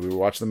so funny. We were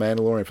watching The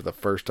Mandalorian for the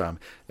first time,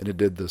 and it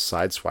did the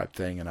sideswipe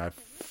thing, and I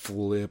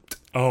flipped.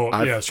 Oh,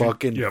 I yeah,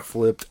 fucking yep.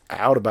 flipped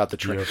out about the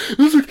train. Yep. It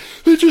was like,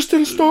 they just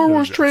did a Star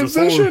Wars Yeah,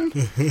 transition.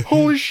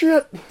 Holy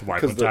shit. Wipe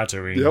 'Cause on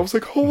Tatooine. Yeah, I was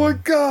like, oh my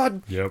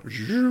God. Yep.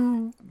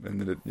 And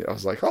then I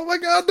was like, oh my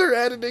God, they're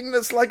editing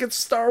this like it's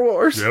Star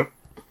Wars. Yep.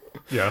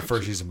 Yeah, the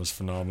first season was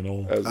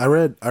phenomenal. I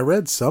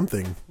read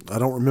something. I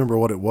don't remember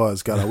what it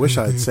was. God, I wish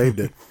I had saved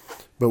it.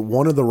 But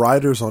one of the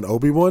writers on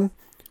Obi-Wan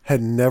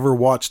had never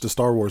watched a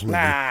Star Wars movie,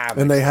 Nah,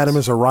 and they had him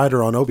as a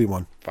writer on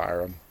Obi-Wan.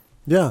 Fire them.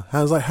 Yeah,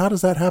 I was like, how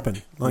does that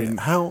happen? Like,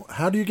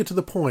 how do you get to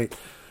the point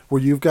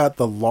where you've got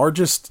the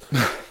largest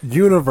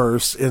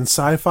universe in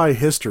sci-fi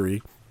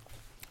history,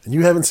 and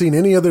you haven't seen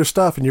any of their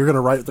stuff, and you're going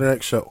to write their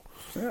next show?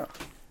 Yeah.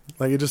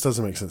 Like, it just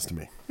doesn't make sense to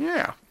me.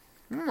 Yeah.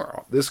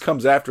 Well, this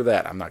comes after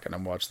that. I'm not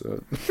going to watch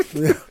the...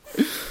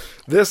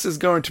 This is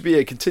going to be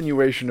a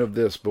continuation of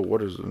this, but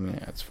what is...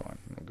 Yeah, it's fine.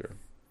 Okay.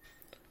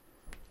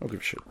 I'll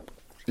give a shit.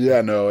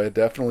 Yeah, no, it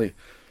definitely...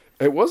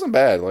 It wasn't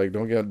bad. Like,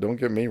 don't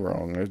get me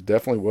wrong. It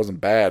definitely wasn't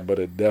bad, but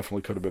it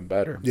definitely could have been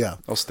better. Yeah.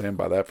 I'll stand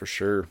by that for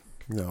sure.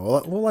 No,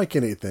 well, like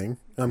anything.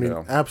 I mean,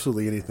 Yeah.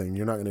 absolutely anything.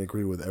 You're not going to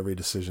agree with every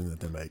decision that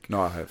they make.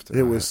 No, I have to.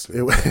 It was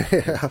it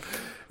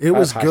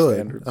was high good.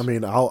 standards. I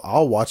mean,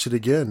 I'll watch it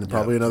again.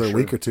 Probably for another sure.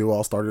 week or two.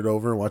 I'll start it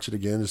over and watch it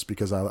again, just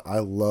because I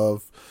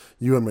love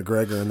Ewan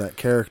McGregor and that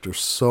character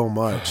so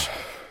much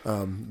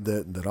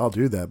that I'll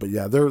do that. But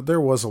yeah,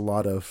 there was a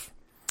lot of,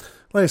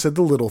 like I said,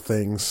 the little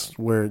things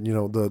where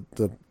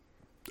the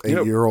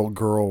 8-year-old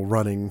girl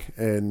running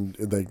and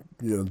the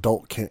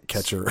adult can't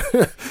catch her.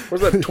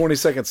 Where's that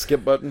 20-second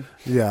skip button?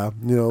 Yeah,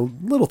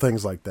 little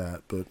things like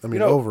that. But I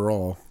mean,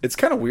 overall, It's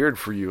kind of weird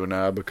for you and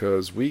I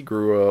because we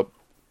grew up,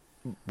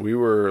 we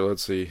were,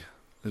 let's see,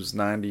 it was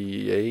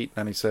 98,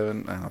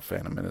 97, I don't know,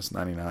 Phantom Menace,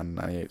 99,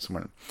 98,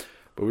 somewhere.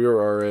 But we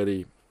were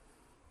already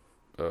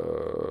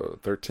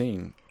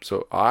 13.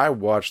 So I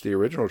watched the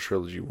original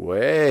trilogy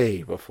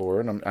way before,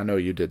 and I know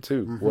you did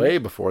too, way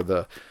before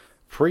the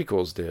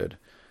prequels did.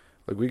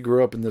 Like, we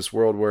grew up in this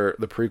world where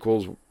the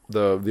prequels,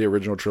 the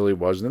original trilogy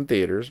wasn't in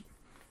theaters,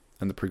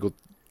 and the prequel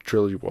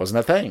trilogy wasn't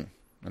a thing.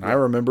 And I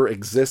remember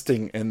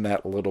existing in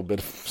that little bit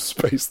of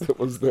space that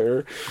was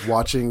there.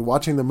 watching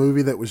the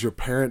movie that was your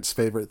parents'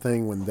 favorite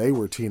thing when they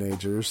were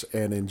teenagers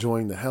and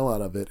enjoying the hell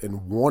out of it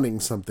and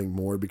wanting something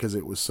more because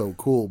it was so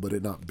cool, but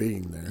it not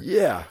being there.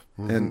 Yeah.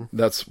 And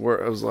that's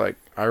where I was like,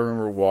 I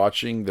remember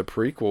watching the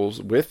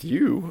prequels with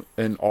you,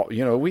 and all,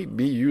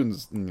 me, you,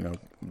 and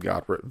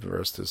God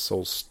rest his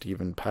soul,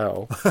 Stephen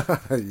Powell.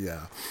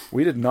 Yeah.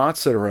 We did not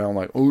sit around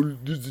like, oh,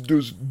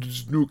 there's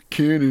no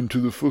canon to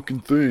the fucking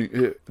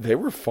thing. They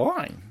were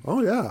fine.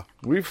 Oh yeah.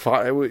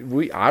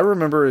 I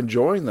remember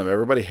enjoying them.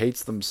 Everybody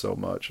hates them so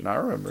much, and I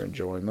remember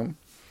enjoying them.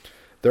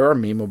 There are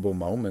memeable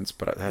moments,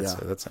 but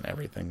that's in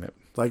everything. That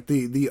Like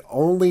the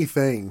only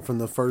thing from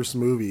the first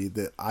movie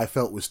that I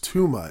felt was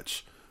too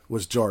much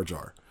was Jar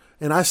Jar.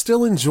 And I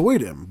still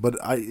enjoyed him, but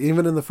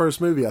even in the first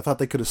movie, I thought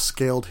they could have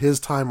scaled his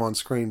time on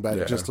screen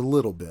back just a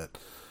little bit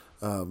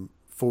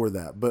for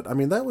that. But I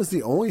mean, that was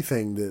the only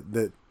thing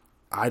that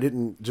I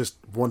didn't just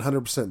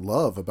 100%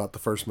 love about the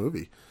first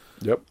movie.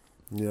 Yep.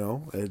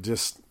 It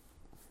just,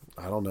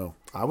 I don't know.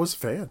 I was a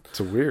fan. It's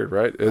weird,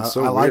 right? It's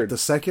so I weird. liked the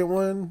second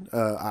one.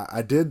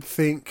 I did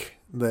think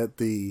that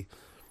the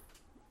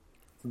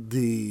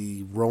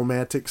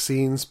romantic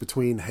scenes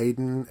between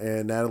Hayden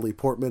and Natalie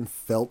Portman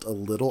felt a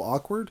little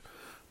awkward.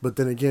 But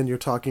then again, you're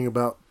talking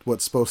about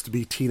what's supposed to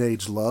be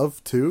teenage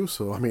love too.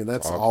 So I mean,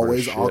 that's Awkward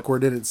always shit.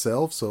 awkward in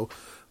itself. So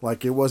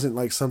like, it wasn't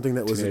like something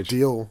that was a Teenage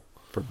deal.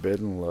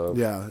 Forbidden love.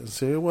 Yeah,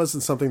 so it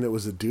wasn't something that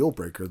was a deal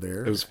breaker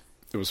there.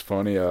 It was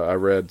funny. I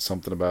read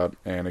something about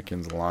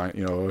Anakin's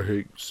line. I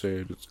hate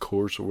saying it's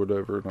coarse or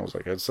whatever, and I was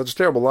like, it's such a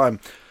terrible line.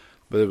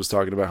 But it was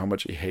talking about how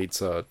much he hates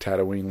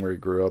Tatooine, where he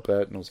grew up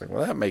at, and I was like,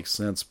 well, that makes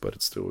sense, but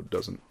it still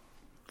doesn't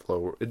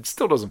flow. It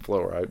still doesn't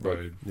flow right. But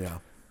Right. Yeah.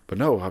 But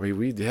no, I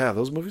mean,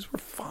 those movies were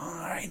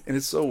fine, and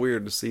it's so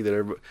weird to see that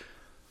everybody.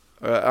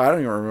 I don't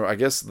even remember. I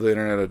guess the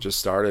internet had just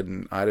started,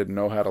 and I didn't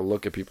know how to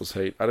look at people's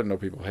hate. I didn't know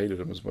people hated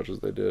them as much as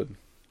they did.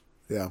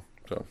 Yeah.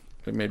 So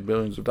they made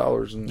billions of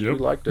dollars, and we Yep.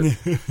 liked it.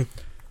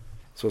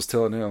 So I was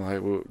telling him,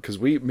 like, because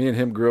me and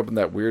him grew up in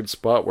that weird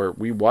spot where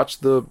we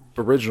watched the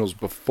originals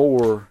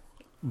before,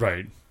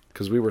 Right.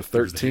 because we were was the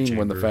hate 13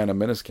 when the chamber. Phantom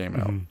Menace came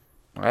out.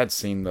 I had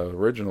seen the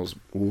originals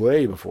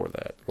way before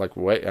that. Like,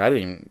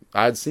 I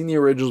had seen the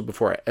originals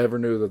before I ever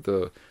knew that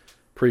the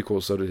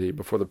prequels, so did he,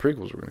 before the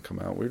prequels were going to come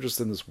out. We were just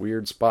in this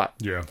weird spot.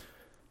 Yeah.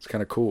 It's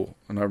kind of cool.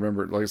 And I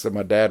remember, like I said,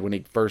 my dad, when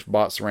he first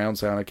bought surround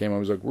sound, I came home, he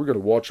was like, we're going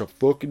to watch a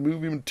fucking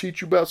movie and teach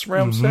you about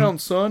surround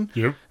sound, son.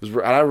 Yep. And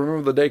I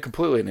remember the day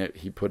completely, and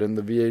he put in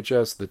the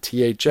VHS, the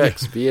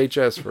THX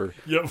VHS for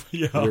Yep.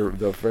 Yeah.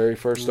 the very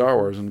first Star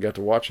Wars, and got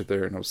to watch it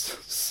there, and I was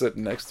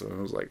sitting next to him.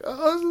 I was like,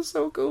 oh, this is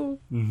so cool.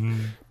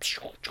 It's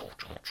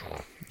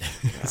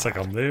like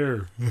I'm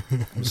there.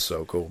 It was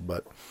so cool,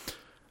 but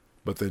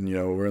then,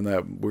 we're in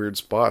that weird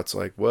spot. It's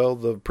like, well,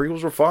 the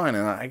prequels were fine,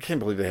 and I can't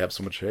believe they have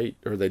so much hate,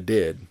 or they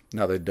did.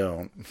 Now they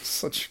don't.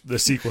 It's The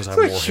sequels have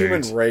like more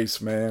human hate. race,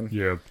 man.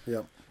 Yeah.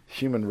 Yep.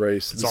 Human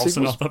race. It's The also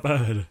sequels- not that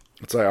bad.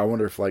 It's like I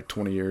wonder if like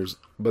 20 years,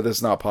 but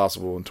it's not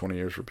possible in 20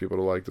 years for people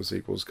to like the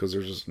sequels because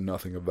there's just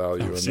nothing of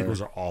value in The sequels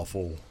there. are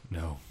awful.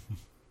 No.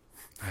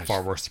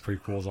 Far worse than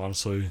prequels,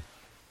 honestly.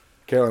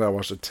 Kayla and I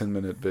watched a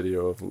 10-minute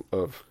video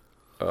of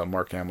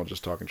Mark Hamill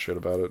just talking shit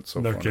about it. It's so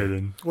No funny.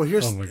 kidding. Well,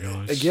 here's Oh my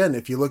gosh. again.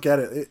 If you look at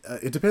it,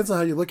 it depends on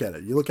how you look at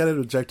it. You look at it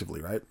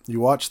objectively, right? You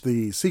watch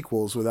the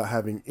sequels without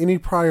having any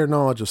prior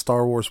knowledge of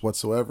Star Wars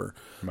whatsoever.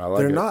 I like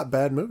They're it. not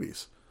bad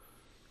movies,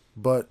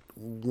 but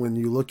when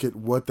you look at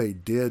what they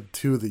did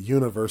to the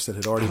universe that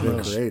had already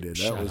been created, that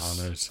Shit was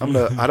on it. I'm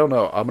gonna. I don't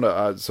know. I'm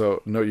gonna.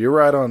 So no, you're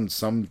right on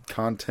some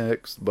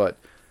context, but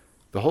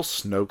the whole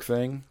Snoke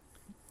thing,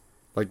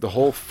 like the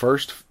whole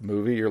first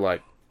movie, you're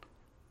like,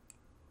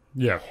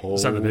 Yeah.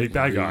 Is that the big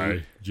bad guy?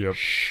 holy Yep.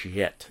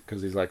 shit,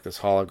 because he's like this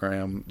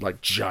hologram,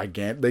 like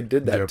gigantic. They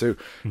did that Yep. too.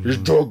 He's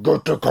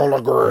gigantic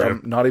hologram,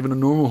 Yep. not even a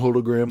normal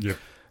hologram. Yep.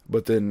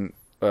 But then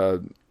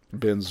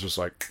Ben's just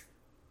like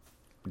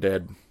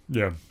dead,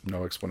 Yeah.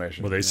 no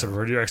explanation. Well, they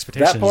subverted your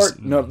expectations. that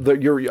part, no,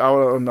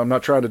 I'm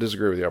not trying to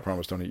disagree with you. I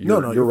promise, Tony.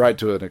 You're you're right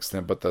to an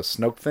extent, but the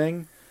Snoke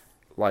thing,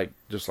 like,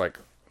 just like,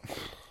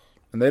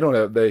 and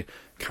they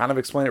kind of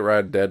explain it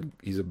right. Dead.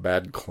 He's a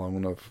bad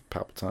clone of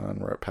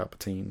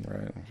Palpatine,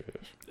 right?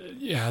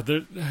 Yeah,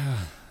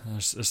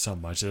 there's so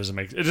much. It doesn't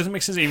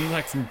make sense even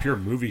like from a pure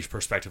movie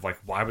perspective. Like,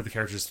 why would the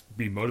characters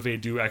be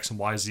motivated to do X and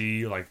Y,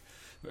 Z? Like,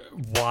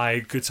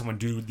 why could someone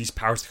do these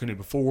powers they couldn't do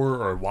before?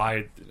 Or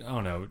why? I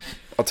don't know.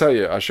 I'll tell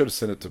you, I should have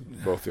sent it to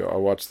both of you. I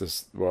watched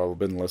this. Well, I've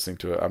been listening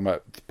to it. I'm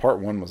at part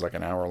 1 was like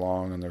an hour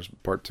long, and there's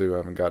part 2. I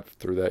haven't got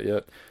through that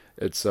yet.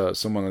 It's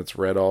someone that's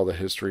read all the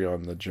history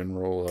on the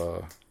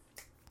general.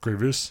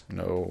 Grievous.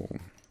 No,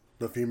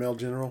 the female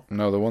general.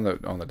 the one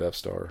that on the Death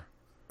Star.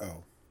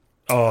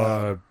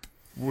 Oh,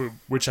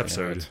 Which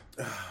episode?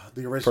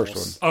 the original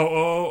First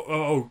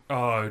one.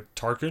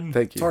 Tarkin.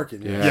 Thank you.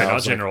 Tarkin, yeah. Yeah, I not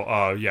was like-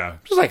 General. Yeah.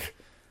 Just like,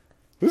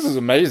 this is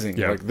amazing.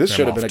 Yeah, like, this them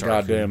should have been a off Tarkin.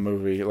 goddamn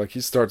movie. Like,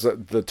 he starts,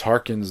 the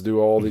Tarkins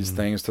do all these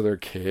things to their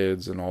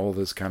kids and all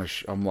this kind of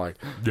I'm like,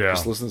 Yeah.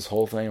 just listen to this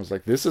whole thing. I was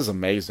like, this is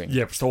amazing.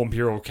 Yeah, but still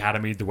Imperial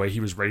Academy, the way he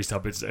was raised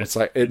up, It's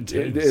like,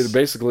 it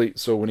basically,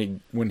 so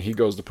when he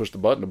goes to push the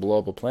button to blow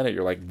up a planet,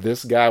 you're like,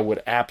 this guy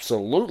would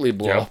absolutely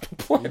blow Yeah. up a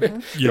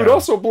planet. He Yeah. would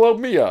also blow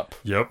me up.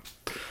 Yep.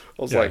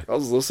 I was Yeah. like, I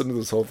was listening to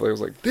this whole thing. I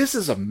was like, this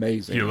is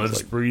amazing. He I was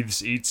lives, like,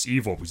 breathes, eats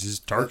evil, which is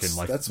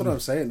Tarkin. That's what I'm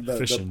saying.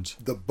 efficient.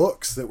 The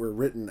books that were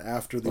written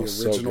after the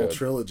so original good.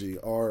 trilogy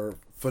are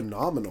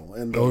phenomenal,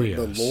 and Oh, the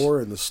yes. lore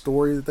and the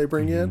story that they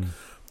bring in.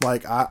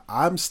 Like,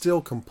 I'm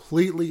still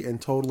completely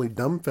and totally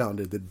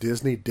dumbfounded that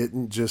Disney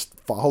didn't just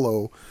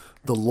follow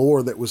the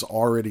lore that was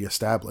already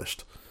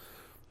established.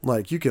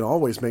 Like, you can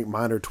always make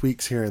minor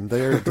tweaks here and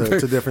there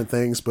to different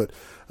things, but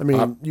I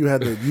mean, you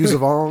had the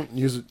Yuzavong,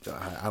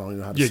 I don't even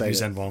know how to Yeah, say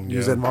Yuuzhan Vong, it. yeah.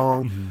 Yuuzhan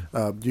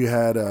Vong. You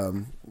had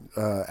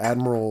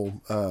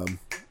Admiral Grand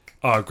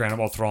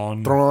Admiral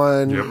Thrawn.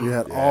 Thrawn. Yep. You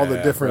had all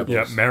the different,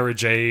 Yeah, Mara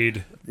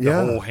Jade. The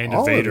Yeah, whole Hand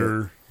all of of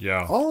Vader.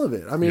 Yeah. all of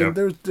it. I mean,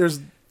 Yep. there's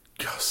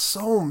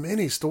so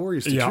many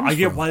stories to Yeah, choose I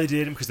get from. why they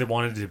did them because they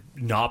wanted to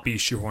not be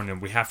shoehorned in.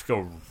 We have to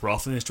go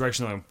roughly in this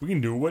direction. Like, we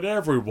can do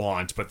whatever we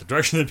want, but the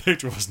direction they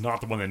picked was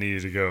not the one that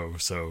needed to go.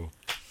 So,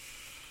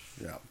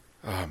 Yeah.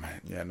 oh man,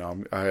 yeah,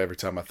 no. Every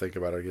time I think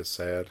about it, I get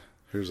sad.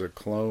 Here's a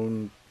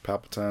clone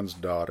Palpatine's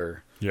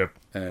daughter, yep.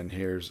 and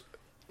here's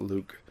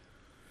Luke.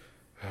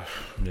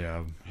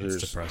 Yeah, it's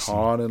Here's depressing.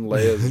 Han and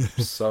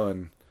Leia's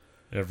son.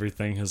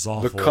 Everything is The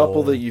awful.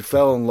 couple that you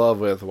fell in love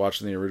with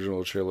watching the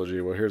original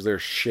trilogy. Well, here's their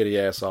shitty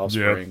ass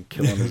offspring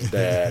killing his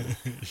dad.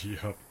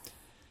 Yep.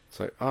 It's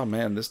like, oh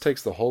man, this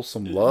takes the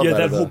wholesome love. Yeah, out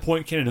that of whole the,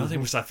 point came to nothing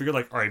because I figured,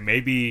 like, all right,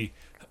 maybe,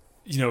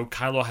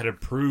 Kylo had to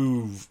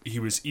prove he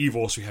was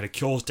evil, so he had to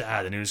kill his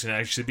dad, and he was going to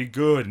actually be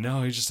good.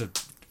 No, he's just a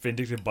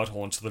vindictive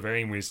butthole until the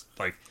very end where he's,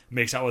 like,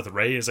 makes out with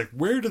Rey. It's like,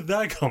 where did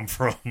that come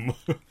from?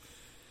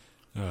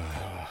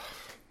 I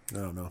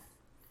don't know.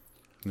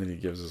 And then he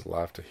gives his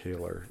life to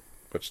heal her,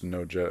 which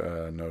no.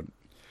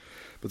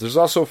 But there's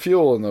also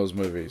fuel in those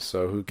movies,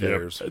 so who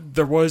cares? Yep.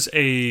 There was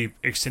a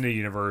extended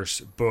universe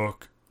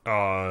book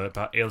about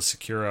Aayla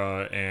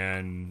Secura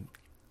and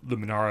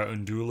Luminara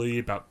Unduli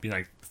about being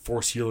like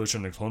Force healers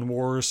in the Clone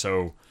Wars.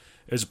 So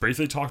it's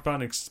briefly talked about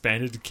and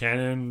expanded to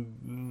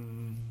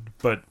canon,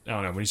 but I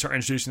don't know. When you start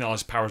introducing all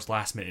these powers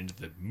last minute into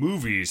the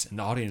movies, and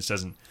the audience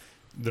doesn't,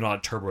 they're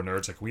not turbo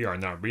nerds like we are,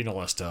 and not reading all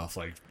that stuff.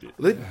 Like,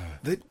 I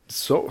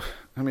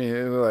mean,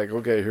 they're like,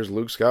 okay, here's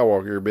Luke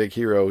Skywalker, your big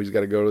hero. He's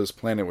got to go to this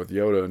planet with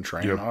Yoda and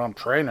train. Yep. Oh, I'm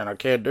training, I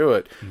can't do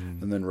it.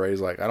 And then Rey's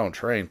like, I don't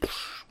train.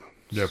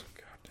 yep.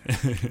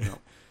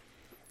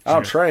 I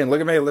don't train.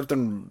 Look at me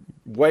lifting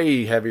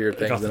way heavier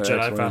things Got the than Jedi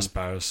X-Wing. fast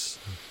pass.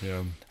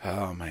 Yeah.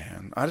 Oh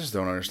man, I just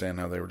don't understand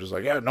how they were just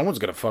like, yeah, no one's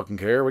gonna fucking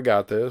care. We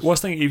got this. Well, I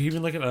was thinking,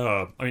 even like at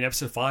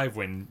episode 5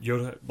 when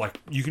Yoda, like,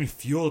 you can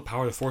feel the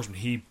power of the Force when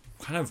he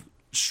kind of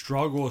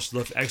struggles to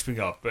lift X-Wing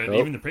up, but Yep.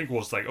 even the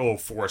prequels, like, oh,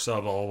 Force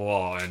up, blah, blah,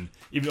 blah, and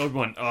even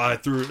Obi-Wan, I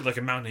threw like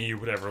a mountain at you,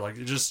 whatever, like,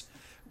 it just,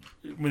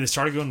 when they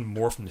started going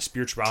more from the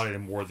spirituality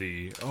and more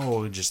the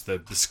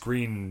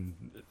screen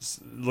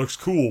looks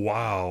cool,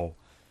 wow.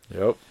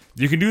 Yep.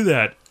 You can do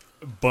that.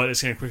 but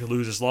it's going to quickly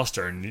lose its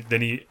luster. And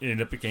then he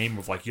ended up a game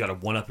of like, you got to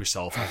one up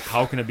yourself.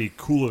 How can it be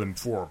cooler than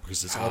before?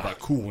 Because it's all about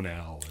cool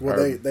now.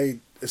 Well, they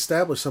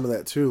established some of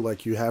that too.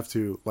 Like you have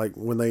to, like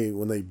when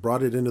they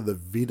brought it into the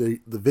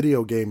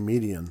video game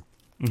median,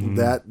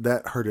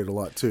 that hurt it a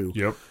lot too.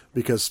 Yep.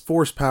 Because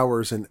force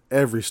powers in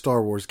every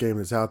Star Wars game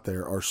that's out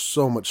there are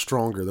so much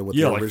stronger than what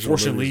the like original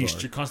Force movies Unleashed,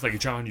 are. you're constantly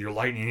John, you're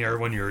lightning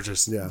everyone, you're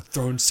just Yeah.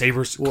 throwing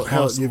sabers Well,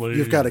 hell, constantly.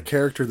 you've got a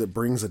character that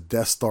brings a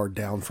Death Star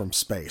down from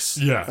space.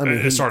 Yeah, I mean,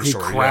 a Star he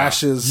Destroyer, yeah.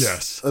 crashes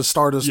Yes. a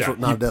Star Destroyer,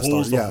 Yeah, not he a Death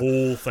pulls Star. the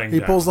whole thing He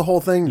down. pulls the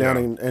whole thing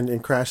down Yeah.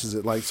 and crashes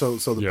it. Like so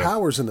the Yeah.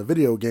 powers in the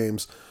video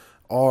games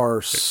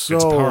are so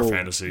power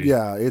fantasy.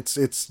 Yeah, it's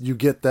you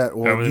get that.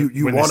 Well, And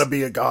you when want to they-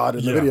 be a god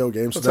in the Yeah. video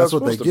game, so That's how that's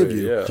it's what they supposed to give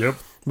be, you. yeah. Yep.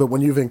 But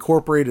when you've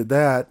incorporated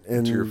that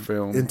into your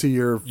film. into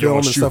your You film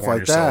almost and stuff shoehorn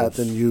like yourself.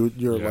 that, then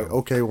you're Yeah. like,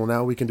 okay, well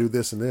now we can do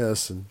this and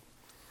this, and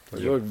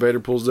Like, look, Vader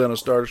pulls down a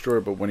Star Destroyer,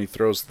 but when he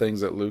throws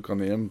things at Luke on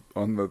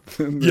the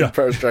Yeah.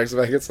 Empire Strikes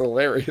Back, it's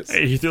hilarious.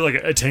 He threw like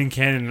a tin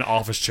can in an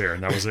office chair,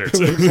 and that was it.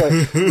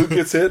 Luke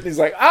gets hit, and he's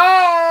like,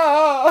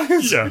 ah!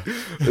 Yeah.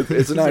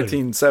 It's a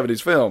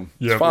 1970s film.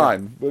 Yeah. It's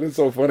fine, but it's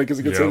so funny because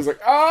he gets Yeah. hit, he's like,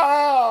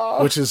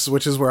 ah! which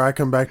is where I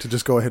come back to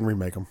just go ahead and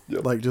remake them.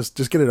 Like just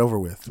get it over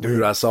with.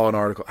 Dude, I saw an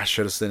article. I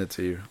should have sent it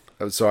to you.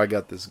 So I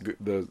got this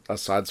a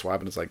side swipe,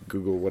 and it's like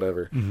Google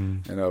whatever.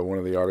 And one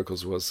of the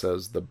articles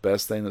says the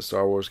best thing that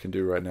Star Wars can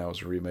do right now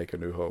is remake A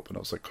New Hope, and I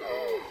was like,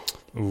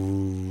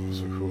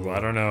 Ooh, I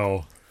don't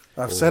know.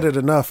 I've said it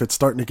enough. It's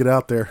starting to get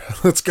out there.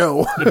 Let's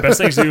go. The best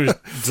thing to do is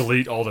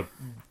delete all the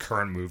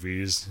current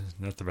movies.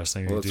 Not the best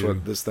thing well, to that's do.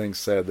 what this thing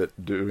said,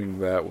 that doing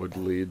that would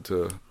lead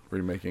to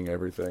remaking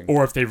everything.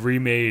 Or if they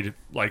remade,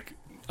 like,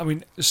 I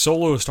mean,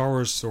 Solo: A Star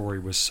Wars Story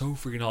was so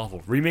freaking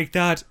awful. Remake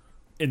that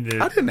in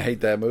the I didn't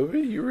hate that movie.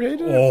 You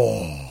hated it?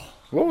 oh.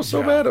 What was so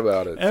Yeah. bad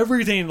about it?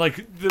 Everything, like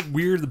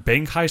the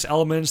bank heist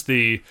elements,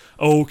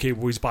 okay,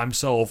 well, he's by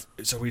himself,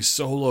 so he's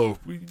solo.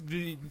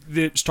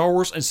 The Star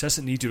Wars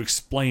incessant need to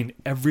explain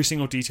every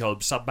single detail.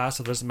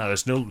 Bastard doesn't matter.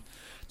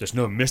 There's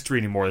no mystery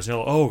anymore. There's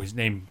no, his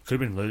name could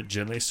have been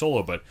legitimately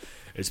Solo, but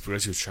it's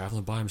because he was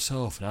traveling by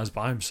himself, and I was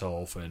by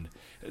himself, and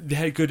they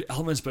had good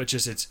elements, but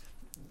it's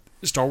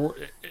Star Wars.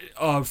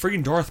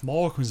 Freaking Darth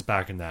Maul comes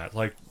back in that.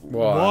 Like,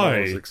 Well, why? I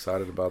was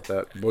excited about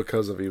that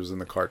because he was in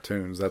the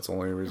cartoons. That's the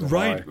only reason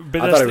Right, why.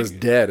 but I that's thought he the- was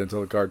dead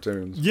until the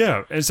cartoons.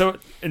 Yeah,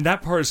 and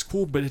that part is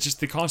cool, but it's just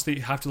they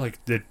constantly have to like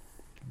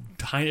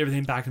tying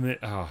everything back in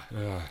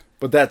the.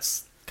 But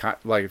that's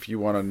like if you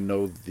want to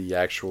know the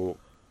actual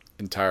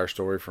entire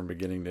story from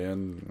beginning to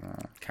end,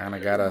 kind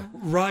of gotta.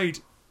 Right,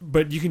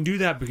 but you can do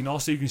that. But you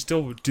can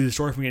still do the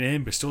story from beginning to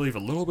end, but still leave a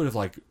little bit of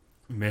like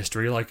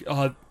mystery. Like,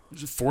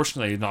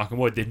 fortunately, knock on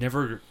wood, they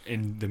never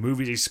in the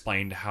movies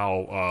explained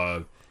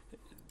how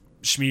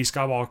Shmi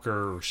Skywalker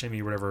or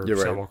Shmi whatever You're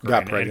right. Skywalker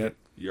Got pregnant.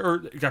 or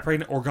got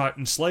pregnant or got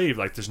enslaved.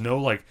 Like, there's no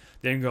like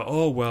they didn't go,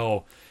 oh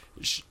well,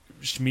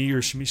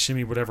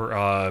 Shmi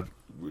whatever.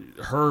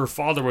 Her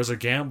father was a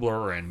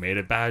gambler and made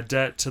a bad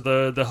debt to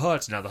the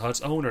Hutts. Now the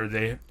Hutts owner,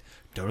 they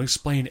don't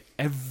explain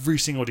every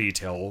single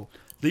detail.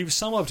 Leave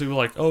some up to be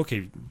like,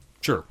 okay,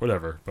 sure,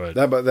 whatever. But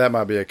That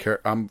might be a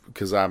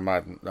because I'm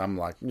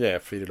like, yeah,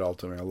 feed it all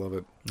to me. I love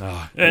it.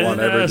 I want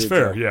every that's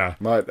detail. fair. Yeah,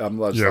 I'm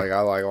just Yeah. like,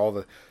 I like all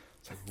the.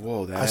 It's like,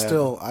 whoa, that.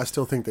 I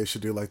still think they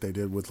should do like they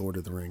did with Lord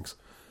of the Rings.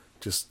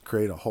 Just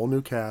create a whole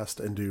new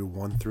cast and do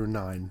 1 through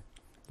 9,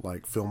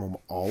 like film them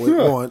all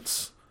at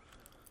once,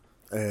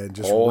 and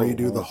just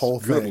redo the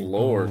whole Good thing.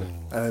 Lord.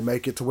 And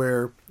make it to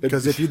where,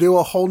 because if you do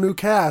a whole new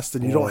cast,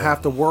 then you don't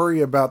have to worry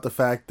about the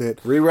fact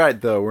that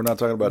Rewrite though. We're not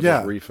talking about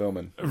Yeah. just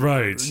refilming.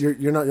 right.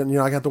 you're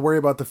not have to worry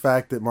about the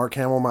fact that Mark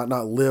Hamill might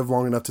not live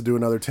long enough to do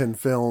another 10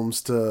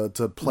 films to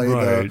play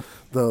Right.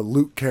 the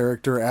Luke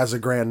character as a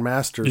Grand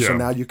Master. So Yeah.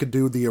 now you could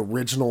do the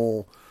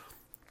original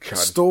God.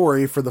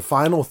 story for the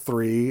final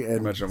 3 and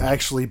Imagine-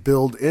 actually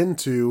build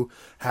into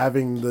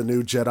having the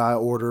new Jedi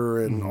Order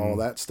and Mm-hmm. all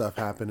that stuff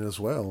happen as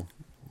well.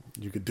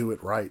 You could do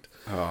it right.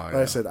 Oh, Like yeah.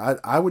 I said,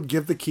 I would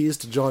give the keys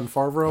to Jon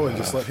Favreau and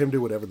just let him do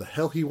whatever the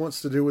hell he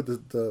wants to do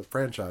with the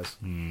franchise.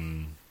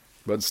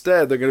 But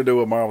instead, they're gonna do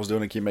what Marvel's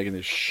doing and keep making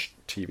these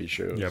TV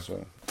shows. Yep.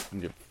 So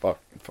and get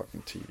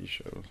fucking TV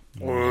shows.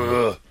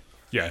 Ugh.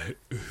 Yeah,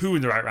 who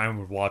in the right mind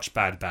would watch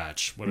Bad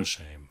Batch? What a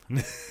shame.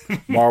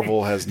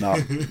 Marvel has not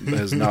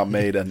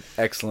made an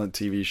excellent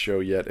TV show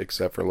yet,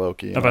 except for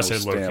Loki. And I'm about to I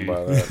say will stand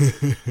Loki. by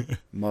that.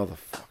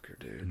 Motherfucker,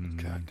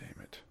 dude. God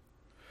damn it.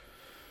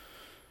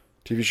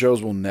 TV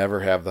shows will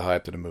never have the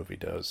hype that a movie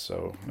does.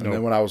 So, and Nope.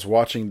 then when I was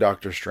watching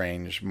Doctor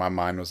Strange, my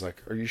mind was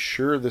like, "Are you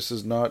sure this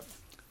is not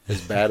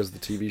as bad as the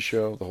TV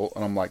show?"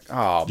 And I'm like,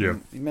 "Oh Yeah.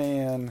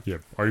 man." Yeah,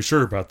 are you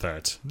sure about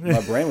that?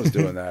 My brain was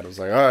doing that. It was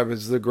like, "Oh,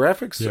 is the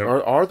graphics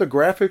Yep. are the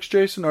graphics,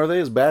 Jason? Are they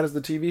as bad as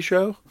the TV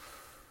show?"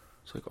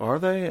 It's like, "Are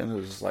they?" And it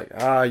was just like,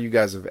 you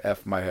guys have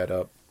effed my head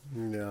up.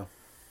 Yeah.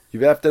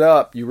 You've effed it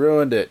up. You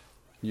ruined it.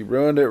 You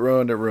ruined it.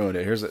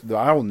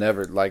 I will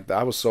never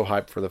I was so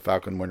hyped for the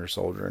Falcon Winter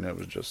Soldier, and it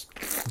was just,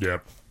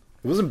 Yep.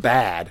 it wasn't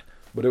bad,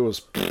 but it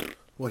was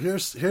Well,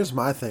 here's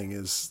my thing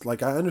is,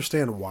 like, I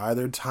understand why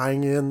they're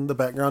tying in the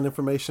background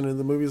information in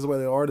the movies the way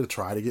they are to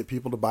try to get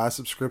people to buy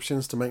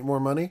subscriptions to make more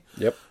money.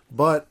 Yep.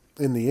 But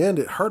in the end,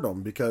 it hurt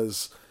them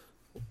because,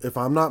 if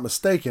I'm not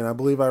mistaken, I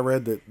believe I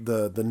read that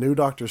the new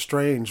Doctor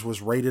Strange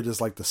was rated as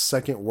like the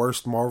second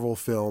worst Marvel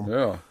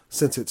film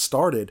since it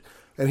started.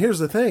 And here's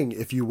the thing,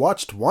 if you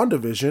watched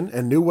WandaVision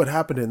and knew what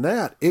happened in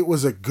that, it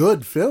was a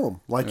good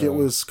film. Like, it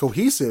was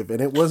cohesive and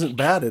it wasn't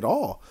bad at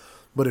all.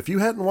 But if you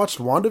hadn't watched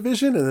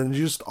WandaVision and then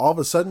you just all of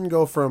a sudden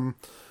go from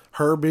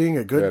her being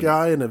a good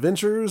guy in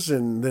Avengers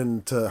and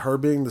then to her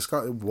being the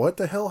Scott, what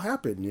the hell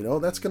happened? You know,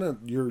 that's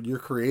you're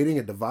creating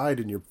a divide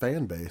in your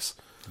fan base.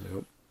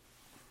 Yep.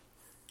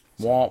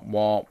 Womp,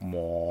 womp,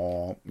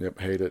 womp. Yep,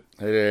 hate it.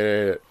 Hate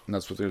it. And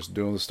that's what they're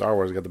doing with Star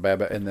Wars. We got the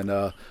bad. And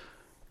then,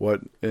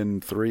 in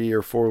 3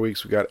 or 4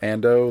 weeks, we got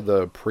Ando,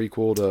 the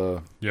prequel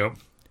to... Yep.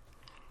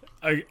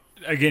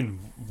 Again,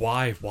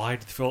 why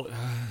did Phil...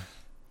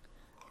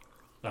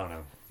 I don't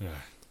know. Yeah.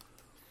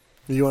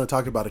 You want to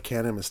talk about a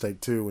canon mistake,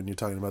 too, when you're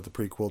talking about the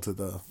prequel to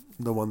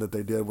the one that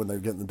they did when they're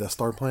getting the Death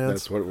Star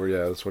plans? That's what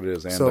it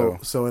is,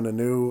 Ando. So in A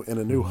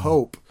New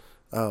Hope...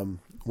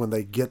 when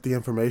they get the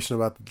information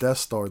about the Death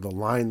Star, the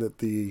line that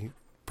the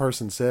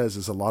person says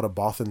is a lot of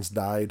Bothans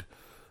died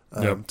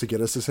to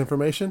get us this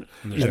information.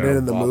 And then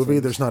in the movie,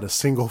 there's not a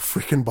single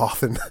freaking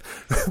Bothan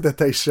that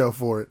they show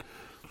for it.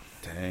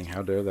 Dang,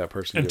 how dare that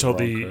person Until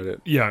get wrong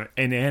credit. Yeah,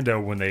 in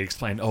Ando, when they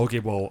explained, okay,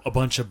 well, a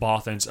bunch of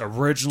Bothans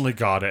originally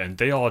got it, and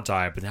they all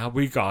died, but now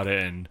we got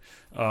it, and,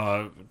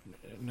 I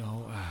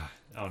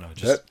don't know,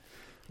 just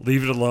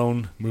leave it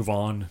alone, move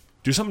on,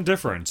 do something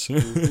different.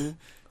 Mm-hmm.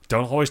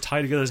 Don't always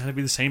tie together. It doesn't have to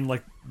be the same,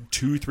 like,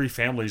 2-3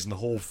 families in the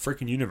whole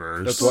freaking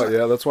universe. That's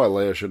why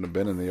Leia shouldn't have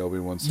been in the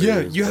Obi-Wan series. Yeah,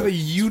 you have a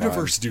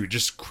universe, dude.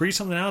 Just create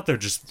something out there.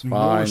 Just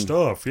more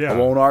stuff. Yeah. I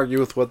won't argue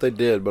with what they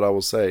did, but I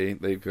will say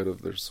they could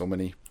have. There's so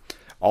many.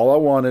 All I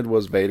wanted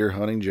was Vader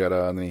hunting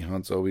Jedha, and then he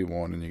hunts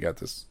Obi-Wan, and you got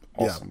this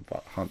awesome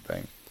hunt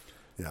thing.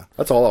 Yeah.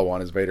 That's all I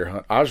want is Vader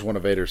hunt. I just want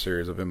a Vader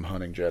series of him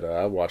hunting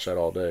Jedha. I'd watch that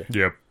all day.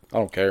 Yep. I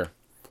don't care.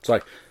 It's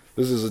like,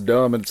 this is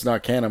dumb and it's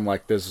not canon. I'm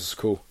like, this is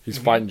cool. He's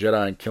fighting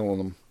Jedi and killing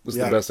them. This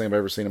is the best thing I've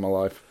ever seen in my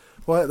life.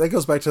 Well, that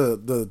goes back to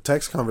the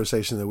text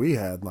conversation that we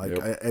had. Like,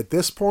 at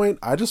this point,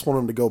 I just want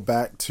him to go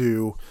back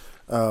to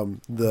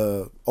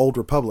the Old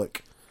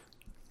Republic.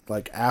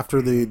 Like,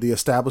 after the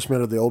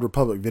establishment of the Old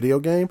Republic video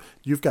game,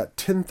 you've got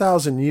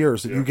 10,000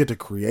 years that you get to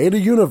create a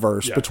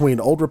universe between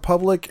Old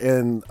Republic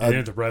and the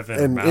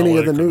and any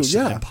of the new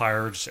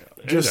Empire.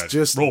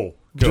 Just roll.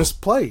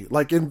 Just play.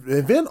 Like,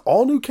 invent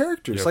all new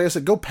characters. Yep. Like I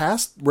said, go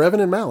past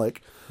Revan and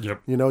Malik.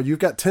 Yep. You know, you've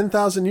got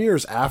 10,000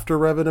 years after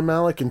Revan and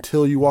Malik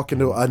until you walk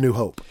into A New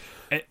Hope.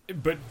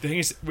 But the thing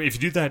is, if you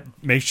do that,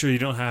 make sure you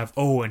don't have,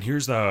 and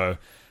here's the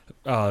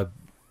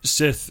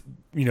Sith,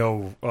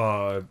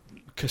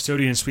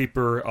 custodian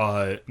sweeper,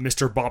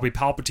 Mr. Bobby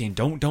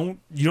Palpatine.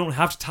 You don't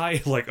have to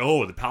tie like,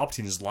 the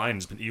Palpatine's line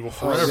has been evil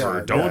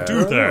forever. Don't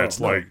do that. It's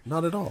like,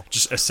 not at all.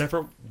 Just a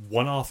separate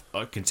one-off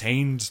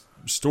contained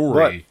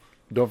story.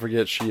 But don't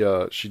forget, she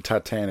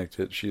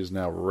Titanicked it. She is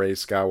now Rey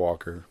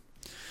Skywalker.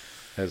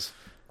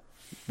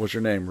 What's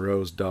your name?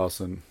 Rose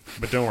Dawson.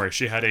 But don't worry,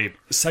 she had a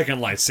second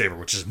lightsaber,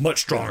 which is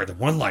much stronger than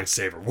one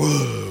lightsaber.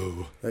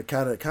 Whoa! That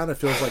kind of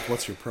feels like,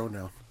 what's your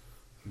pronoun?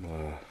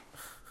 I'm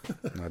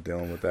not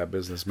dealing with that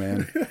business,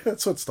 man.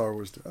 That's what Star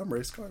Wars do. I'm Rey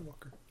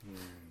Skywalker.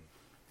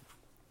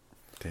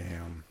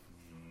 Damn.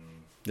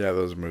 Yeah,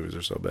 those movies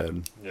are so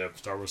bad. Yep,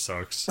 Star Wars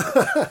sucks.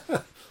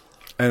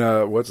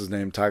 And what's his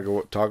name?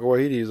 Taika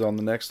Waititi's on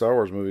the next Star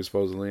Wars movie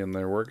supposedly, and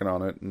they're working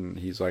on it. And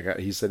he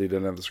said he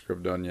didn't have the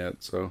script done yet,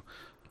 so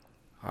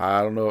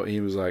I don't know.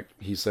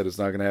 He said it's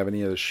not going to have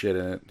any of the shit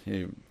in it.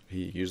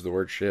 He used the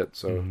word shit,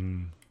 so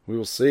we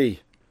will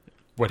see.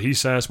 What he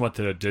says, what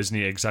the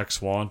Disney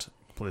execs want,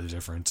 completely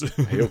different.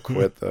 He'll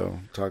quit though.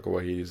 Taika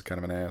Waititi's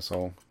kind of an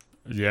asshole.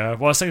 Yeah,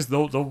 well, I think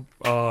they'll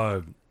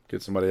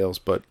get somebody else,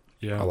 but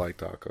yeah, I like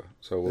Taika,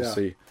 so we'll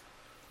see.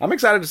 I'm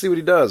excited to see what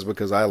he does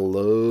because I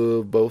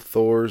love both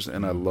Thors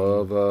and I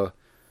love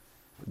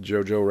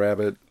Jojo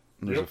Rabbit.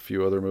 There's a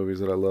few other movies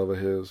that I love of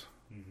his.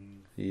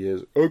 He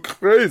is a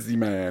crazy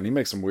man. He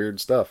makes some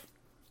weird stuff.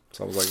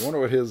 So I was like, I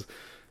wonder what his...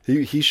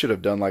 He should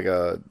have done like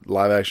a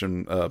live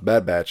action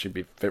Bad Batch. He'd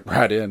be fit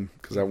right in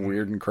because how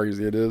weird and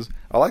crazy it is.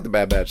 I like the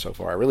Bad Batch so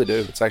far. I really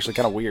do. It's actually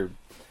kind of weird.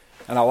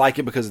 And I like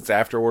it because it's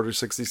after Order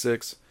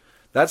 66.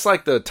 That's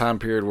like the time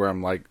period where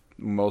I'm like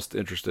most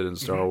interested in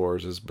Star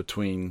Wars is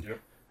between...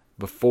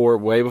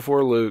 way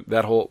before Luke,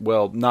 that whole,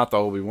 not the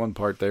Obi-Wan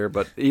part there,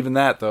 but even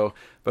that though,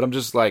 but I'm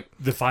just like...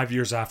 The 5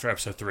 years after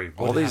Episode 3.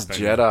 All these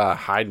Jedi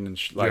hiding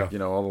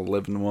and all the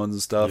living ones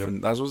and stuff,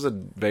 and that was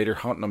Vader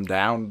hunting them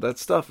down. That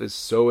stuff is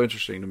so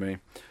interesting to me.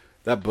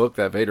 That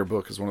Vader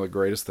book is one of the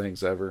greatest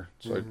things ever.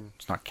 So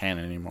it's not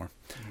canon anymore.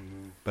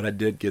 But I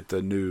did get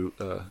the new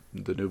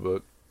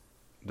book,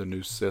 the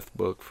new Sith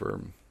book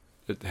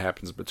it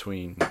happens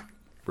between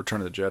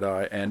Return of the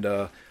Jedi and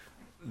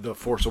The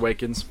Force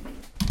Awakens.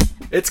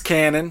 It's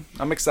canon.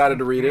 I'm excited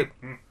to read it.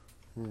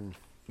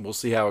 We'll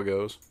see how it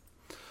goes.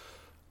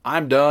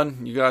 I'm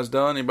done. You guys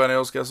done? Anybody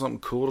else got something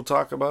cool to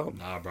talk about?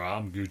 Nah, bro,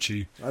 I'm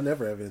Gucci. I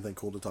never have anything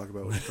cool to talk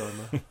about with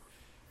you,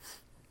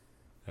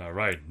 All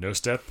right, no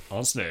step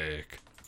on snake.